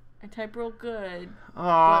 I type real good. Oh,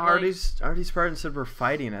 Artie Spartan said we're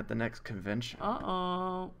fighting at the next convention.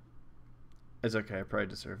 Uh-oh. It's okay. I probably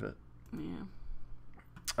deserve it.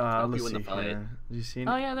 Yeah. Let's see here. Did you see?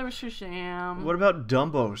 Oh yeah, there was Shazam. What about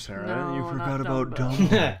Dumbo, Sarah? No, you forgot not about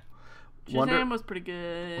Dumbo. Dumbo. Shazam was pretty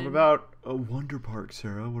good. What about Wonder Park,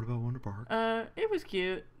 Sarah? What about Wonder Park? It was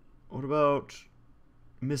cute. What about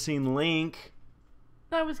Missing Link?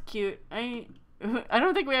 That was cute. I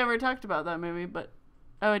don't think we ever talked about that movie, but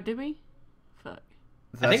did we? Fuck.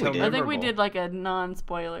 I think we did. I think we did like a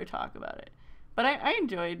non-spoiler talk about it. But I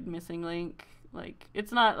enjoyed Missing Link. Like,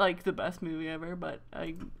 it's not like the best movie ever, but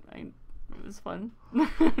it was fun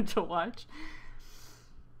to watch.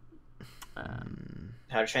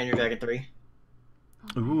 How to Train Your Dragon 3.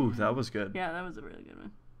 Ooh, that was good. Yeah, that was a really good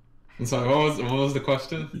one. I'm sorry, what was the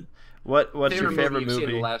question? What's your favorite movie?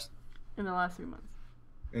 movie? In the last 3 months.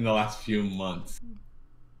 In the last few months.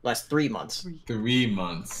 Last 3 months. 3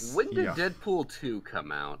 months. When did Deadpool 2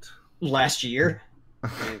 come out? Last year.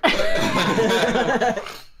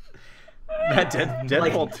 That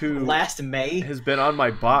Deadpool 2 last May has been on my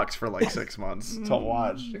box for like 6 months to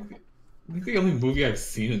watch. I think the only movie I've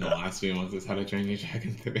seen in the last few months is How to Train Your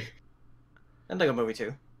Dragon 3. And Lego Movie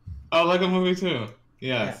 2. Oh, Lego Movie 2.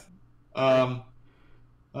 Yes. Yeah.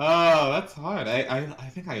 Oh, that's hard. I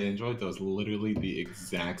think I enjoyed those literally the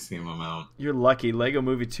exact same amount. You're lucky. Lego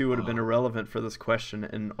Movie 2 would have been irrelevant for this question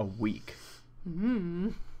in a week.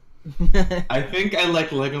 I think I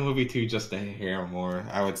like Lego Movie 2 just a hair more.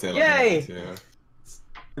 I would say Yay! Lego Movie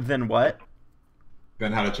 2. Then what?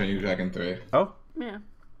 Then How to Train Your Dragon 3. Oh? Yeah.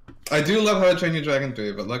 I do love How to Train Your Dragon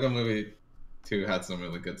 3, but Lego Movie 2 had some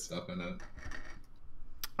really good stuff in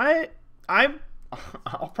it.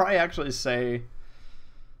 I'll probably actually say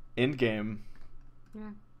Endgame.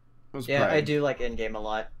 Yeah. I do like Endgame a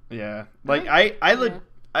lot. Yeah. Like I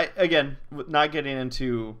again, not getting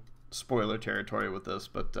into spoiler territory with this,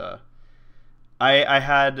 but I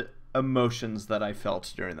had emotions that I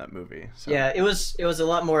felt during that movie. So. Yeah, it was a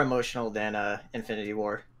lot more emotional than Infinity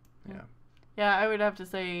War. Yeah. Yeah, I would have to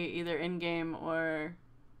say either Endgame or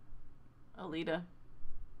Alita.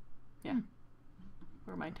 Yeah.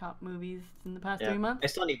 Were my top movies in the past 3 months. I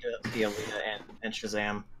still need to see Alita and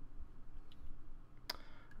Shazam.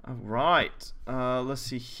 All right. Let's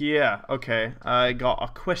see here. Okay, I got a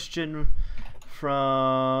question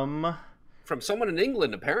from someone in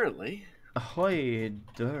England, apparently. Ahoy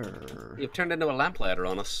there. You've turned into a lamplighter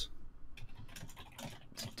on us.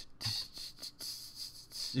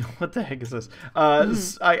 What the heck is this?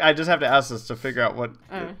 I just have to ask this to figure out what...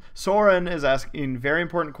 Soren is asking very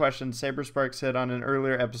important question. Saberspark said on an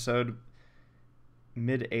earlier episode,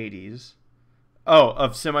 mid-80s. Oh,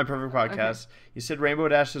 of Semi-Perfect Podcast. Okay. You said Rainbow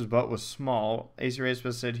Dash's butt was small.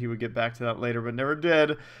 ACRacebest said he would get back to that later, but never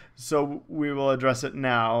did. So we will address it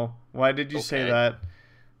now. Why did you say that?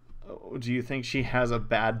 Do you think she has a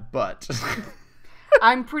bad butt?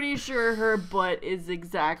 I'm pretty sure her butt is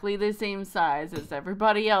exactly the same size as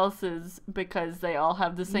everybody else's because they all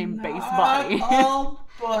have the same base body. All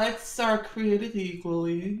butts are created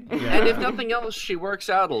equally. Yeah. And if nothing else, she works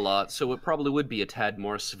out a lot, so it probably would be a tad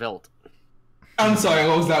more svelte. I'm sorry,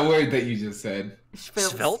 what was that word that you just said?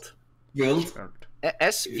 Svelte? Svelte?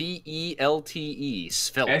 S-V-E-L-T-E.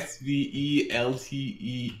 Svelte. S-V-E-L-T-E-E.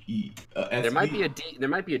 There might be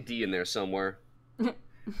a D in there somewhere.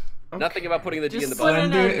 Nothing about putting the G in the Just put butt.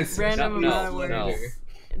 in Slender a is random no, amount of no. words.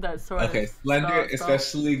 That's sort Okay, of slender, stop.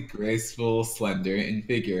 especially graceful, slender in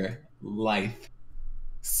figure, lithe,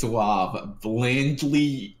 suave,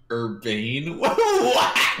 blandly urbane. What?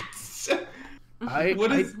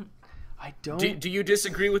 What is? I don't. Do you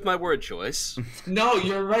disagree with my word choice? No,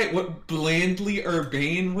 you're right. What blandly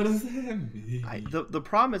urbane? What does that mean? The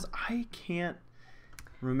problem is I can't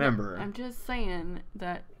remember. I'm just saying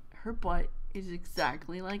that her butt is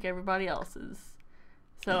exactly like everybody else's.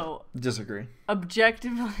 So Disagree.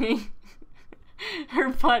 objectively, her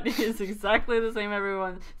butt is exactly the same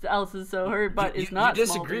everyone else's. So her butt is not. You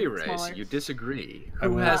disagree, smaller. Race. You disagree. I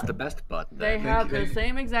Who will. has the best butt? They Then? have the Okay.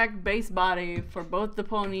 same exact base body for both the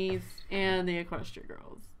ponies and the Equestria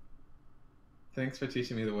girls. Thanks for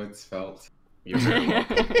teaching me the word svelte. You're very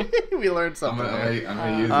welcome. We learned I'm something.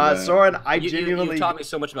 gonna use that. Soren, I You genuinely. taught me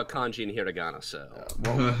so much about kanji and hiragana, so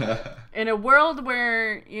In a world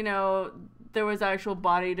where, there was actual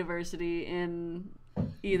body diversity in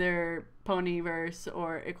either Ponyverse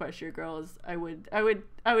or Equestria Girls, I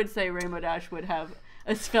would say Rainbow Dash would have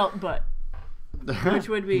a svelte butt, which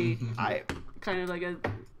would be kind of like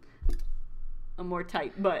a more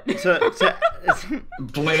tight butt.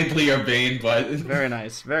 Blandly urbane, but Very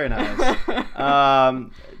nice, very nice.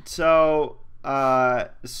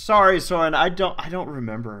 Sorry, Soren. I don't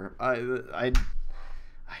remember. I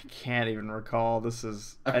can't even recall. This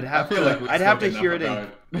is. I'd have I feel like we've I'd have to spoken hear it enough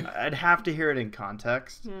in. about I'd have to hear it in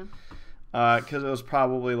context. Yeah. Because it was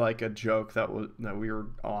probably like a joke that we were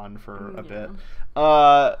on for a bit.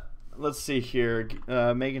 Let's see here.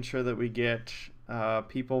 Making sure that we get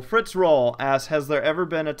people. Fritz Roll asks, has there ever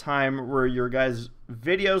been a time where your guys'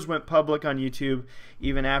 videos went public on YouTube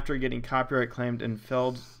even after getting copyright claimed and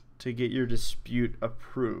failed to get your dispute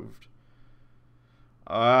approved?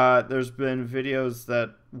 There's been videos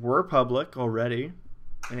that were public already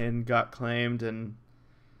and got claimed, and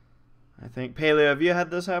I think, Paleo, have you had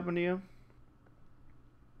this happen to you?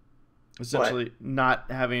 Essentially not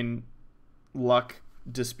having luck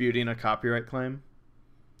disputing a copyright claim?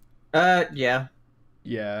 Yeah.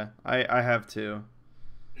 Yeah, I have too.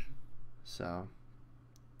 So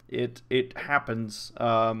it happens.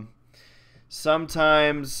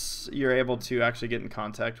 Sometimes you're able to actually get in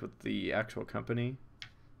contact with the actual company,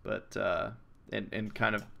 but and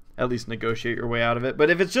kind of at least negotiate your way out of it. But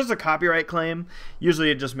if it's just a copyright claim,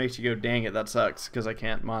 usually it just makes you go, dang it, that sucks because I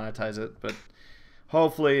can't monetize it. But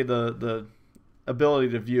hopefully the ability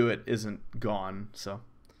to view it isn't gone. So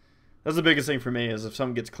that's the biggest thing for me, is if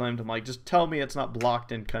something gets claimed, I'm like, just tell me it's not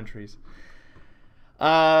blocked in countries.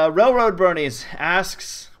 Railroad Bronies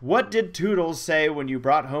asks, what did Toodles say when you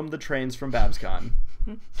brought home the trains from BabsCon?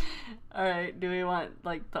 All right, do we want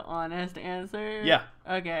like the honest answer? Yeah.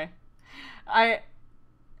 Okay.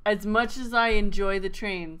 As much as I enjoy the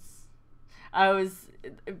trains,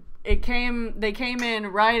 they came in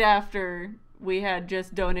right after we had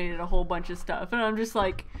just donated a whole bunch of stuff, and I'm just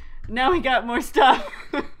like, now we got more stuff.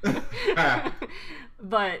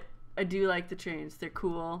 But I do like the trains. They're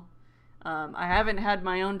cool. I haven't had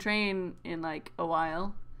my own train in like a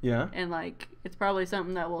while. Yeah. And like, it's probably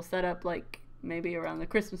something that we'll set up like maybe around the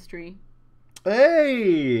Christmas tree.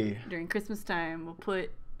 Hey! During Christmas time, we'll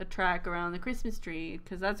put a track around the Christmas tree,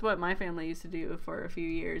 because that's what my family used to do for a few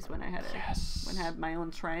years when I had when I had my own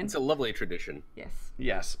train. it's a lovely tradition. Yes.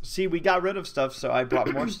 Yes. See, we got rid of stuff, so I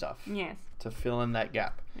brought more stuff Yes. to fill in that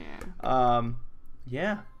gap. Yeah.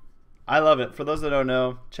 Yeah. I love it. For those that don't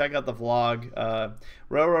know, check out the vlog.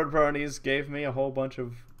 Railroad Bronies gave me a whole bunch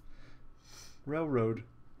of railroad.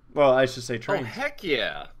 Well, I should say Oh, trains. heck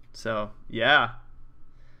yeah. So, yeah.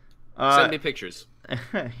 Send me pictures.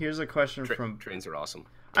 Here's a question from... Trains are awesome.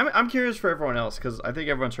 I'm curious for everyone else, because I think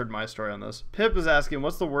everyone's heard my story on this. Pip is asking,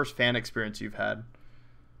 what's the worst fan experience you've had?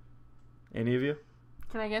 Any of you?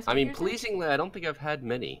 Can I guess? I what mean, yours is? pleasingly, I don't think I've had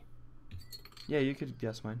many. Yeah, you could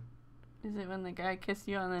guess mine. Is it when the guy kissed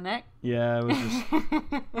you on the neck? Yeah,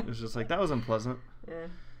 it was just like, that was unpleasant. Yeah.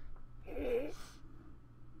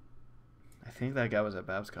 I think that guy was at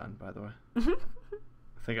BabsCon, by the way. I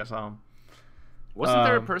think I saw him. Wasn't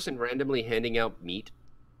there a person randomly handing out meat?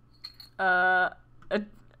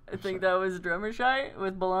 I think that was Drummershy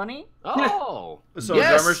with bologna. Oh, So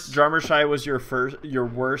yes! Drummershy was your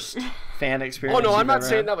worst fan experience? Oh no, I'm you've not ever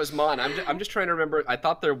saying had? that was mine. I'm just trying to remember. I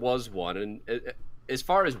thought there was one, and as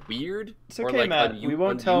far as weird It's or okay, like Matt. We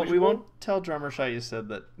won't tell unusual- Drummershy you said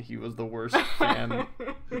that he was the worst fan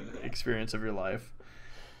experience of your life.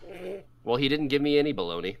 Well, he didn't give me any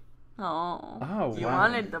bologna. Oh. Oh, You wow.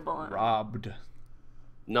 wanted the bologna. Robbed.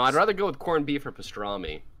 No, I'd rather go with corned beef or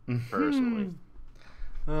pastrami, personally.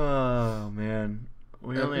 Oh man.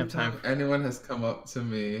 We only have time. Anyone has come up to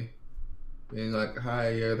me being like, "Hi,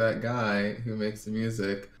 you're that guy who makes the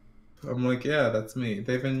music." I'm like, "Yeah, that's me."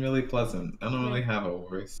 They've been really pleasant. I don't really have a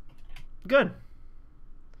worse. Good.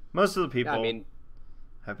 Most of the people Yeah, I mean,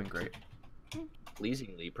 have been great.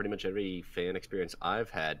 pleasingly, pretty much every fan experience I've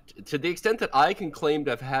had, to the extent that I can claim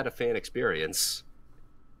to have had a fan experience,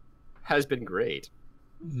 has been great.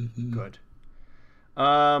 Mm-hmm. Good.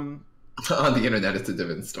 On the internet, it's a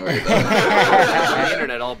different story. Though. On the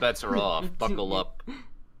internet, all bets are off. Buckle up.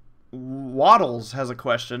 Waddles has a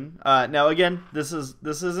question. Now, again, this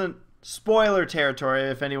isn't spoiler territory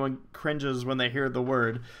if anyone cringes when they hear the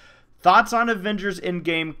word. Thoughts on Avengers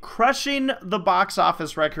Endgame crushing the box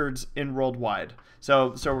office records in worldwide.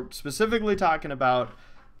 So we're specifically talking about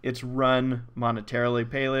its run monetarily.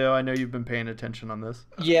 Paleo, I know you've been paying attention on this.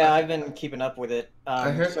 Yeah, I've been keeping up with it. I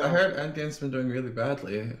heard Endgame's been doing really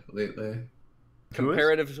badly lately.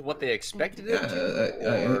 Comparative to what they expected it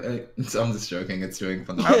to? So I'm just joking. It's doing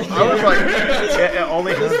phenomenal. I was like, it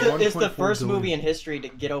only has it's the 1.4 first billion. movie in history to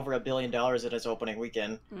get over $1 billion at its opening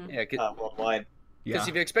weekend Yeah, worldwide. because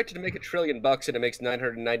if you expected to make $1 trillion and it makes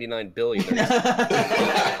 $999 billion,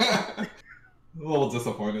 A little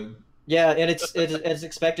disappointed. Yeah, and it's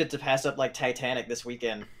expected to pass up like Titanic this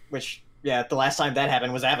weekend, which the last time that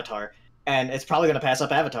happened was Avatar, and it's probably gonna pass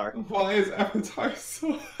up Avatar. Why is Avatar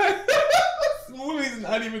so? This movie's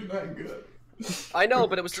not even that good. I know,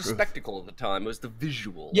 but it was the spectacle at the time. It was the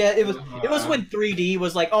visual. Yeah, it was when 3D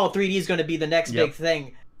was like, oh, 3D is gonna be the next big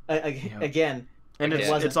thing again. And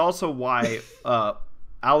it's also why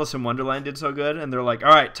Alice in Wonderland did so good, and they're like,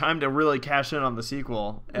 all right, time to really cash in on the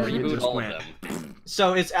sequel, and it Reboot just all went. of them.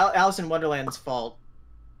 So it's Alice in Wonderland's fault,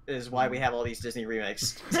 is why we have all these Disney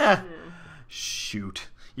remakes. Shoot.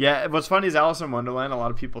 Yeah, what's funny is Alice in Wonderland, a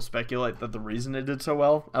lot of people speculate that the reason it did so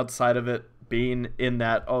well, outside of it being in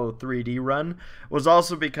that 3D run, was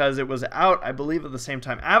also because it was out, I believe, at the same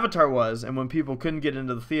time Avatar was, and when people couldn't get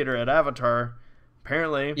into the theater at Avatar,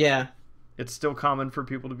 apparently it's still common for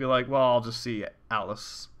people to be like, well, I'll just see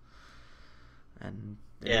Alice. And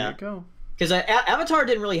there you go. Because Avatar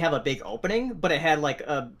didn't really have a big opening, but it had like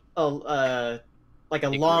a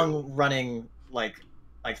long running like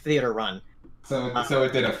theater run. So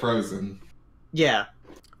it did a Frozen. Yeah.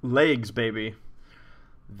 Legs, baby.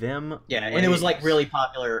 Them. Yeah, legs. and it was like really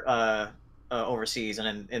popular overseas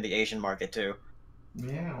and in the Asian market too.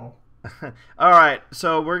 Meow. All right,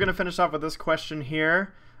 so we're gonna finish off with this question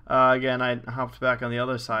here. Again, I hopped back on the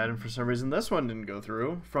other side, and for some reason this one didn't go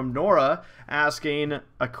through. From Nora, asking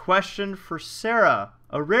a question for Sarah.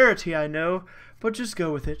 A rarity, I know, but just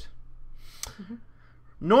go with it. Mm-hmm.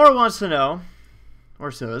 Nora wants to know,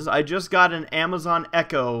 or says, I just got an Amazon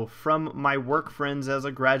Echo from my work friends as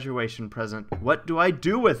a graduation present. What do I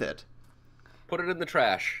do with it? Put it in the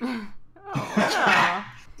trash. I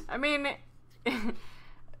mean,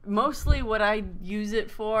 mostly what I use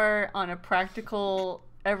it for on a practical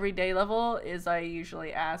everyday level is I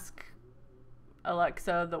usually ask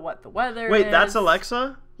Alexa what the weather is. Wait, that's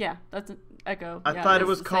Alexa? Yeah, that's an Echo. I thought it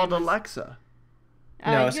was called Alexa.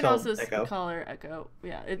 No, you it's can called also Echo. call her Echo.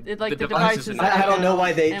 Yeah, it like The the device device is is an I don't know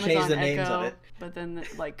why they Amazon changed the names Echo, of it. But then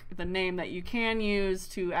like the name that you can use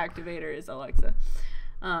to activate her is Alexa.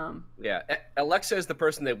 Yeah, Alexa is the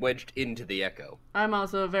person that wedged into the Echo. I'm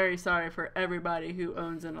also very sorry for everybody who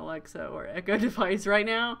owns an Alexa or Echo device right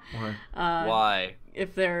now. Why?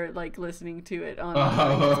 If they're like listening to it on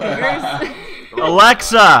speakers.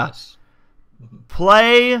 Alexa,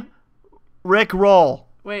 play Rick Roll.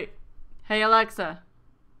 Wait, hey Alexa,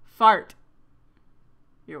 fart.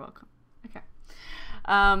 You're welcome. Okay.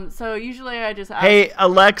 So usually I just ask... Hey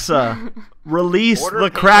Alexa, release Order the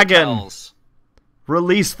paper Kraken. towels.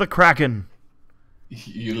 Release the Kraken.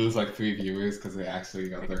 You lose like 3 viewers because they actually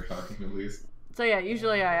got their talking released. So yeah,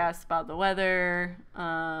 usually I ask about the weather.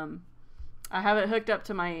 I have it hooked up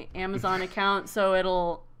to my Amazon account, so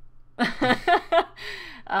it'll.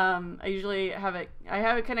 I usually have it. I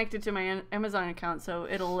have it connected to my Amazon account, so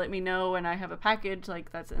it'll let me know when I have a package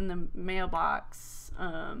like that's in the mailbox.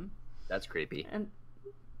 That's creepy. And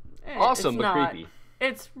Awesome, it's but not. creepy.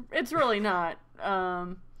 It's really not.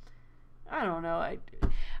 I don't know.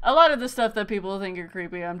 A lot of the stuff that people think are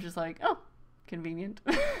creepy, I'm just like, oh, convenient.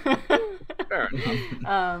 Fair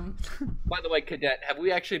enough. By the way, Cadet, have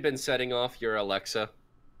we actually been setting off your Alexa?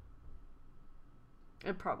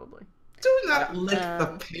 Probably. Do not lick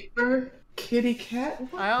the paper, kitty cat.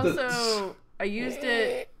 I used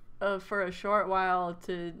it for a short while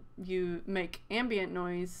to make ambient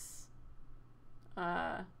noise,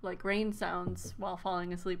 like rain sounds while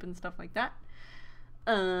falling asleep and stuff like that.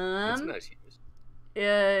 That's nice use.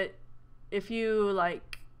 If you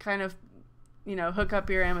like kind of you know, hook up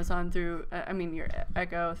your Amazon through, your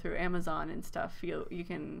Echo through Amazon and stuff, you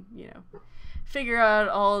can, you know, figure out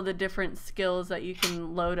all the different skills that you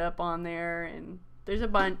can load up on there, and there's a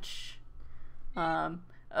bunch.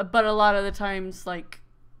 But a lot of the times, like,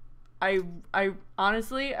 I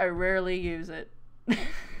honestly, I rarely use it.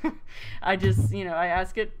 I just, you know, I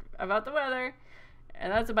ask it about the weather,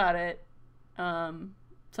 and that's about it.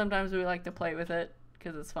 Sometimes we like to play with it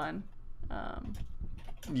because it's fun.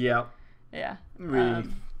 Yeah. Yeah. We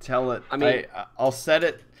tell it. I'll set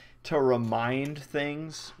it to remind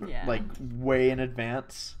things like way in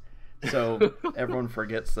advance, so everyone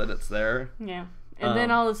forgets that it's there. Yeah. And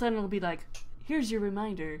then all of a sudden it'll be like, here's your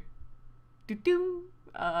reminder. To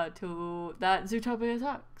that Zootopia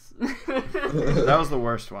Talks. That was the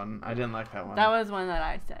worst one. I didn't like that one. That was one that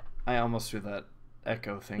I said. I almost threw that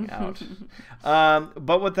Echo thing out.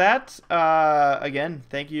 But with that, again,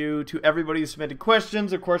 thank you to everybody who submitted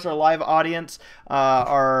questions. Of course, our live audience,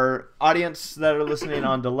 our audience that are listening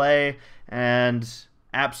on delay, and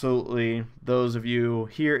absolutely those of you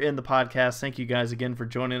here in the podcast. Thank you guys again for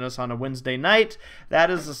joining us on a Wednesday night.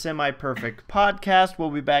 That is a Semi-Perfect Podcast.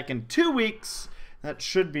 We'll be back in 2 weeks. That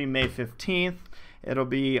should be May 15th. It'll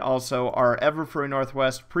be also our Everfree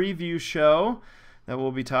Northwest preview show that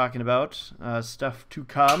we'll be talking about, stuff to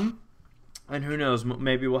come. And who knows,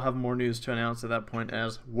 maybe we'll have more news to announce at that point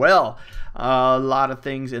as well. A lot of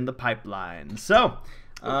things in the pipeline. So,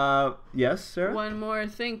 yes, Sarah? One more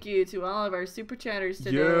thank you to all of our super chatters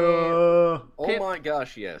today. Yeah. Oh my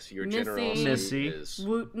gosh, yes. Your generosity Missy, is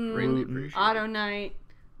Wooten, greatly appreciated. Auto Knight,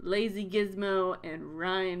 Lazy Gizmo, and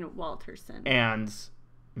Ryan Walterson. And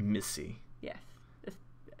Missy. Yes,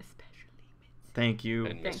 especially Missy. Thank you.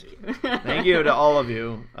 And Thank Missy. you. Thank you to all of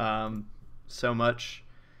you so much.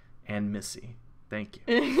 And Missy. Thank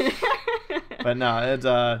you. But no, it's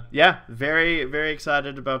very, very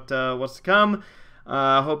excited about what's to come.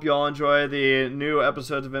 Hope you all enjoy the new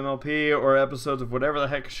episodes of MLP or episodes of whatever the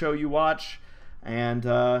heck show you watch. And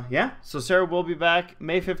so Sarah will be back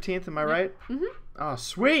May 15th, am I right? Mm-hmm. Oh,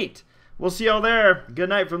 sweet. We'll see y'all there. Good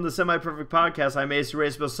night from the Semi-Perfect Podcast. I'm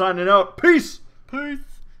ACRacebest signing out. Peace. Peace.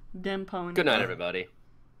 Dem pony. Good night, everybody.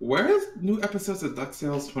 Where is new episodes of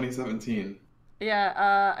DuckTales 2017?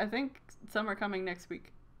 Yeah, I think some are coming next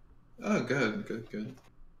week. Oh, good.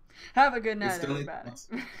 Have a good We night, still need- everybody.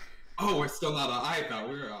 Oh, we're still not on. I thought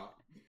we were off.